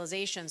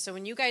visualization. So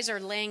when you guys are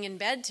laying in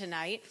bed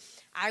tonight,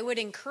 I would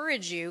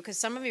encourage you, because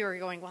some of you are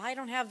going, well, I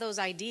don't have those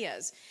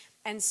ideas.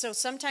 And so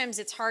sometimes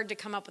it's hard to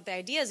come up with the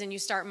ideas and you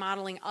start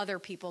modeling other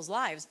people's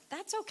lives.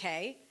 That's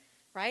okay,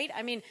 right?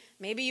 I mean,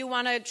 maybe you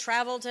want to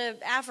travel to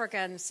Africa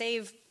and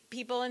save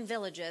people in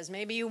villages.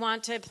 Maybe you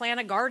want to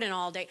plant a garden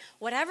all day.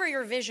 Whatever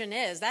your vision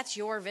is, that's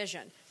your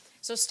vision.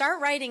 So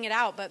start writing it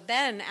out. But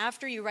then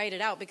after you write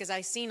it out, because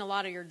I've seen a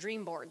lot of your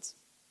dream boards,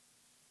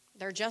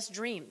 they're just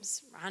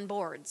dreams on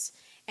boards.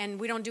 And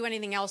we don't do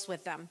anything else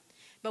with them.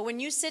 But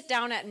when you sit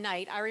down at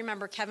night, I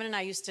remember Kevin and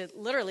I used to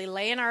literally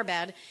lay in our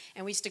bed,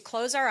 and we used to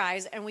close our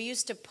eyes, and we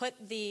used to put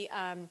the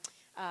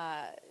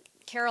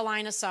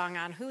Carolina song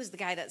on. Who's the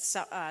guy that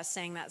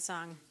sang that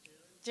song?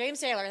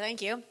 James Taylor,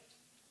 thank you.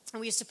 And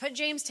we used to put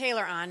James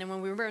Taylor on, and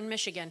when we were in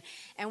Michigan,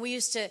 and we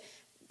used to,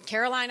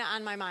 Carolina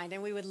on my mind,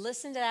 and we would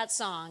listen to that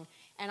song,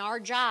 and our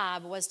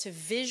job was to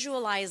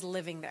visualize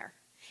living there.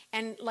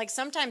 And like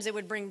sometimes it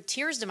would bring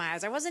tears to my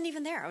eyes. I wasn't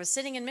even there. I was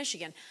sitting in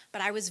Michigan,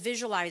 but I was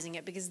visualizing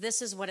it because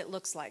this is what it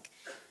looks like.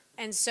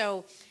 And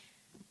so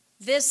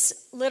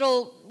this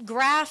little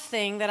graph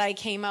thing that I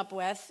came up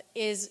with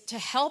is to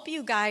help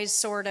you guys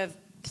sort of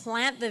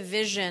plant the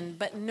vision,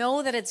 but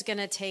know that it's going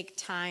to take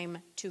time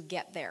to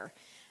get there.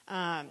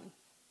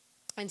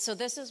 And so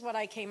this is what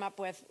I came up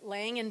with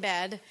laying in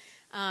bed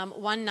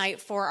one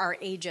night for our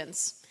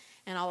agents,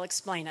 and I'll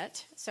explain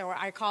it. So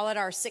I call it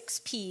our 6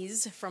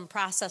 Ps, from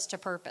process to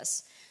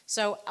purpose.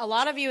 So a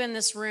lot of you in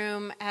this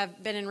room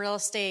have been in real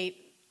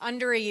estate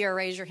under a year.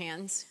 Raise your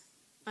hands.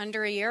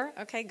 Under a year?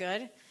 Okay,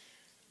 good.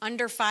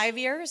 Under 5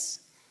 years?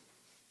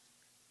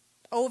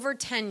 Over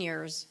 10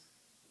 years?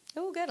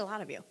 Oh, good, a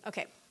lot of you.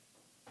 Okay.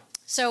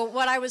 So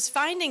what I was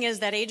finding is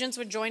that agents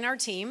would join our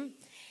team,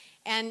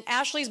 and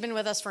Ashley's been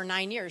with us for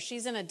 9 years.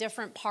 She's in a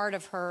different part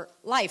of her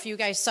life. You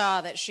guys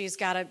saw that she's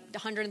got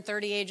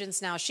 130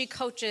 agents now. She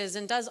coaches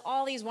and does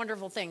all these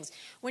wonderful things.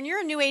 When you're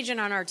a new agent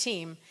on our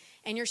team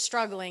and you're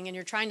struggling and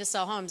you're trying to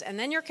sell homes, and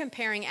then you're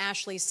comparing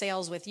Ashley's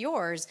sales with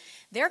yours,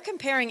 they're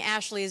comparing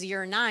Ashley's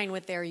year 9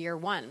 with their year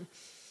 1.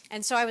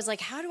 And so I was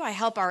like, how do I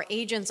help our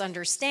agents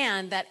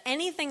understand that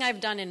anything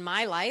I've done in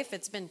my life,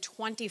 it's been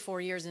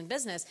 24 years in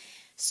business,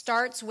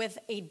 starts with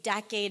a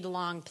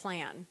decade-long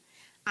plan.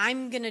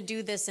 I'm going to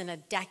do this in a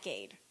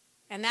decade.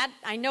 And that,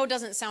 I know,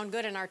 doesn't sound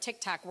good in our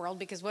TikTok world,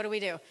 because what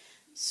do?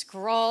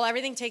 Scroll.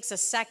 Everything takes a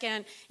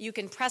second. You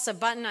can press a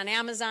button on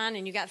Amazon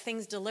and you got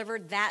things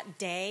delivered that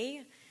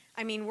day.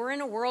 I mean, we're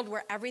in a world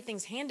where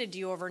everything's handed to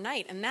you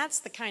overnight, and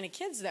that's the kind of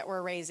kids that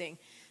we're raising.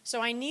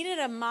 So I needed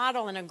a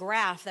model and a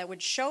graph that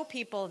would show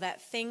people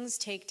that things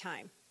take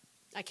time.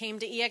 I came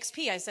to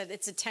EXP. I said,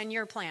 it's a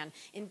 10-year plan.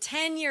 In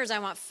 10 years, I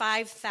want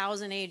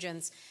 5,000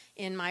 agents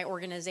in my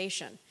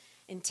organization.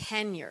 In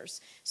 10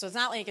 years. So it's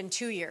not like in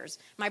 2 years.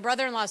 My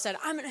brother-in-law said,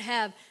 I'm going to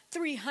have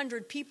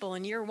 300 people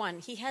in year 1.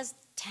 He has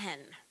 10.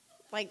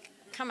 Like,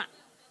 come on,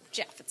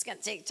 Jeff, it's going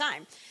to take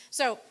time.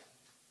 So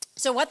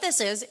what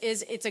this is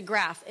it's a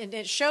graph, and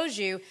it shows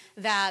you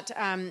that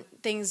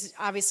things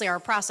obviously are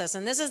a process.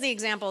 And this is the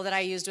example that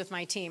I used with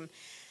my team.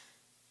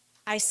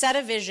 I set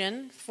a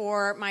vision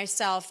for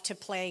myself to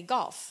play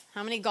golf.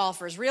 How many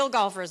golfers? Real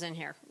golfers in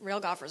here. Real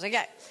golfers.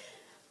 Okay.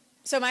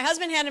 So my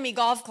husband handed me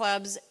golf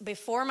clubs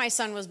before my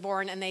son was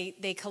born, and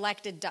they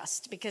collected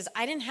dust because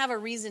I didn't have a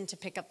reason to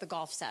pick up the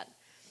golf set.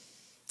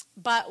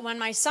 But when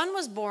my son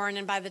was born,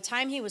 and by the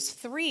time he was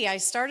 3, I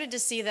started to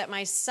see that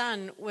my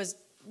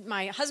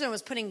husband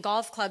was putting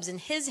golf clubs in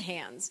his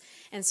hands.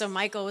 And so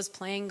Michael was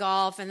playing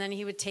golf, and then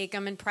he would take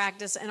them and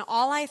practice. And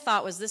all I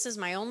thought was, this is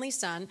my only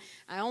son.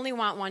 I only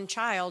want one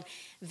child.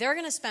 They're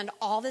going to spend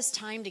all this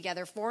time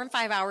together, 4 and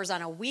 5 hours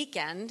on a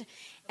weekend,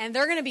 and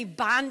they're going to be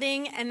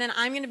bonding. And then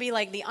I'm going to be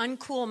like the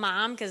uncool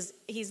mom because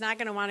he's not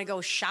going to want to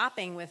go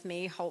shopping with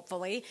me,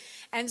 hopefully.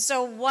 And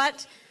so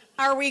what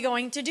are we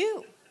going to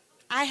do?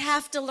 I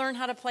have to learn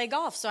how to play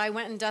golf. So I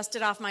went and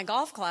dusted off my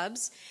golf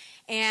clubs,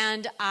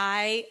 and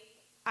I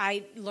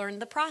learned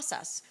the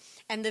process.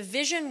 And the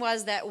vision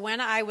was that when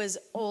I was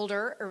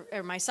older,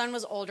 or my son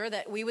was older,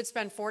 that we would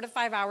spend 4 to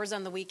 5 hours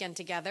on the weekend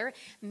together.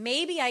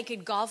 Maybe I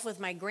could golf with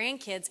my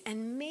grandkids,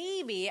 and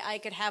maybe I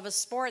could have a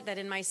sport that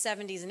in my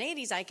 70s and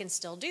 80s I can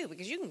still do,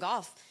 because you can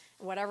golf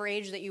whatever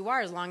age that you are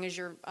as long as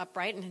you're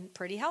upright and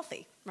pretty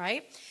healthy,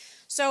 right?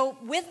 So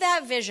with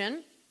that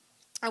vision,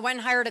 I went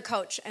and hired a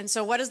coach. And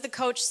so what does the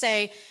coach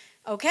say?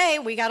 Okay,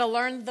 we got to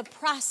learn the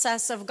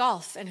process of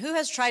golf. And who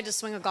has tried to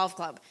swing a golf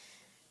club?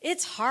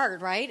 It's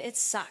hard, right? It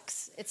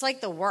sucks. It's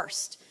like the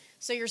worst.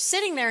 So you're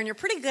sitting there and you're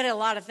pretty good at a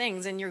lot of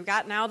things, and you've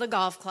got now the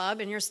golf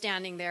club and you're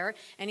standing there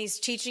and he's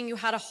teaching you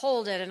how to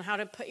hold it and how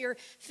to put your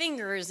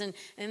fingers and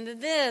the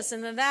this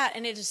and the that,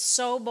 and it is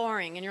so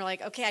boring. And you're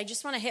like, okay, I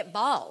just want to hit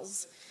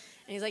balls.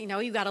 And he's like, no,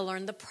 you got to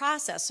learn the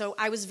process. So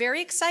I was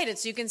very excited.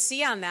 So you can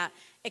see on that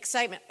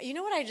excitement. You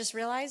know what I just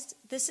realized?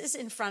 This is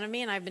in front of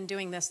me and I've been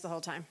doing this the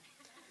whole time.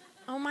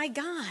 Oh my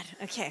God.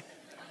 Okay.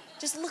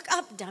 Just look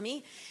up,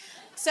 dummy.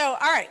 So,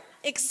 all right.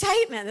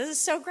 Excitement. This is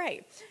so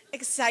great.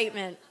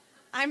 Excitement.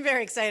 I'm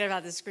very excited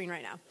about this screen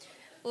right now.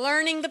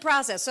 Learning the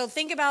process. So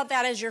think about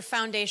that as your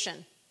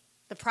foundation.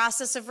 The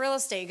process of real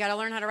estate. You got to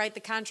learn how to write the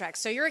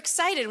contracts. So you're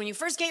excited when you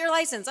first get your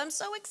license. I'm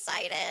so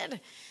excited.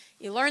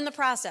 You learn the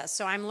process.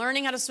 So I'm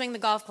learning how to swing the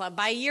golf club.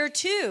 By year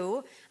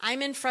 2,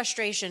 I'm in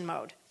frustration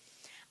mode.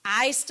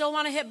 I still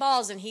want to hit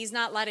balls, and he's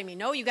not letting me.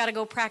 No, you got to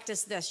go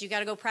practice this. You got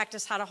to go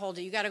practice how to hold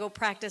it. You got to go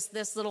practice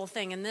this little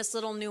thing and this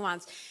little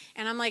nuance.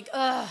 And I'm like,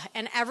 ugh.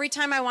 And every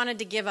time I wanted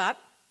to give up,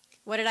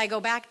 what did I go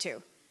back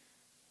to?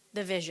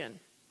 The vision.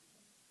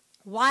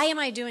 Why am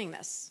I doing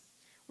this?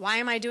 Why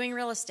am I doing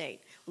real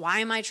estate? Why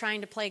am I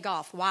trying to play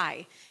golf?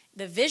 Why?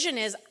 The vision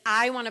is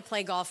I want to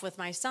play golf with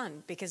my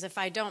son, because if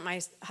I don't,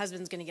 my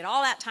husband's going to get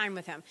all that time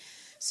with him.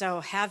 So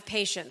have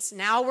patience.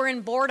 Now we're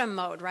in boredom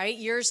mode, right?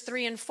 Years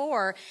 3 and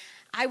 4.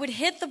 I would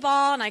hit the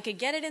ball and I could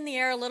get it in the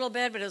air a little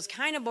bit, but it was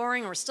kind of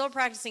boring. We're still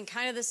practicing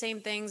kind of the same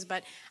things,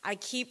 but I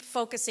keep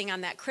focusing on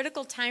that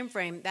critical time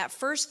frame. That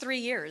first 3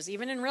 years,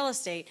 even in real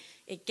estate,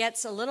 it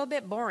gets a little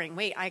bit boring.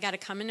 Wait, I got to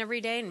come in every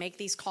day and make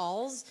these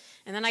calls,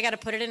 and then I got to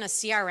put it in a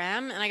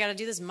CRM, and I got to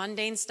do this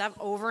mundane stuff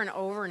over and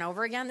over and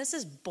over again. This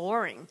is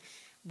boring.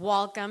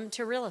 Welcome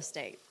to real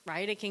estate,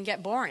 right? It can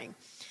get boring.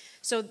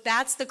 So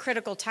that's the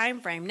critical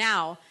time frame.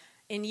 Now,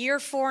 in year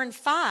 4 and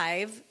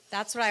 5,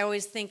 that's what I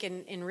always think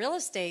in real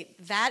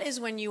estate, that is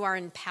when you are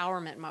in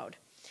empowerment mode.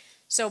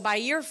 So by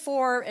year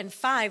 4 and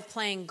 5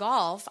 playing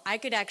golf, I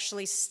could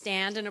actually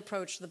stand and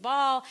approach the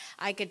ball.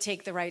 I could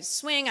take the right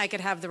swing. I could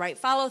have the right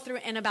follow through.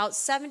 And about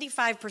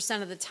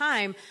 75% of the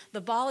time,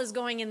 the ball is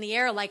going in the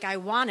air like I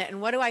want it.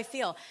 And what do I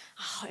feel?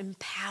 Oh,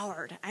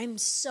 empowered. I'm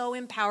so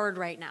empowered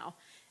right now.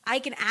 I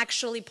can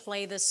actually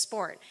play this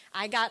sport.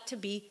 I got to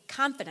be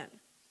confident,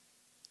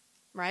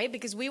 right?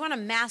 Because we want to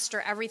master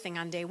everything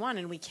on day 1,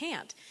 and we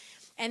can't.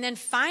 And then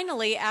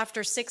finally,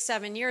 after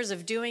 6-7 years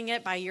of doing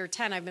it, by year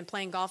 10, I've been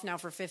playing golf now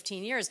for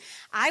 15 years,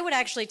 I would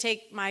actually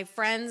take my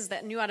friends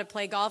that knew how to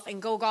play golf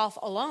and go golf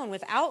alone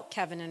without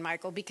Kevin and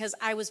Michael because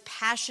I was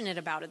passionate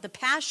about it. The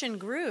passion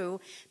grew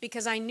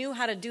because I knew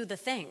how to do the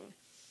thing.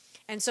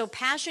 And so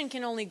passion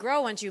can only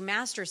grow once you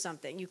master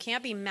something. You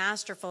can't be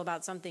masterful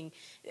about something,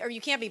 or you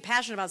can't be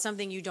passionate about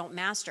something you don't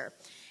master.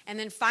 And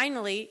then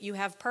finally, you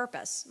have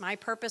purpose. My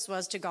purpose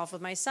was to golf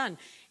with my son.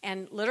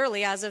 And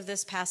literally, as of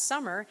this past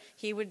summer,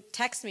 he would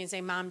text me and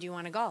say, Mom, do you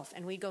want to golf?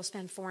 And we'd go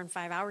spend 4 and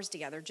 5 hours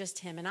together, just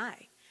him and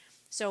I.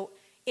 So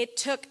it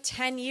took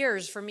 10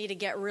 years for me to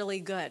get really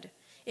good.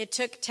 It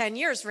took 10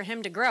 years for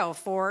him to grow,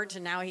 4 to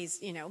now he's,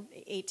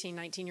 18,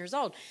 19 years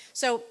old.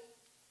 So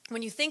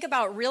when you think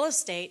about real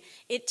estate,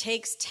 it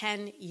takes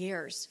 10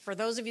 years. For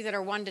those of you that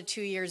are 1 to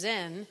 2 years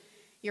in,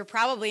 you're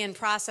probably in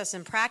process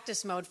and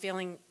practice mode,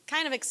 feeling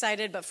kind of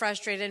excited but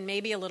frustrated and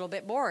maybe a little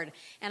bit bored.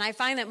 And I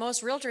find that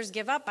most realtors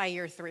give up by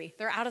year 3.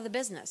 They're out of the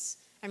business.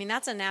 I mean,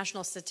 that's a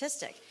national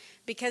statistic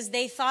because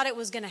they thought it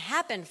was going to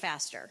happen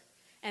faster.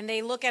 And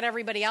they look at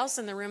everybody else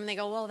in the room and they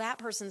go, well, that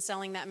person's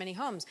selling that many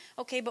homes.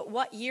 Okay, but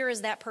what year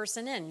is that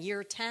person in?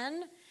 Year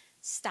 10?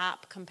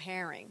 Stop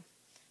comparing.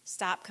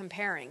 Stop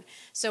comparing.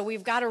 So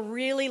we've got to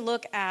really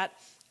look at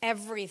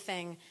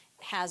everything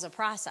has a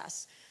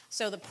process.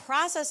 So the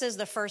process is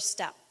the first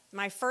step.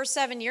 My first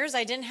 7 years,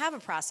 I didn't have a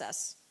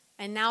process.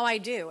 And now I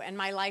do. And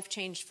my life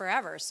changed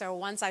forever. So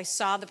once I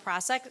saw the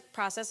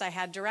process, I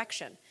had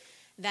direction.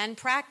 Then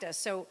practice.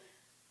 So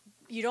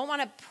you don't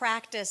want to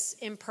practice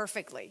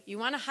imperfectly. You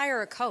want to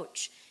hire a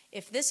coach.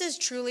 If this is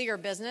truly your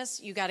business,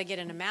 you got to get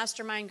in a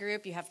mastermind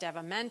group. You have to have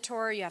a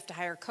mentor. You have to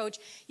hire a coach.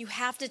 You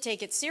have to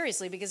take it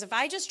seriously. Because if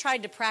I just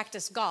tried to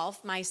practice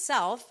golf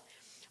myself,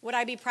 would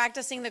I be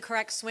practicing the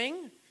correct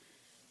swing?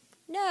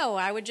 No,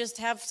 I would just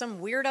have some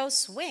weirdo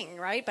swing,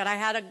 right? But I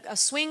had a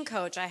swing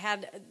coach. I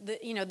had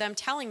them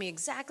telling me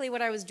exactly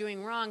what I was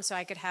doing wrong so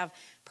I could have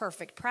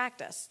perfect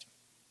practice.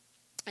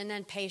 And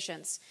then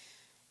patience.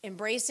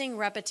 Embracing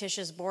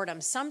repetitious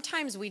boredom.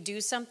 Sometimes we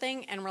do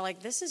something and we're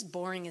like, this is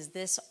boring. Is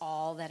this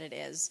all that it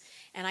is?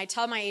 And I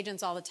tell my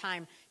agents all the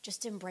time,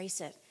 just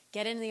embrace it.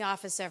 Get into the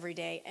office every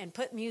day and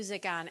put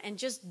music on and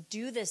just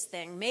do this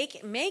thing. Make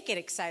it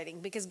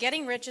exciting because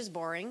getting rich is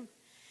boring.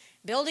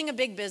 Building a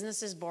big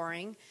business is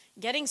boring.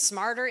 Getting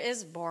smarter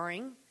is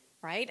boring,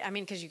 right? I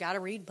mean, because you got to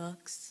read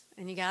books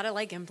and you got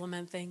to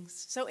implement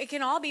things. So it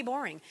can all be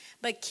boring,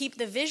 but keep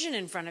the vision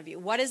in front of you.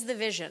 What is the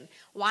vision?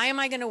 Why am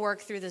I going to work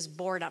through this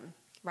boredom,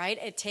 right?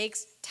 It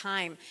takes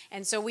time.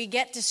 And so we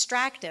get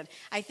distracted.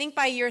 I think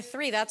by year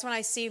 3, that's when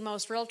I see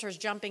most realtors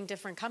jumping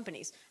different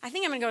companies. I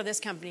think I'm going to go to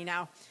this company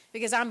now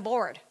because I'm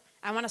bored.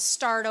 I want to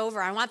start over.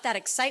 I want that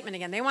excitement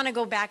again. They want to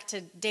go back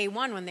to day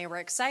 1 when they were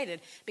excited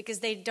because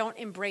they don't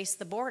embrace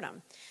the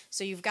boredom.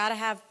 So you've got to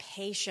have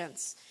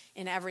patience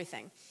in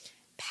everything.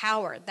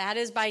 Power, that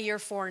is by year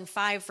 4 and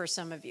 5 for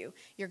some of you.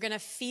 You're going to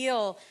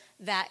feel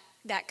that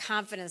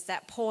confidence,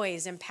 that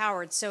poise,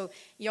 empowered. So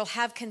you'll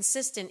have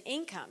consistent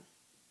income.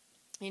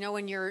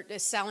 When you're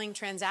selling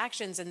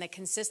transactions and the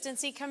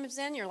consistency comes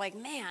in, you're like,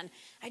 man,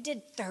 I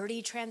did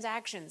 30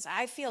 transactions.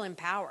 I feel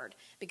empowered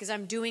because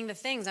I'm doing the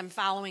things. I'm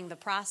following the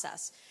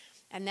process.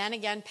 And then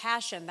again,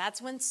 passion.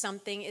 That's when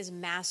something is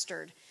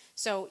mastered.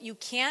 So you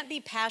can't be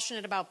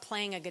passionate about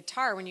playing a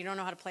guitar when you don't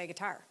know how to play a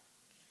guitar.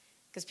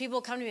 Because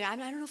people come to me, I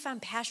don't know if I'm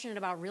passionate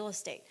about real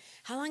estate.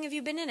 How long have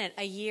you been in it?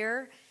 A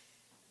year?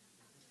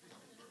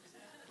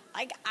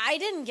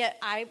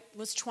 I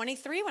was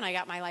 23 when I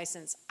got my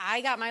license.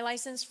 I got my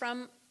license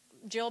from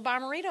Jill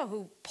Bomarito,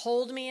 who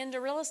pulled me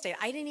into real estate.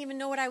 I didn't even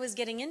know what I was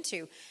getting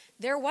into.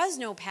 There was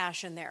no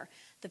passion there.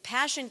 The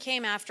passion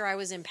came after I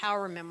was in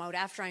empowerment mode,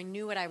 after I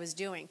knew what I was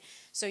doing.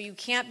 So you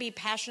can't be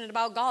passionate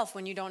about golf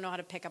when you don't know how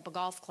to pick up a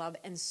golf club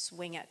and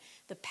swing it.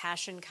 The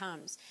passion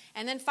comes.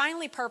 And then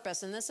finally,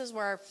 purpose. And this is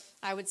where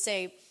I would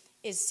say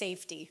is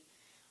safety.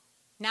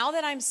 Now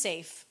that I'm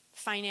safe,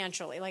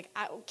 financially,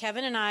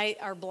 Kevin and I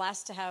are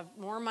blessed to have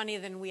more money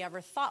than we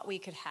ever thought we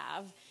could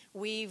have.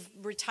 We've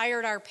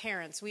retired our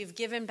parents. We've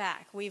given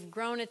back. We've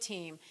grown a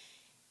team.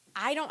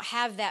 I don't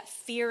have that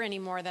fear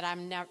anymore that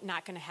I'm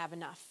not going to have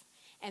enough.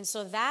 And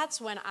so that's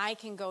when I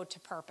can go to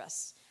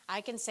purpose.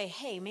 I can say,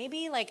 hey,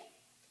 maybe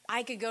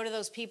I could go to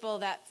those people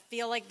that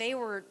feel like they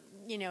were,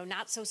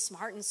 not so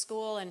smart in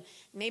school and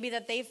maybe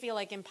that they feel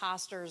like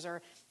imposters.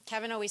 Or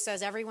Kevin always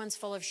says everyone's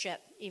full of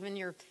shit, even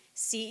your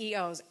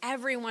CEOs.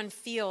 Everyone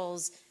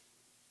feels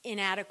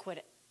inadequate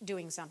at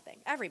doing something.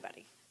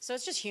 Everybody. So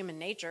it's just human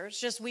nature. It's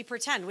just we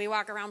pretend. We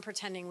walk around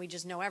pretending we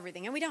just know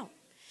everything, and we don't.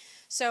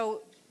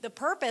 So the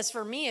purpose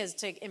for me is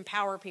to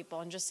empower people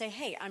and just say,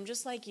 hey, I'm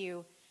just like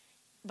you,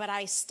 but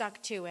I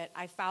stuck to it.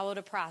 I followed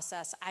a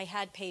process. I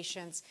had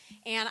patience,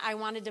 and I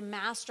wanted to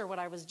master what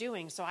I was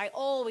doing. So I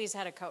always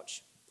had a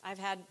coach. I've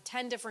had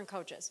 10 different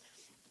coaches.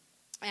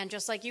 And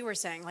just like you were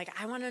saying, like,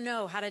 I want to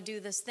know how to do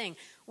this thing.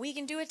 We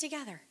can do it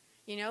together.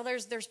 You know,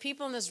 there's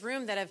people in this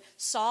room that have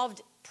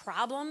solved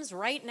problems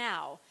right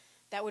now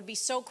that would be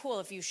so cool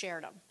if you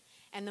shared them.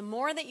 And the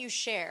more that you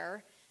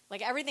share,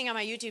 like everything on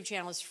my YouTube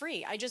channel is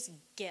free. I just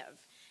give.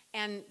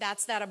 And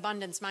that's that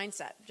abundance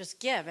mindset. Just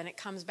give, and it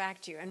comes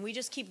back to you. And we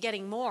just keep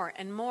getting more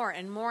and more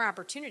and more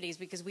opportunities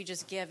because we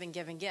just give and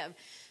give and give.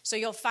 So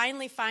you'll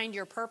finally find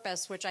your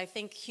purpose, which I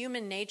think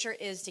human nature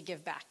is to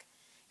give back.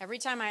 Every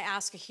time I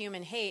ask a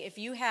human, hey, if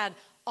you had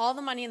all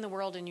the money in the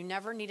world and you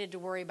never needed to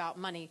worry about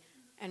money,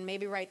 and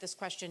maybe write this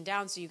question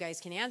down so you guys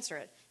can answer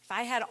it. If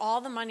I had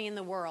all the money in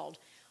the world,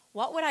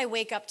 what would I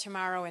wake up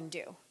tomorrow and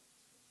do?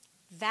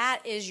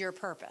 That is your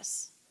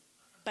purpose.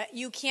 But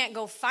you can't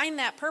go find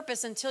that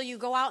purpose until you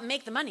go out and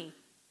make the money.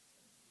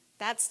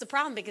 That's the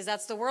problem, because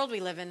that's the world we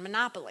live in,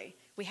 monopoly.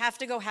 We have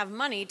to go have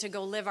money to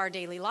go live our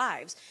daily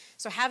lives.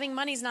 So having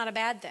money is not a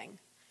bad thing,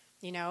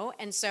 you know?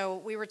 And so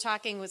we were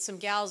talking with some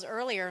gals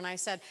earlier, and I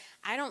said,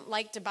 I don't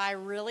like to buy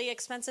really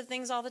expensive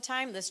things all the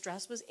time. This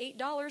dress was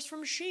 $8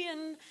 from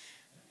Shein,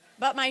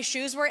 but my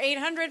shoes were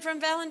 $800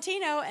 from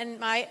Valentino, and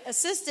my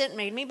assistant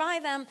made me buy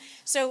them.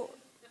 So,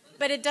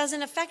 but it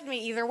doesn't affect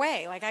me either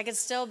way. Like, I could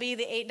still be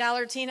the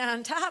 $8 Tina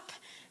on top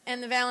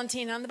and the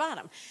Valentino on the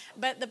bottom.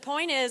 But the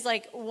point is,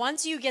 like,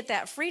 once you get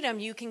that freedom,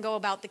 you can go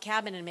about the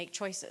cabin and make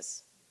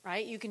choices,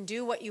 right? You can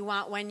do what you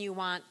want when you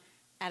want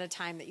at a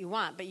time that you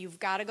want. But you've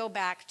got to go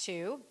back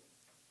to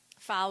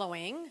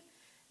following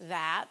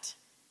that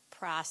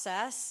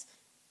process,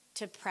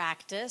 to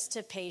practice,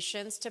 to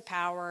patience, to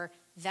power.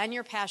 Then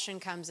your passion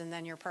comes, and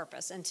then your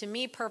purpose. And to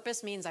me,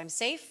 purpose means I'm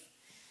safe.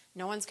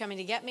 No one's coming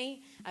to get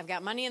me. I've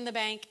got money in the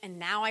bank, and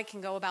now I can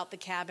go about the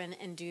cabin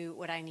and do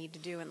what I need to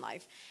do in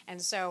life.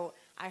 And so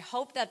I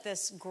hope that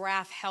this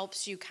graph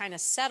helps you kind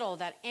of settle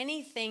that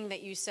anything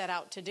that you set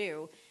out to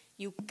do,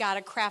 you got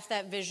to craft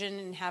that vision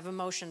and have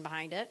emotion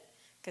behind it.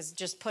 Because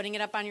just putting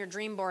it up on your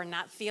dream board,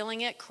 not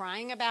feeling it,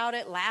 crying about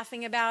it,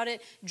 laughing about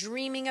it,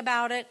 dreaming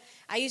about it.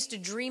 I used to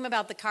dream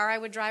about the car I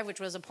would drive, which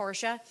was a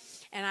Porsche.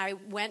 And I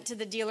went to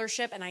the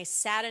dealership, and I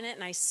sat in it,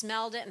 and I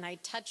smelled it, and I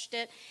touched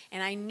it.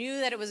 And I knew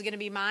that it was going to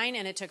be mine,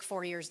 and it took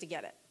 4 years to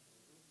get it.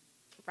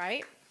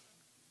 Right?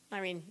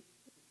 I mean,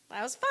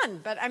 that was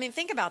fun. But, I mean,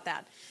 think about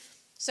that.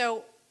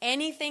 So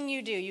anything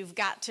you do, you've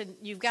got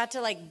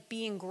to like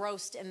be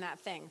engrossed in that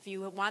thing. If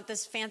you want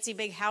this fancy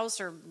big house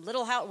or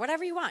little house,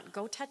 whatever you want,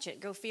 go touch it,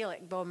 go feel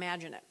it, go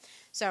imagine it.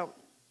 So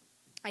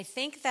I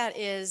think that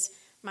is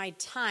my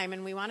time,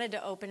 and we wanted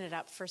to open it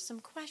up for some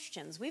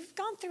questions. We've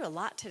gone through a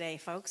lot today,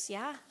 folks,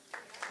 yeah?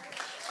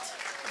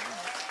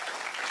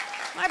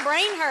 My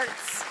brain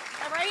hurts.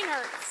 My brain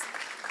hurts.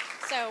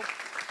 So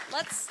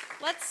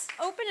let's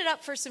open it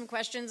up for some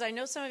questions. I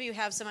know some of you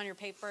have some on your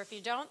paper. If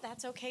you don't,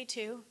 that's okay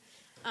too.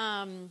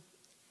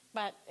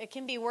 But it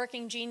can be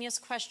working genius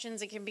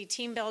questions. It can be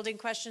team building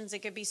questions. It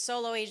could be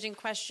solo agent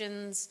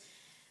questions.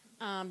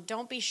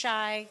 Don't be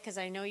shy, because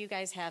I know you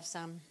guys have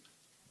some.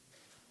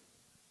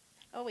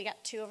 Oh, we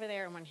got 2 over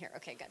there and 1 here.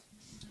 Okay, good.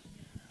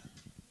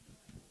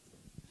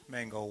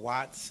 Mango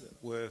Watts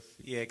with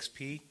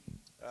EXP.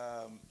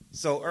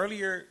 So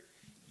earlier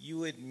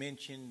you had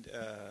mentioned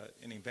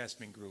an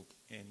investment group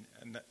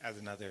as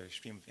another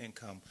stream of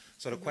income.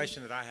 So the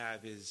question that I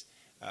have is,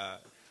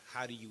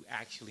 how do you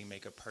actually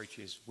make a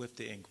purchase with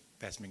the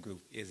investment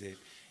group? Is it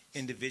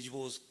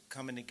individuals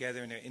coming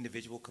together in their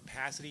individual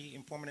capacity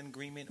and forming an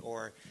agreement,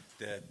 or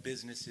the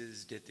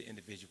businesses that the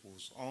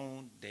individuals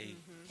own, they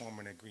form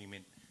an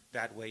agreement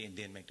that way and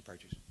then make the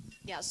purchase?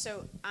 Yeah,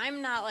 so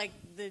I'm not like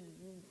the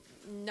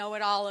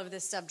know-it-all of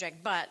this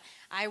subject, but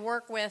I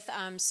work with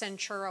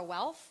Centura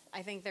Wealth.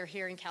 I think they're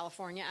here in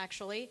California,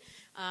 actually.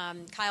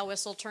 Kyle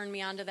Whistle turned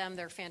me on to them.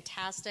 They're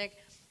fantastic.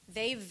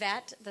 They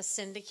vet the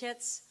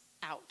syndicates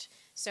out.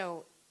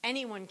 So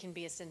anyone can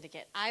be a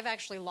syndicate. I've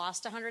actually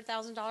lost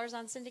 $100,000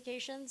 on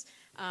syndications.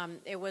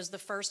 It was the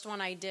first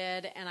one I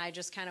did, and I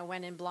just kind of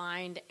went in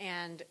blind,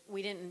 and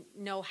we didn't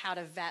know how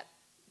to vet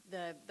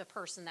the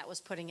person that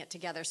was putting it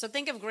together. So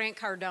think of Grant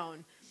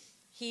Cardone.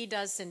 He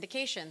does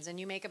syndications, and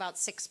you make about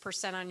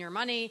 6% on your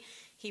money.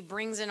 He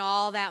brings in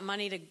all that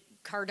money to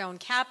Cardone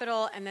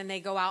Capital, and then they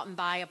go out and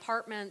buy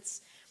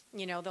apartments.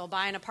 You know, they'll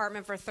buy an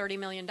apartment for $30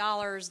 million.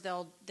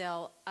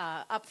 They'll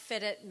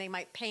upfit it. They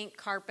might paint,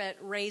 carpet,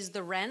 raise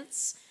the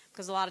rents,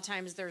 because a lot of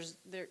times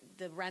the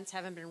rents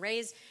haven't been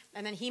raised.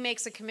 And then he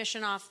makes a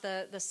commission off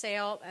the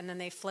sale, and then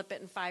they flip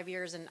it in 5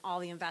 years, and all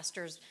the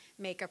investors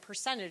make a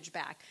percentage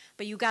back.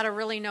 But you got to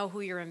really know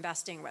who you're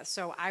investing with.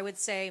 So I would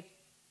say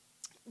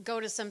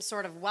go to some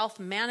sort of wealth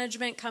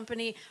management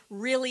company,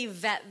 really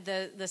vet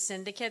the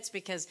syndicates,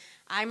 because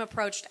I'm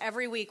approached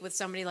every week with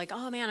somebody like,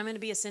 oh man, I'm going to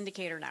be a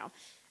syndicator now.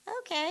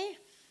 Okay.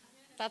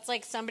 That's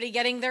like somebody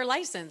getting their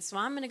license.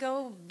 Well, I'm going to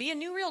go be a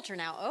new realtor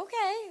now.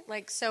 Okay.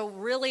 Like, so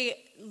really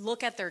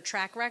look at their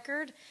track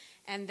record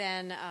and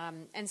then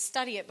and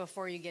study it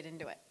before you get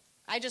into it.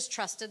 I just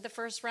trusted the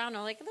first round.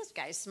 I'm like, this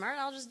guy's smart.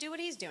 I'll just do what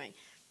he's doing.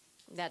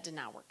 That did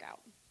not work out.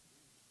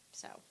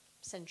 So,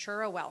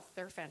 Centura Wealth,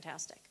 they're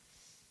fantastic.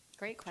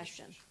 Great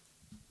question.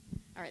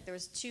 All right, there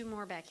was 2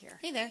 more back here.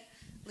 Hey there.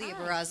 Leah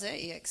Barraza,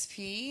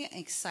 EXP.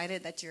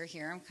 Excited that you're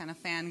here. I'm kind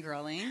of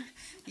fangirling.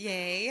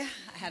 Yay.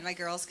 I had my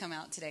girls come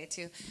out today,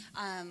 too.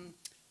 I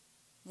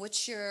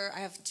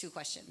have 2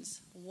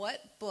 questions. What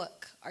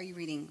book are you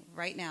reading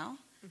right now?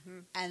 Mm-hmm.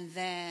 And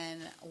then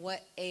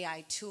what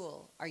AI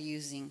tool are you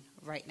using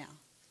right now?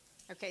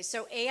 Okay,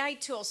 so AI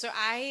tool. So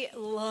I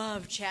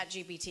love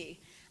ChatGPT.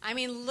 I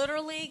mean,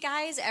 literally,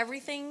 guys,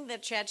 everything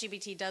that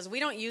ChatGPT does, we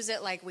don't use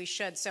it like we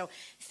should. So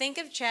think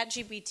of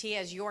ChatGPT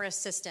as your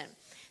assistant.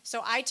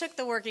 So I took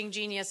the Working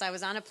Genius. I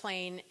was on a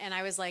plane, and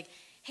I was like,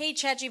 hey,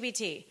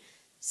 ChatGPT,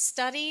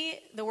 study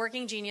The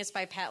Working Genius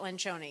by Pat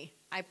Lencioni.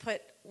 I put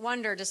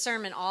wonder,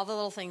 discernment, all the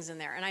little things in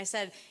there. And I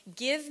said,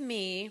 give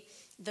me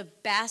the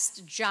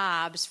best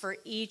jobs for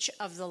each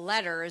of the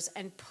letters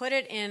and put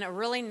it in a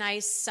really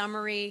nice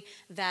summary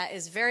that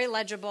is very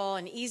legible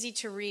and easy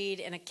to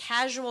read in a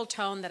casual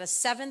tone that a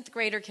 7th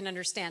grader can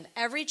understand.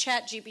 Every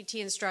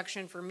ChatGPT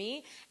instruction for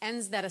me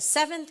ends that a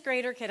 7th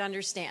grader can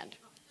understand,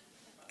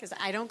 because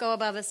I don't go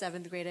above a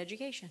 7th grade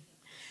education.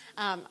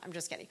 I'm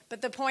just kidding.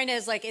 But the point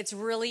is, like, it's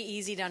really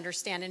easy to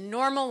understand in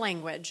normal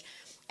language.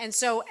 And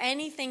so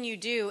anything you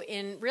do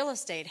in real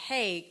estate,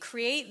 hey,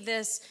 create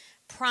this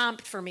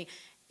prompt for me.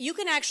 You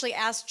can actually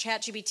ask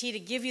ChatGPT to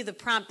give you the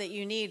prompt that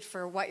you need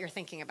for what you're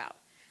thinking about.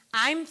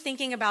 I'm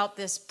thinking about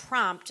this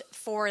prompt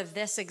for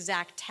this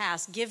exact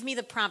task. Give me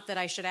the prompt that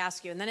I should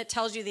ask you. And then it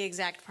tells you the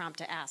exact prompt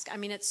to ask. I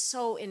mean, it's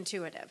so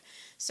intuitive.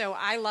 So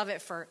I love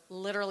it for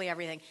literally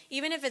everything.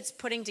 Even if it's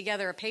putting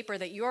together a paper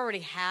that you already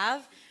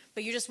have,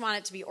 but you just want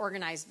it to be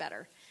organized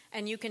better.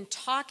 And you can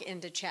talk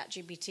into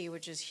ChatGPT,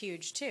 which is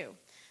huge too.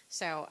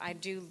 So I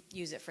do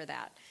use it for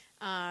that.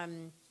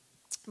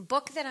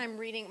 Book that I'm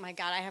reading, my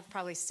God, I have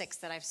probably 6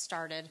 that I've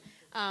started.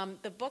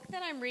 The book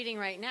that I'm reading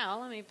right now,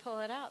 let me pull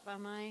it up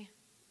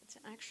it's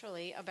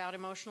actually about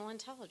emotional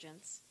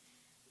intelligence.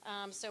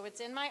 So it's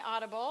in my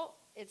Audible.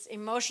 It's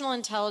Emotional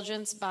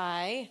Intelligence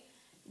by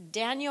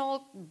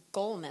Daniel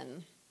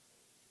Goleman.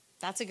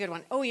 That's a good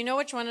one. Oh, you know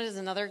which one is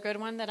another good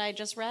one that I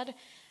just read?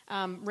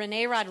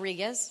 Rene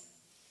Rodriguez.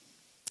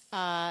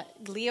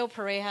 Leo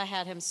Pareja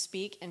had him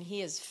speak, and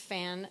he is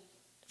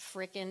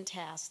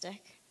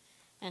fan-frickin-tastic.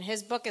 And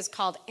his book is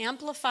called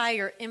Amplify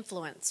Your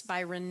Influence by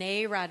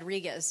Rene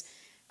Rodriguez.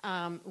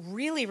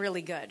 Really,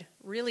 really good.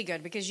 Really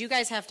good, because you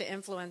guys have to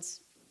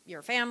influence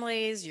your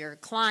families, your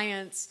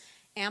clients.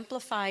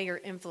 Amplify your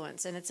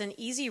influence. And it's an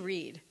easy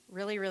read.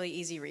 Really, really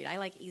easy read. I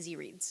like easy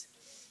reads.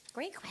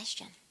 Great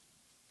question.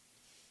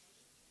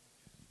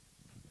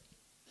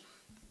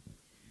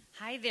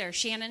 Hi there,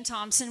 Shannon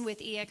Thompson with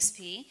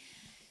EXP.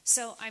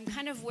 So I'm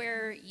kind of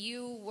where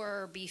you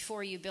were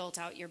before you built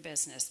out your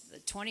business.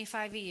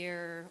 25 a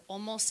year,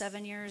 almost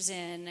 7 years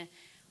in.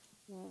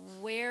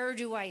 Where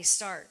do I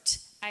start?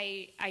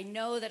 I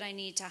know that I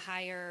need to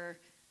hire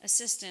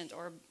assistant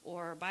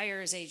or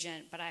buyer's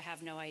agent, but I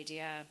have no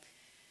idea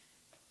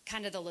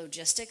kind of the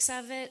logistics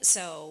of it.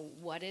 So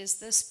what is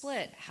the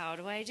split? How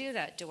do I do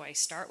that? Do I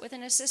start with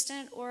an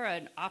assistant or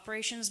an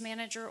operations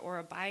manager or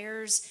a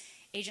buyer's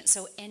agent?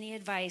 So any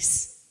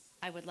advice,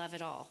 I would love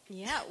it all.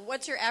 Yeah.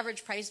 What's your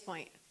average price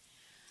point?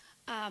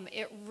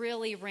 It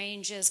really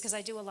ranges, because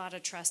I do a lot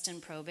of trust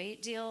and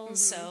probate deals. Mm-hmm.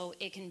 So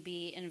it can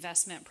be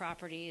investment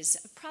properties.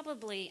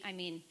 Probably, I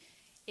mean,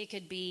 it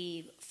could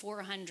be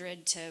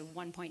 400 to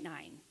 1.9.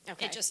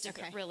 Okay. It just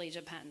really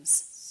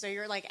depends. So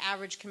your like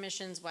average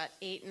commission's what,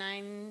 8,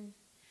 9,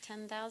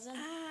 10,000?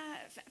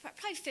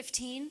 Probably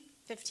 15.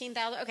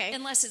 15,000. Okay.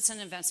 Unless it's an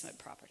investment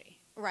property.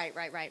 Right.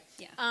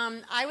 Yeah.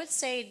 I would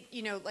say,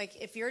 like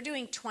if you're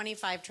doing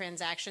 25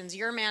 transactions,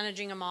 you're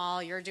managing them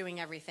all, you're doing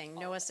everything,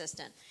 no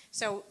assistant.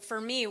 So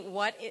for me,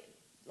 what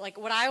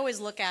I always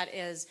look at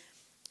is,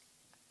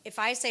 if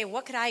I say,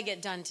 what could I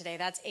get done today?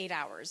 That's 8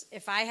 hours.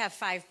 If I have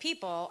 5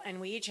 people and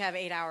we each have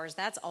 8 hours,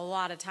 that's a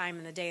lot of time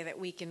in the day that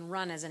we can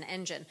run as an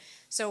engine.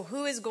 So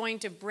who is going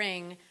to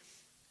bring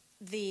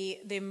the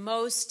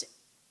most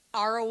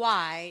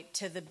ROI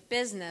to the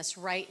business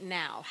right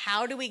now?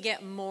 How do we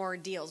get more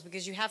deals?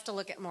 Because you have to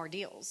look at more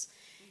deals.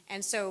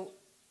 And so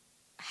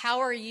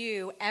how are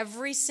you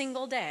every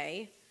single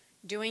day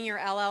doing your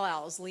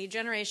LLLs, lead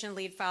generation,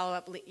 lead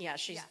follow-up?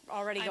 She's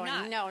already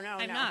going, no.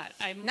 I'm not.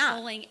 I'm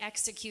only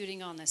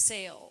executing on the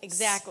sales.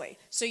 Exactly.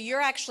 So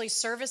you're actually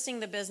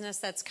servicing the business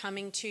that's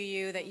coming to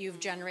you that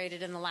you've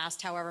generated in the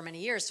last however many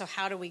years. So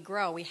how do we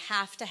grow? We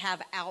have to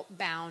have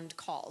outbound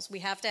calls. We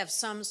have to have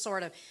some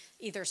sort of,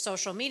 either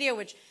social media,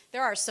 which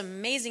there are some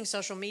amazing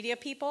social media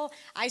people.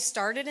 I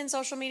started in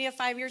social media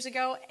 5 years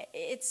ago.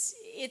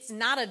 It's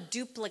not a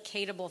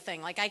duplicatable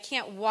thing. Like I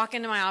can't walk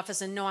into my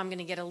office and know I'm going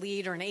to get a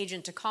lead or an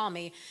agent to call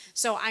me.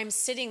 So I'm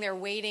sitting there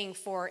waiting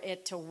for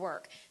it to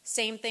work.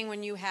 Same thing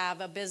when you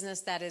have a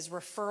business that is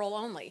referral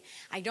only.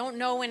 I don't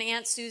know when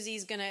Aunt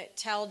Susie's going to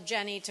tell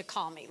Jenny to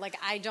call me. Like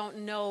I don't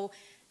know.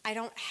 I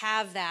don't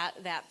have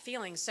that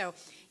feeling. So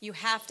you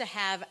have to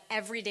have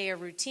every day a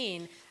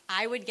routine.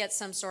 I would get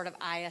some sort of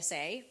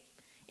ISA,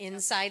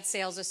 inside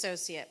sales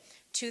associate,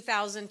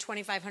 $2,000,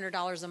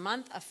 $2,500 a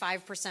month, a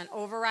 5%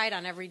 override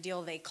on every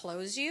deal they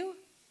close you.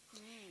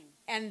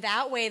 And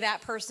that way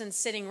that person's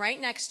sitting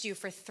right next to you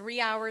for 3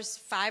 hours,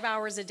 5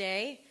 hours a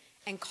day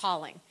and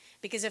calling.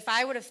 Because if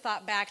I would have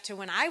thought back to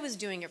when I was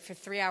doing it for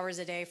 3 hours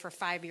a day for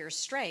 5 years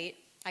straight,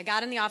 I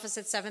got in the office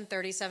at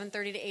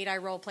 7:30 to 8 I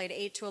role played,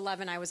 8 to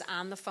 11 I was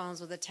on the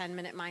phones with a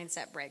 10-minute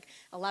mindset break.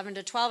 11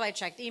 to 12 I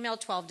checked email,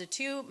 12 to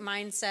 2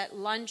 mindset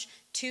lunch,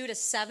 2 to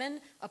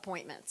 7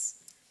 appointments.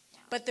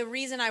 But the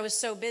reason I was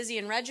so busy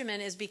in regimen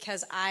is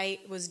because I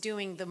was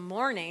doing the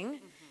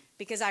morning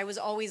because I was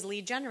always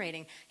lead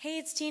generating. Hey,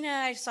 it's Tina.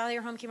 I saw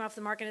your home came off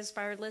the market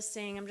expired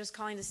listing. I'm just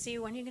calling to see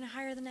when you're going to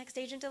hire the next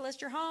agent to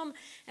list your home.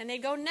 And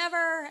they'd go,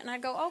 never. And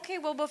I'd go, okay,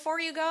 well, before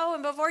you go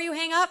and before you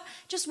hang up,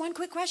 just one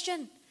quick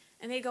question.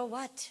 And they go,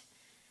 what?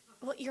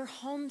 Well, your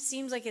home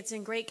seems like it's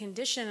in great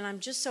condition, and I'm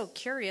just so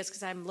curious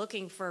because I'm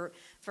looking for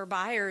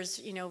buyers,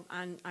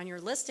 on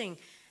your listing.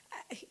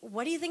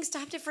 What do you think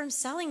stopped it from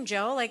selling,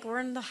 Joe? Like,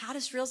 we're in the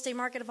hottest real estate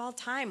market of all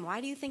time.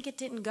 Why do you think it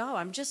didn't go?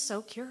 I'm just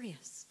so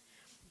curious.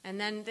 And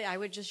then I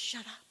would just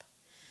shut up.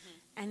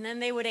 And then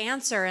they would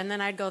answer, and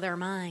then I'd go, they're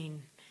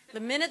mine.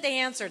 The minute they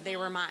answered, they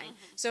were mine.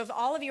 So if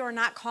all of you are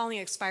not calling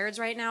expireds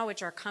right now,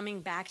 which are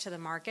coming back to the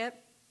market,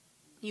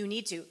 you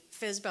need to.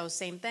 FSBO,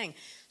 same thing.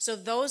 So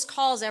those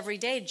calls every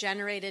day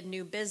generated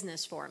new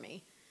business for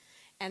me.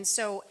 And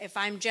so if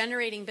I'm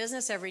generating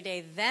business every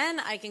day, then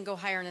I can go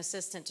hire an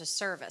assistant to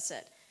service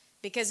it.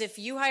 Because if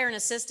you hire an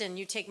assistant,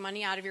 you take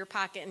money out of your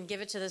pocket and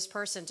give it to this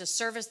person to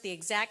service the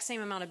exact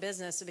same amount of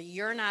business, but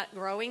you're not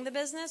growing the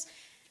business,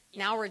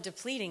 now we're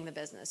depleting the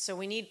business. So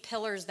we need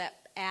pillars that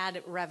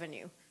add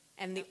revenue.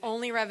 And the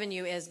only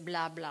revenue is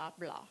blah, blah,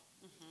 blah.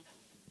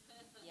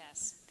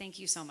 Yes. Thank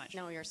you so much.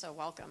 No, you're so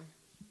welcome.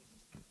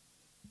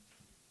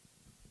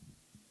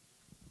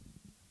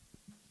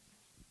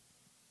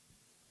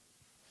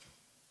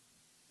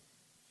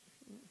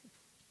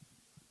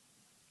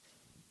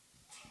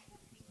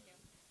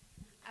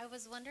 I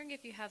was wondering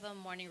if you have a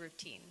morning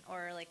routine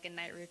or like a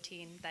night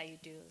routine that you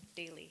do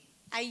daily.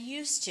 I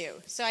used to.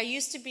 So I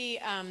used to be,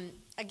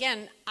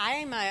 again,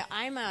 I'm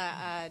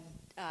a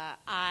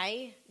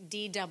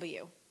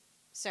IDW.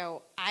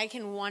 So I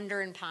can wonder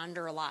and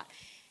ponder a lot.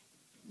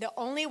 The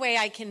only way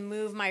I can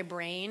move my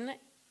brain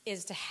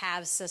is to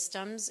have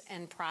systems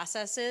and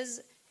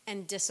processes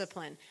and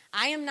discipline.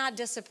 I am not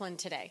disciplined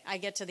today. I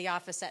get to the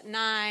office at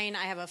 9.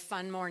 I have a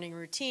fun morning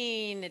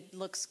routine. It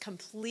looks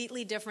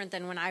completely different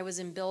than when I was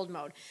in build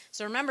mode.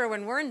 So remember,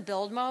 when we're in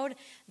build mode,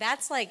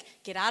 that's like,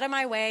 get out of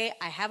my way.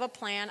 I have a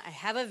plan. I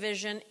have a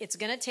vision. It's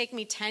going to take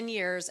me 10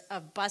 years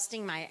of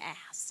busting my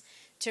ass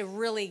to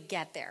really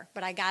get there,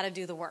 but I got to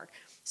do the work.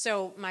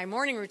 So my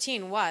morning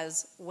routine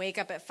was wake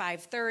up at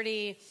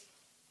 5:30,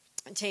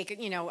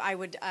 I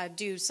would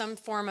do some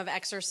form of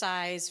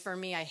exercise. For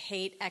me, I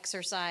hate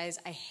exercise.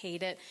 I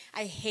hate it.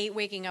 I hate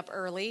waking up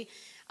early,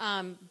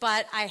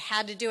 but I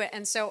had to do it.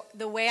 And so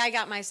the way I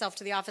got myself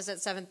to the office at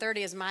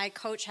 7:30 is my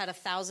coach had a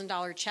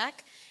 $1,000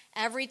 check.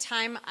 Every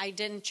time I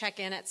didn't check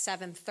in at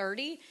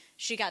 7:30,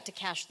 she got to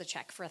cash the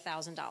check for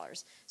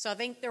 $1,000. So I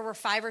think there were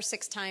 5 or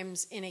 6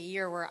 times in a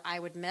year where I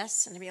would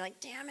miss and I'd be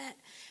like, damn it.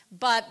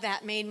 But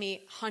that made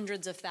me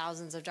hundreds of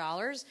thousands of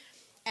dollars.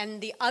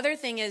 And the other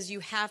thing is you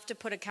have to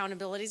put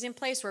accountabilities in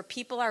place where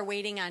people are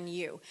waiting on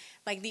you.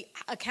 Like the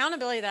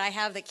accountability that I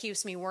have that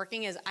keeps me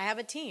working is I have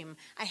a team.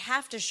 I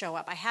have to show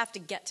up. I have to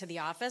get to the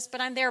office,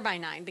 but I'm there by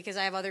 9 because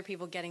I have other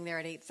people getting there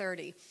at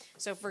 8:30.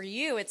 So for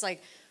you, it's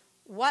like,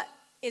 what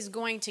is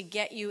going to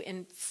get you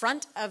in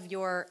front of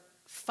your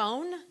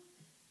phone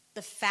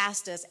the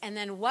fastest? And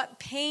then what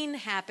pain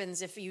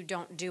happens if you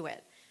don't do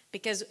it?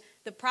 Because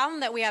the problem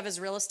that we have as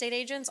real estate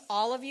agents,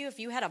 all of you, if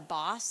you had a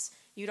boss,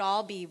 you'd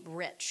all be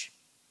rich.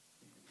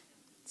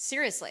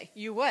 Seriously,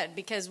 you would,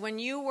 because when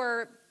you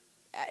were,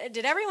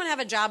 did everyone have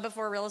a job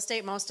before real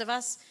estate? Most of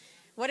us.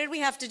 What did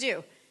we have to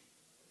do?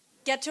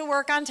 Get to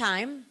work on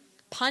time,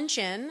 punch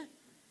in,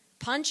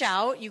 punch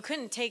out. You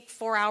couldn't take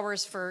 4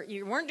 hours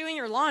you weren't doing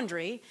your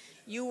laundry,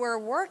 you were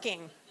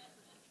working.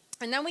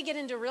 And then we get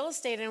into real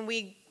estate and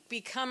we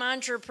become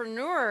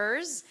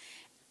entrepreneurs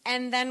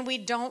and then we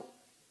don't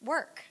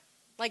work.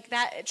 Like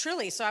that,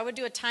 truly. So I would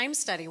do a time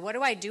study. What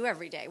do I do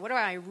every day? What am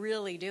I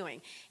really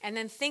doing? And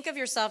then think of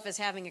yourself as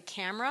having a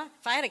camera.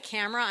 If I had a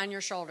camera on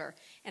your shoulder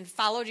and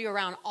followed you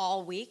around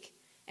all week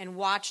and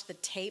watched the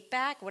tape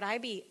back, would I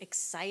be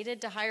excited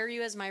to hire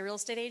you as my real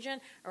estate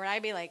agent? Or would I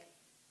be like,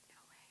 no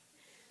way?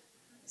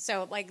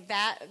 So like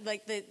that,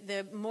 like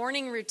the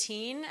morning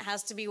routine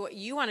has to be what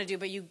you want to do,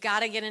 but you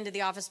got to get into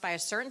the office by a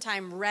certain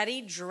time,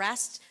 ready,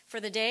 dressed for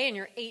the day in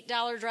your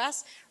 $8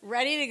 dress,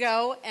 ready to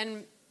go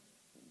and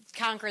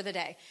conquer the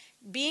day.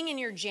 Being in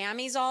your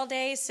jammies all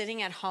day,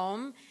 sitting at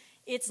home,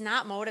 it's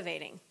not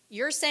motivating.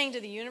 You're saying to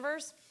the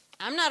universe,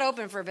 I'm not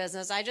open for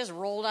business. I just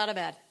rolled out of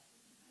bed.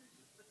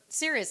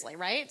 Seriously,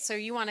 right? So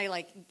you want to,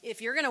 like, if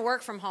you're going to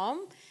work from home,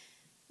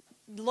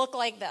 look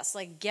like this.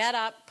 Like, get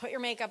up, put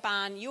your makeup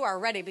on. You are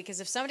ready, because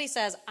if somebody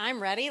says,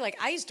 I'm ready, like,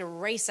 I used to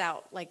race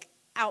out, like,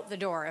 out the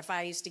door if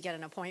I used to get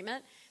an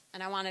appointment,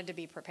 and I wanted to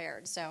be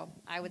prepared. So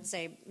I would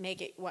say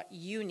make it what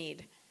you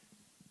need,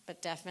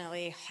 but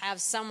definitely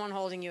have someone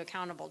holding you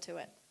accountable to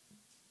it.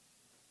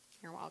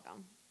 You're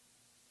welcome.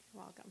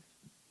 You're welcome.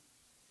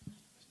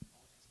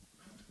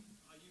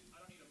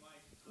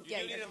 You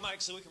do need a mic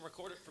so we can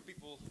record it for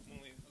people when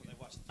they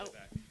watch the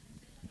playback.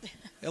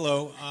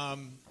 Hello.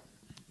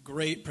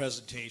 Great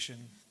presentation.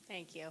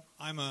 Thank you.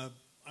 I'm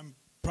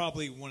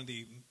probably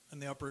in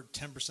the upper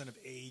 10% of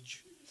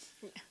age.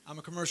 I'm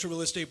a commercial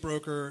real estate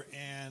broker,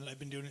 and I've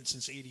been doing it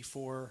since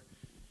 '84,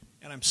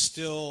 and I'm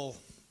still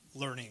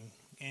learning.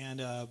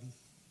 And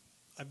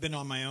I've been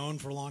on my own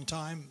for a long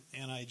time,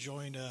 and I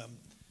joined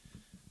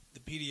the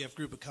PDF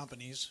group of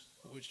companies,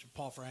 which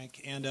Paul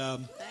Frank, and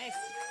nice.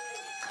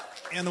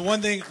 And the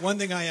one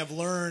thing I have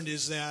learned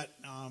is that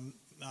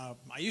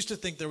I used to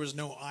think there was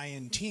no I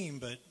in team,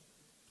 but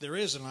there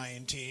is an I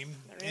in team.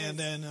 And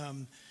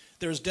then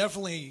there's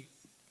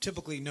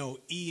typically no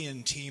E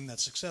in team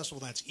that's successful.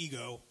 That's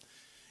ego.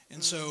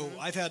 And so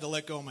I've had to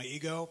let go of my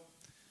ego.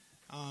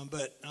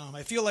 But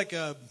I feel like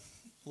a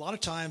lot of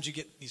times you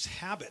get these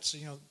habits.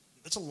 You know,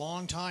 it's a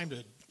long time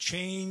to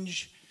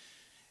change.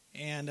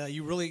 And I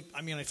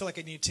feel like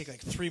I need to take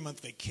like a 3-month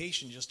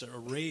vacation just to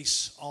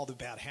erase all the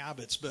bad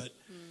habits. But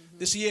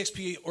this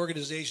EXP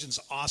organization's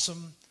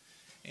awesome,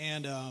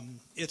 and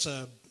it's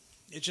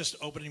just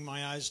opening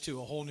my eyes to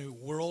a whole new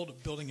world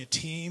of building a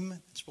team.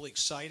 It's really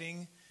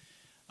exciting.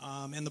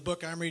 And the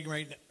book I'm reading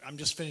right now, I'm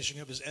just finishing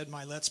up, is Ed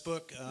Milet's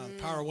book,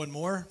 Power One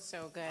More.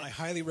 So good. I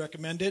highly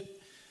recommend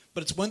it.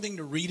 But it's one thing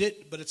to read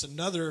it, but it's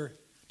another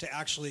to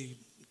actually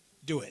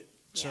do it.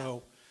 Yeah.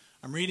 So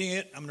I'm reading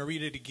it, I'm going to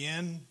read it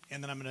again,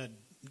 and then I'm going to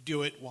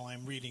do it while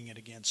I'm reading it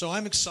again. So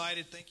I'm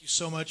excited. Thank you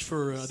so much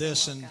for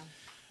this. Welcome. And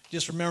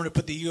just remember to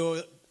put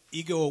the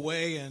ego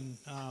away and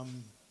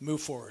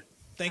move forward.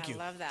 Thank you. I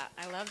love that.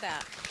 I love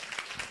that.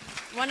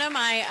 One of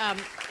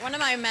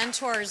my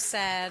mentors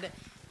said,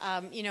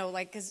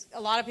 because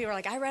a lot of people are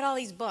like, I read all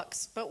these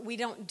books, but we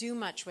don't do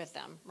much with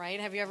them, right?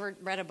 Have you ever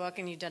read a book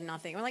and you've done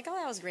nothing? We're like, oh,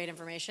 that was great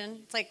information.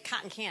 It's like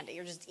cotton candy.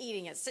 You're just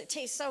eating it. It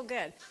tastes so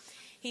good.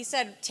 He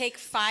said, take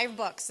 5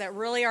 books that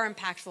really are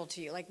impactful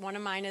to you. Like one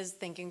of mine is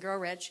Think and Grow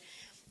Rich.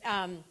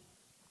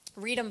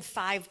 Read them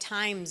 5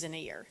 times in a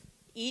year.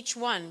 Each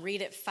one,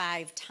 read it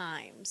 5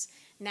 times.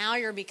 Now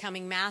you're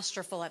becoming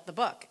masterful at the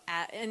book.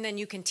 And then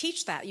you can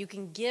teach that. You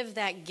can give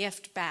that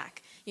gift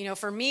back. You know,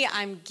 for me,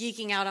 I'm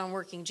geeking out on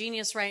Working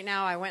Genius right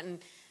now. I went and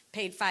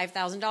paid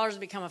 $5,000 to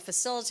become a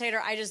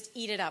facilitator. I just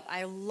eat it up.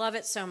 I love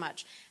it so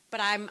much. But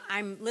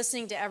I'm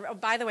listening to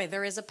by the way,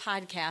 there is a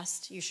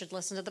podcast. You should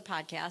listen to the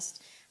podcast.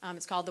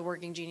 It's called the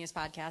Working Genius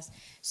Podcast.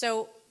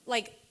 So,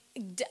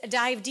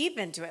 dive deep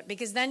into it,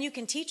 because then you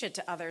can teach it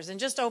to others and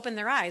just open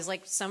their eyes.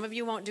 Like, some of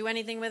you won't do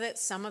anything with it,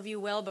 some of you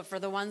will, but for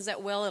the ones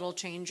that will, it'll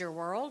change your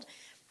world,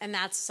 and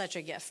that's such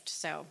a gift.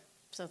 So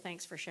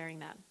thanks for sharing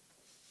that.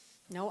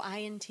 No I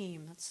in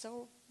team. That's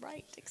so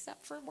right,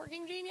 except for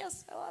Working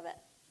Genius. I love it.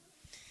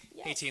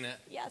 Yes. Hey, Tina.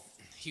 Yes.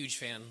 Huge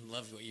fan.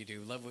 Love what you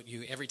do.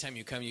 Every time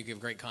you come, you give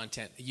great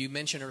content. You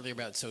mentioned earlier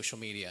about social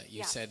media.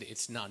 You said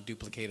it's not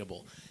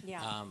duplicatable.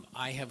 Yeah.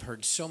 I have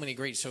heard so many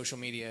great social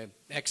media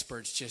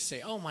experts just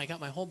say, oh, my God,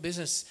 my whole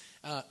business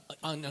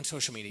on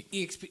social media.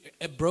 EXP,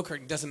 a broker,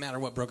 doesn't matter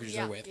what brokerage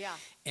they're with. Yeah.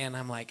 And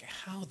I'm like,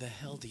 how the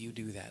hell do you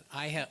do that?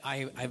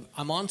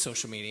 I'm on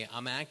social media.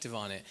 I'm active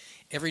on it.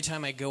 Every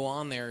time I go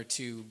on there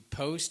to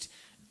post,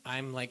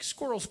 I'm like,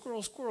 squirrel,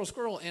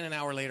 and an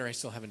hour later I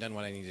still haven't done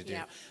what I need to do.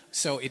 Yeah.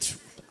 So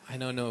I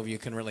don't know if you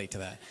can relate to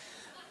that.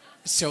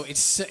 So it's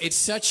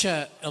such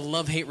a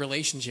love-hate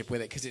relationship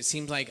with it, because it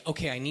seems like,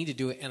 okay, I need to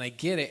do it, and I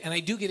get it, and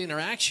I do get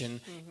interaction.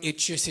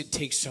 Mm-hmm. It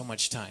takes so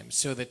much time.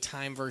 So the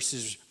time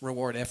versus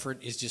reward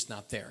effort is just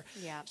not there.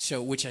 Yeah.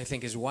 So, which I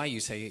think is why you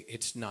say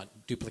it's not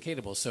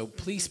duplicatable. So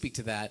please speak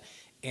to that.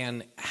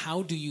 And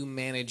how do you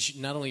manage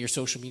not only your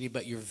social media,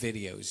 but your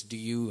videos? Do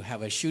you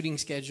have a shooting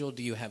schedule?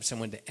 Do you have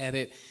someone to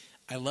edit?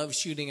 I love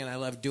shooting and I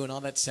love doing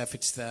all that stuff.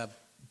 It's the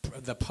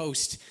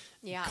post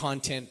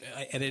content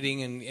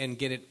editing and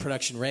get it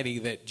production ready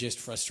that just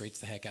frustrates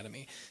the heck out of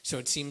me. So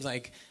it seems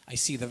like I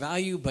see the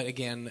value, but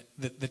again,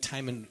 the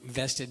time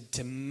invested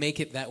to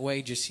make it that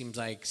way just seems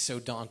like so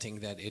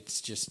daunting that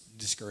it's just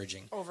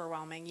discouraging.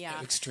 Overwhelming,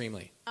 yeah.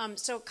 Extremely.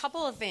 So a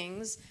couple of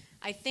things.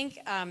 I think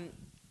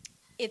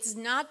it's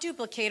not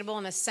duplicatable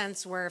in a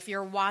sense where if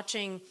you're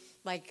watching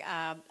like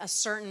a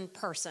certain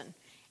person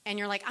and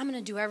you're like, I'm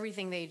going to do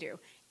everything they do.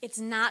 it's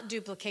not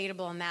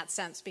duplicatable in that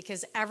sense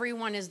because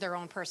everyone is their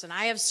own person.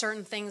 I have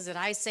certain things that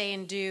I say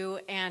and do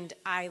and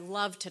I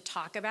love to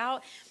talk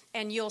about,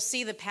 and you'll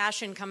see the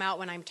passion come out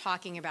when I'm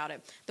talking about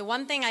it. The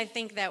one thing I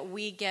think that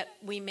we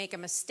make a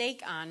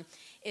mistake on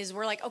is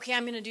we're like, okay,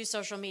 I'm going to do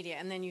social media,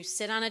 and then you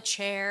sit on a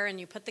chair and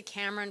you put the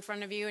camera in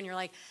front of you and you're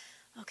like,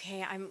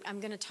 okay, I'm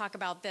going to talk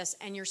about this,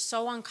 and you're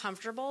so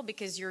uncomfortable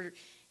because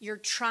you're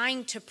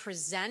trying to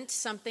present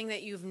something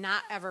that you've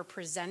not ever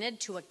presented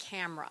to a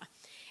camera.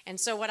 And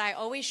so what I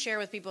always share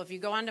with people, if you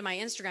go onto my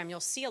Instagram,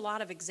 you'll see a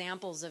lot of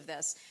examples of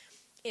this,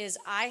 is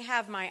I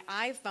have my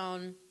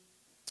iPhone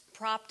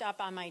propped up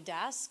on my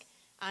desk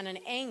on an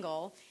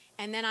angle,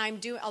 and then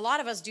a lot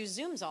of us do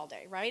Zooms all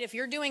day, right? If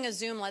you're doing a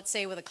Zoom, let's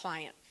say with a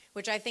client,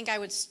 which I think I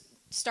would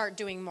start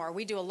doing more.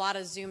 We do a lot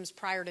of Zooms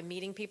prior to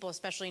meeting people,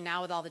 especially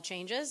now with all the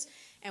changes,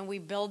 and we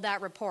build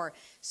that rapport.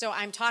 So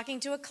I'm talking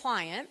to a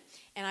client,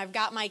 and I've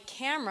got my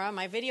camera,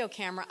 my video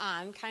camera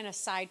on, kind of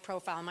side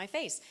profile in my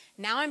face.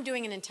 Now I'm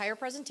doing an entire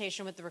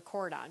presentation with the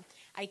record on.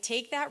 I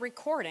take that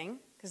recording,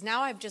 because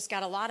now I've just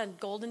got a lot of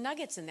golden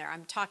nuggets in there.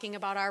 I'm talking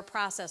about our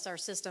process, our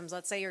systems.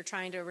 Let's say you're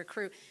trying to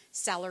recruit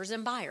sellers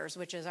and buyers,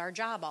 which is our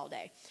job all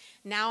day.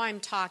 Now I'm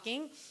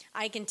talking.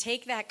 I can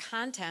take that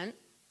content,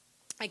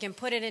 I can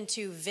put it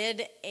into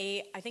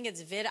I think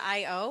it's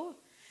vidIO.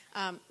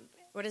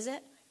 What is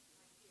it?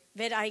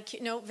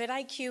 vidIQ. No,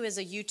 vidIQ is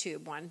a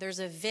YouTube one. There's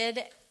a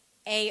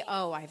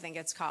vidAO, I think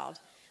it's called,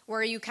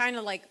 where you kind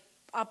of like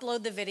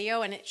upload the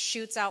video and it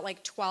shoots out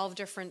like 12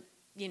 different,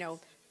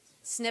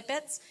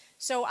 snippets.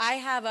 So I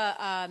have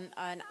a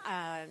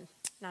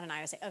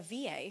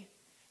VA,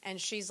 and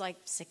she's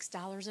like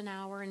 $6 an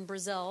hour in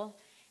Brazil,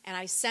 and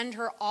I send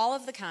her all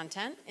of the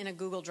content in a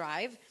Google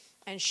Drive,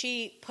 and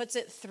she puts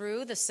it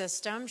through the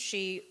system.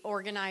 She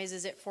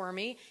organizes it for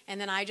me,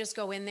 and then I just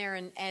go in there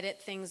and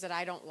edit things that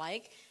I don't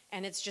like,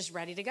 and it's just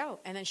ready to go.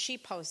 And then she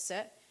posts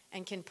it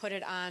and can put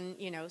it on,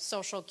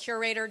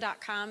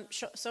 socialcurator.com.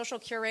 Social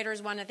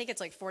Curator's one, I think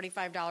it's like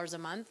 $45 a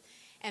month.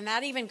 And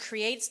that even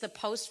creates the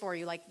post for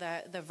you, like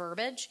the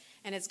verbiage,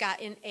 and it's got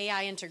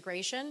AI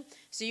integration.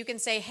 So you can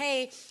say,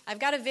 hey, I've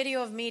got a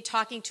video of me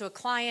talking to a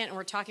client, and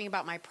we're talking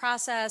about my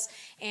process,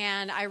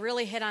 and I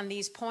really hit on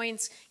these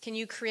points. Can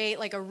you create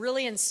like a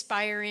really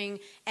inspiring,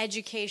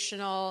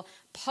 educational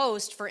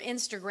post for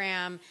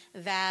Instagram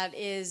that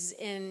is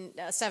in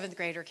a 7th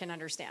grader can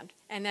understand?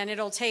 And then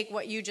it'll take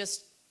what you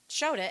just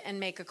showed it and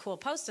make a cool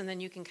post, and then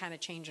you can kind of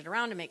change it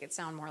around to make it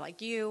sound more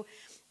like you.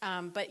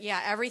 But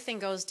yeah, everything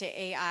goes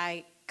to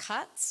AI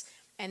cuts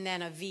and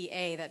then a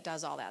VA that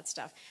does all that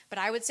stuff. But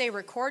I would say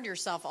record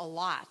yourself a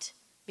lot,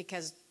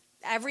 because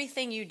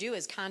everything you do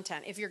is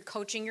content. If you're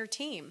coaching your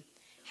team,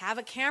 have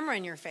a camera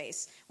in your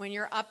face. When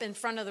you're up in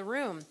front of the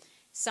room,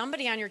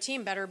 somebody on your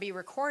team better be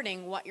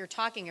recording what you're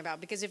talking about,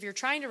 because if you're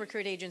trying to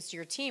recruit agents to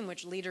your team,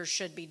 which leaders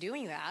should be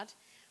doing that,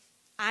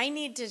 I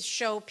need to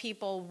show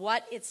people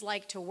what it's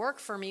like to work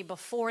for me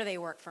before they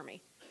work for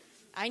me.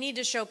 I need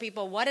to show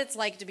people what it's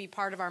like to be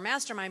part of our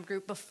mastermind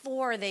group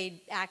before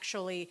they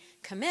actually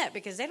commit,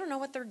 because they don't know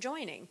what they're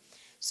joining.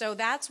 So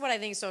that's what I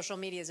think social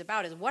media is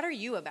about, is what are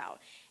you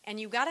about? And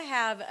you've got to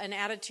have an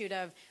attitude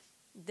of,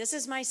 this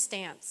is my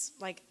stance.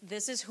 Like,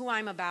 this is who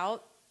I'm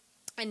about.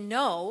 And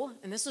know,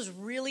 and this is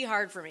really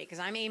hard for me because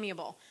I'm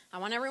amiable. I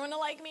want everyone to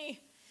like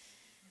me.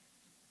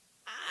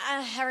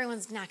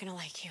 Everyone's not going to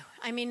like you.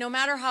 I mean, no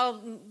matter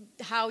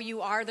how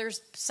you are,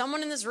 there's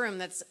someone in this room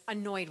that's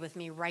annoyed with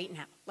me right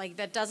now, like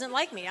that doesn't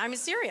like me. I'm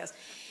serious.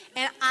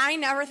 And I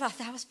never thought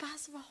that was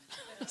possible.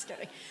 Just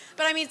kidding.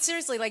 But I mean,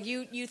 seriously, like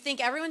you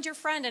think everyone's your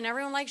friend and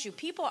everyone likes you.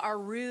 People are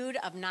rude,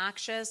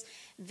 obnoxious.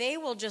 They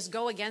will just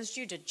go against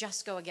you to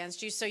just go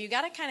against you. So you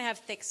got to kind of have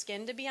thick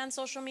skin to be on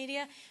social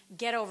media.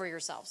 Get over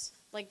yourselves.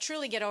 Like,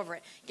 truly get over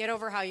it. Get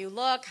over how you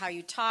look, how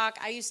you talk.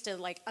 I used to,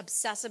 like,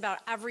 obsess about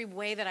every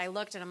way that I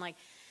looked, and I'm like,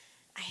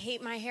 I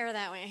hate my hair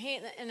that way. I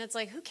hate that. And it's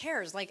like, who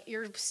cares? Like,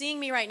 you're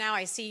seeing me right now.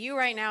 I see you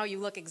right now. You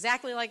look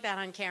exactly like that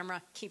on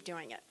camera. Keep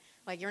doing it.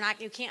 Like,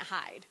 you can't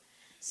hide.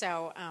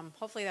 So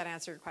hopefully that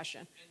answered your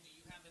question. And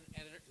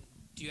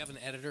do you have an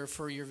editor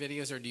for your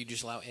videos, or do you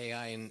just allow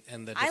AI and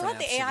the different I let apps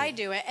the AI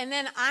do it, and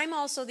then I'm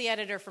also the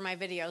editor for my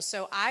videos.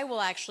 So I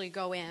will actually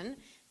go in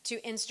to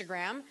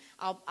Instagram.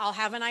 I'll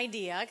have an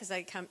idea, because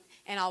I come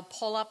and I'll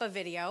pull up a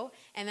video,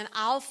 and then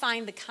I'll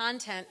find the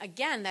content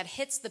again that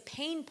hits the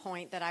pain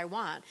point that I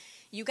want.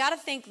 You got to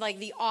think like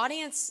the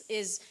audience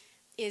is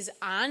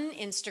on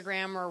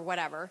Instagram or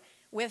whatever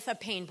with a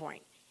pain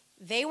point.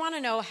 They want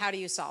to know, how do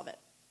you solve it?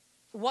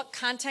 What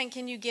content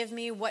can you give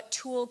me? What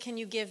tool can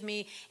you give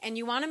me? And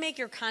you want to make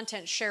your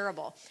content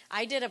shareable.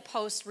 I did a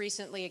post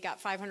recently. It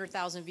got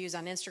 500,000 views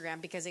on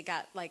Instagram because it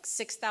got like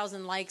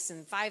 6,000 likes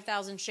and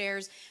 5,000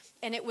 shares.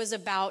 And it was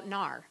about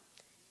NAR.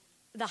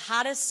 The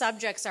hottest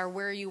subjects are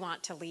where you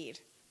want to lead,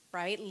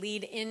 right?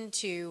 Lead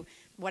into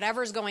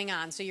whatever's going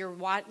on. So you're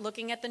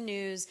looking at the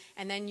news,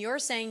 and then you're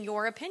saying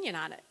your opinion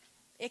on it.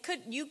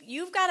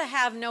 You've got to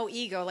have no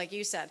ego, like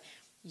you said.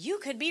 You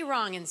could be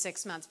wrong in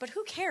 6 months, but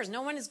who cares?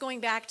 No one is going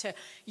back to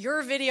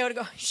your video to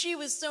go, she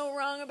was so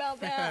wrong about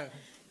that.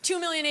 2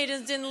 million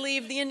agents didn't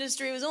leave the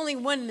industry. It was only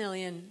 1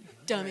 million,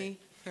 dummy.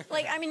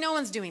 Like, I mean, no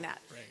one's doing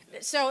that.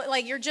 Right. So,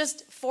 like, you're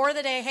just for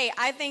the day. Hey,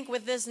 I think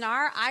with this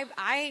NAR,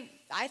 I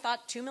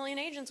thought 2 million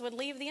agents would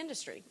leave the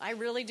industry. I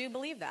really do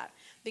believe that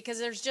because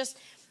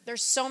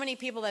there's so many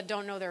people that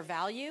don't know their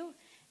value,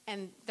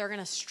 and they're going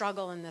to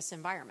struggle in this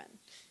environment.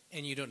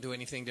 And you don't do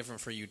anything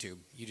different for YouTube.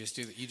 You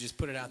just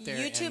put it out there.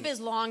 YouTube is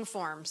long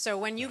form. So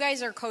when you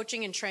guys are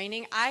coaching and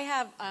training, I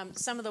have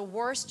some of the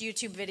worst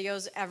YouTube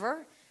videos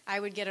ever. I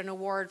would get an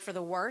award for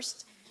the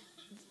worst.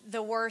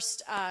 The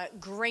worst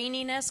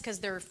graininess because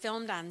they're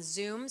filmed on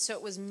Zoom. So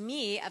it was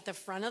me at the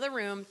front of the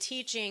room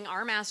teaching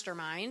our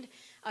mastermind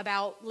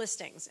about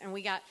listings. And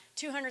we got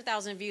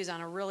 200,000 views on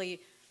a really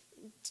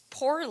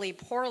poorly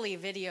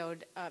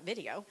videoed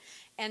video.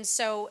 And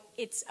so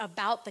it's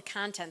about the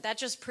content. That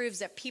just proves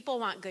that people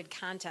want good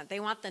content.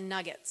 They want the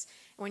nuggets.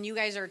 When you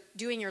guys are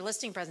doing your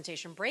listing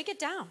presentation, break it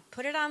down,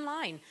 put it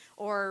online.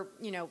 Or,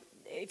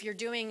 if you're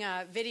doing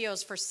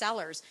videos for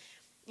sellers,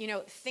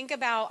 think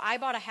about, I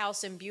bought a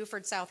house in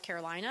Beaufort, South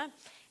Carolina,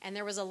 and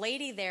there was a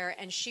lady there,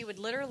 and she would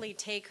literally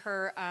take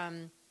her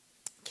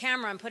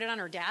camera and put it on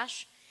her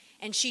dash,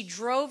 and she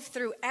drove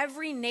through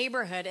every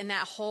neighborhood in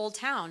that whole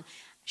town.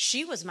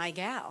 She was my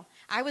gal.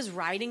 I was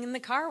riding in the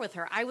car with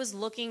her. I was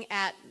looking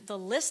at the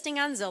listing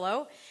on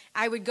Zillow.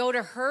 I would go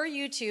to her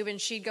YouTube and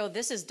she'd go,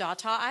 this is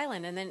Data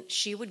Island. And then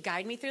she would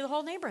guide me through the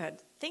whole neighborhood.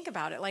 Think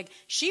about it. Like,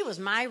 she was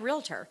my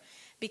realtor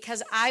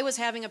because I was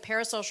having a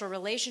parasocial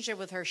relationship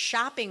with her,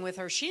 shopping with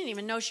her. She didn't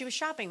even know she was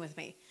shopping with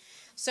me.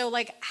 So,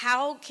 like,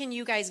 how can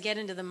you guys get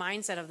into the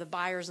mindset of the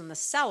buyers and the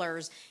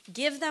sellers?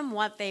 Give them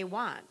what they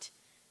want.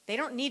 They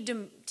don't need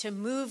to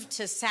move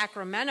to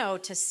Sacramento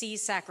to see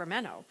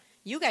Sacramento.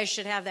 You guys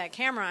should have that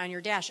camera on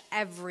your dash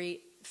every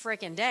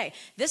freaking day.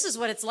 This is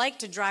what it's like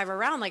to drive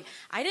around. Like,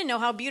 I didn't know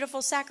how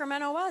beautiful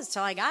Sacramento was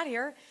till I got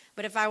here.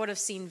 But if I would have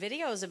seen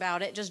videos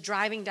about it, just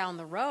driving down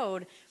the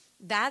road,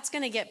 that's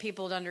going to get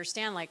people to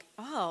understand, like,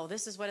 oh,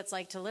 this is what it's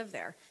like to live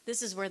there.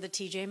 This is where the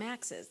TJ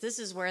Maxx is. This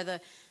is where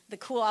the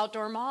cool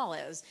outdoor mall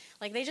is.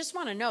 Like, they just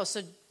want to know.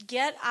 So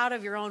get out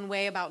of your own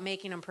way about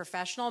making them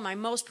professional. My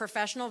most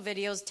professional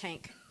videos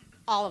tank.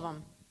 All of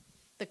them.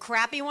 The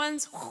crappy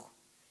ones,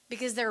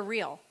 because they're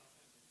real.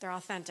 They're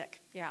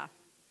authentic. Yeah.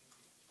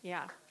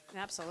 Yeah,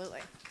 absolutely.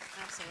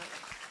 Absolutely.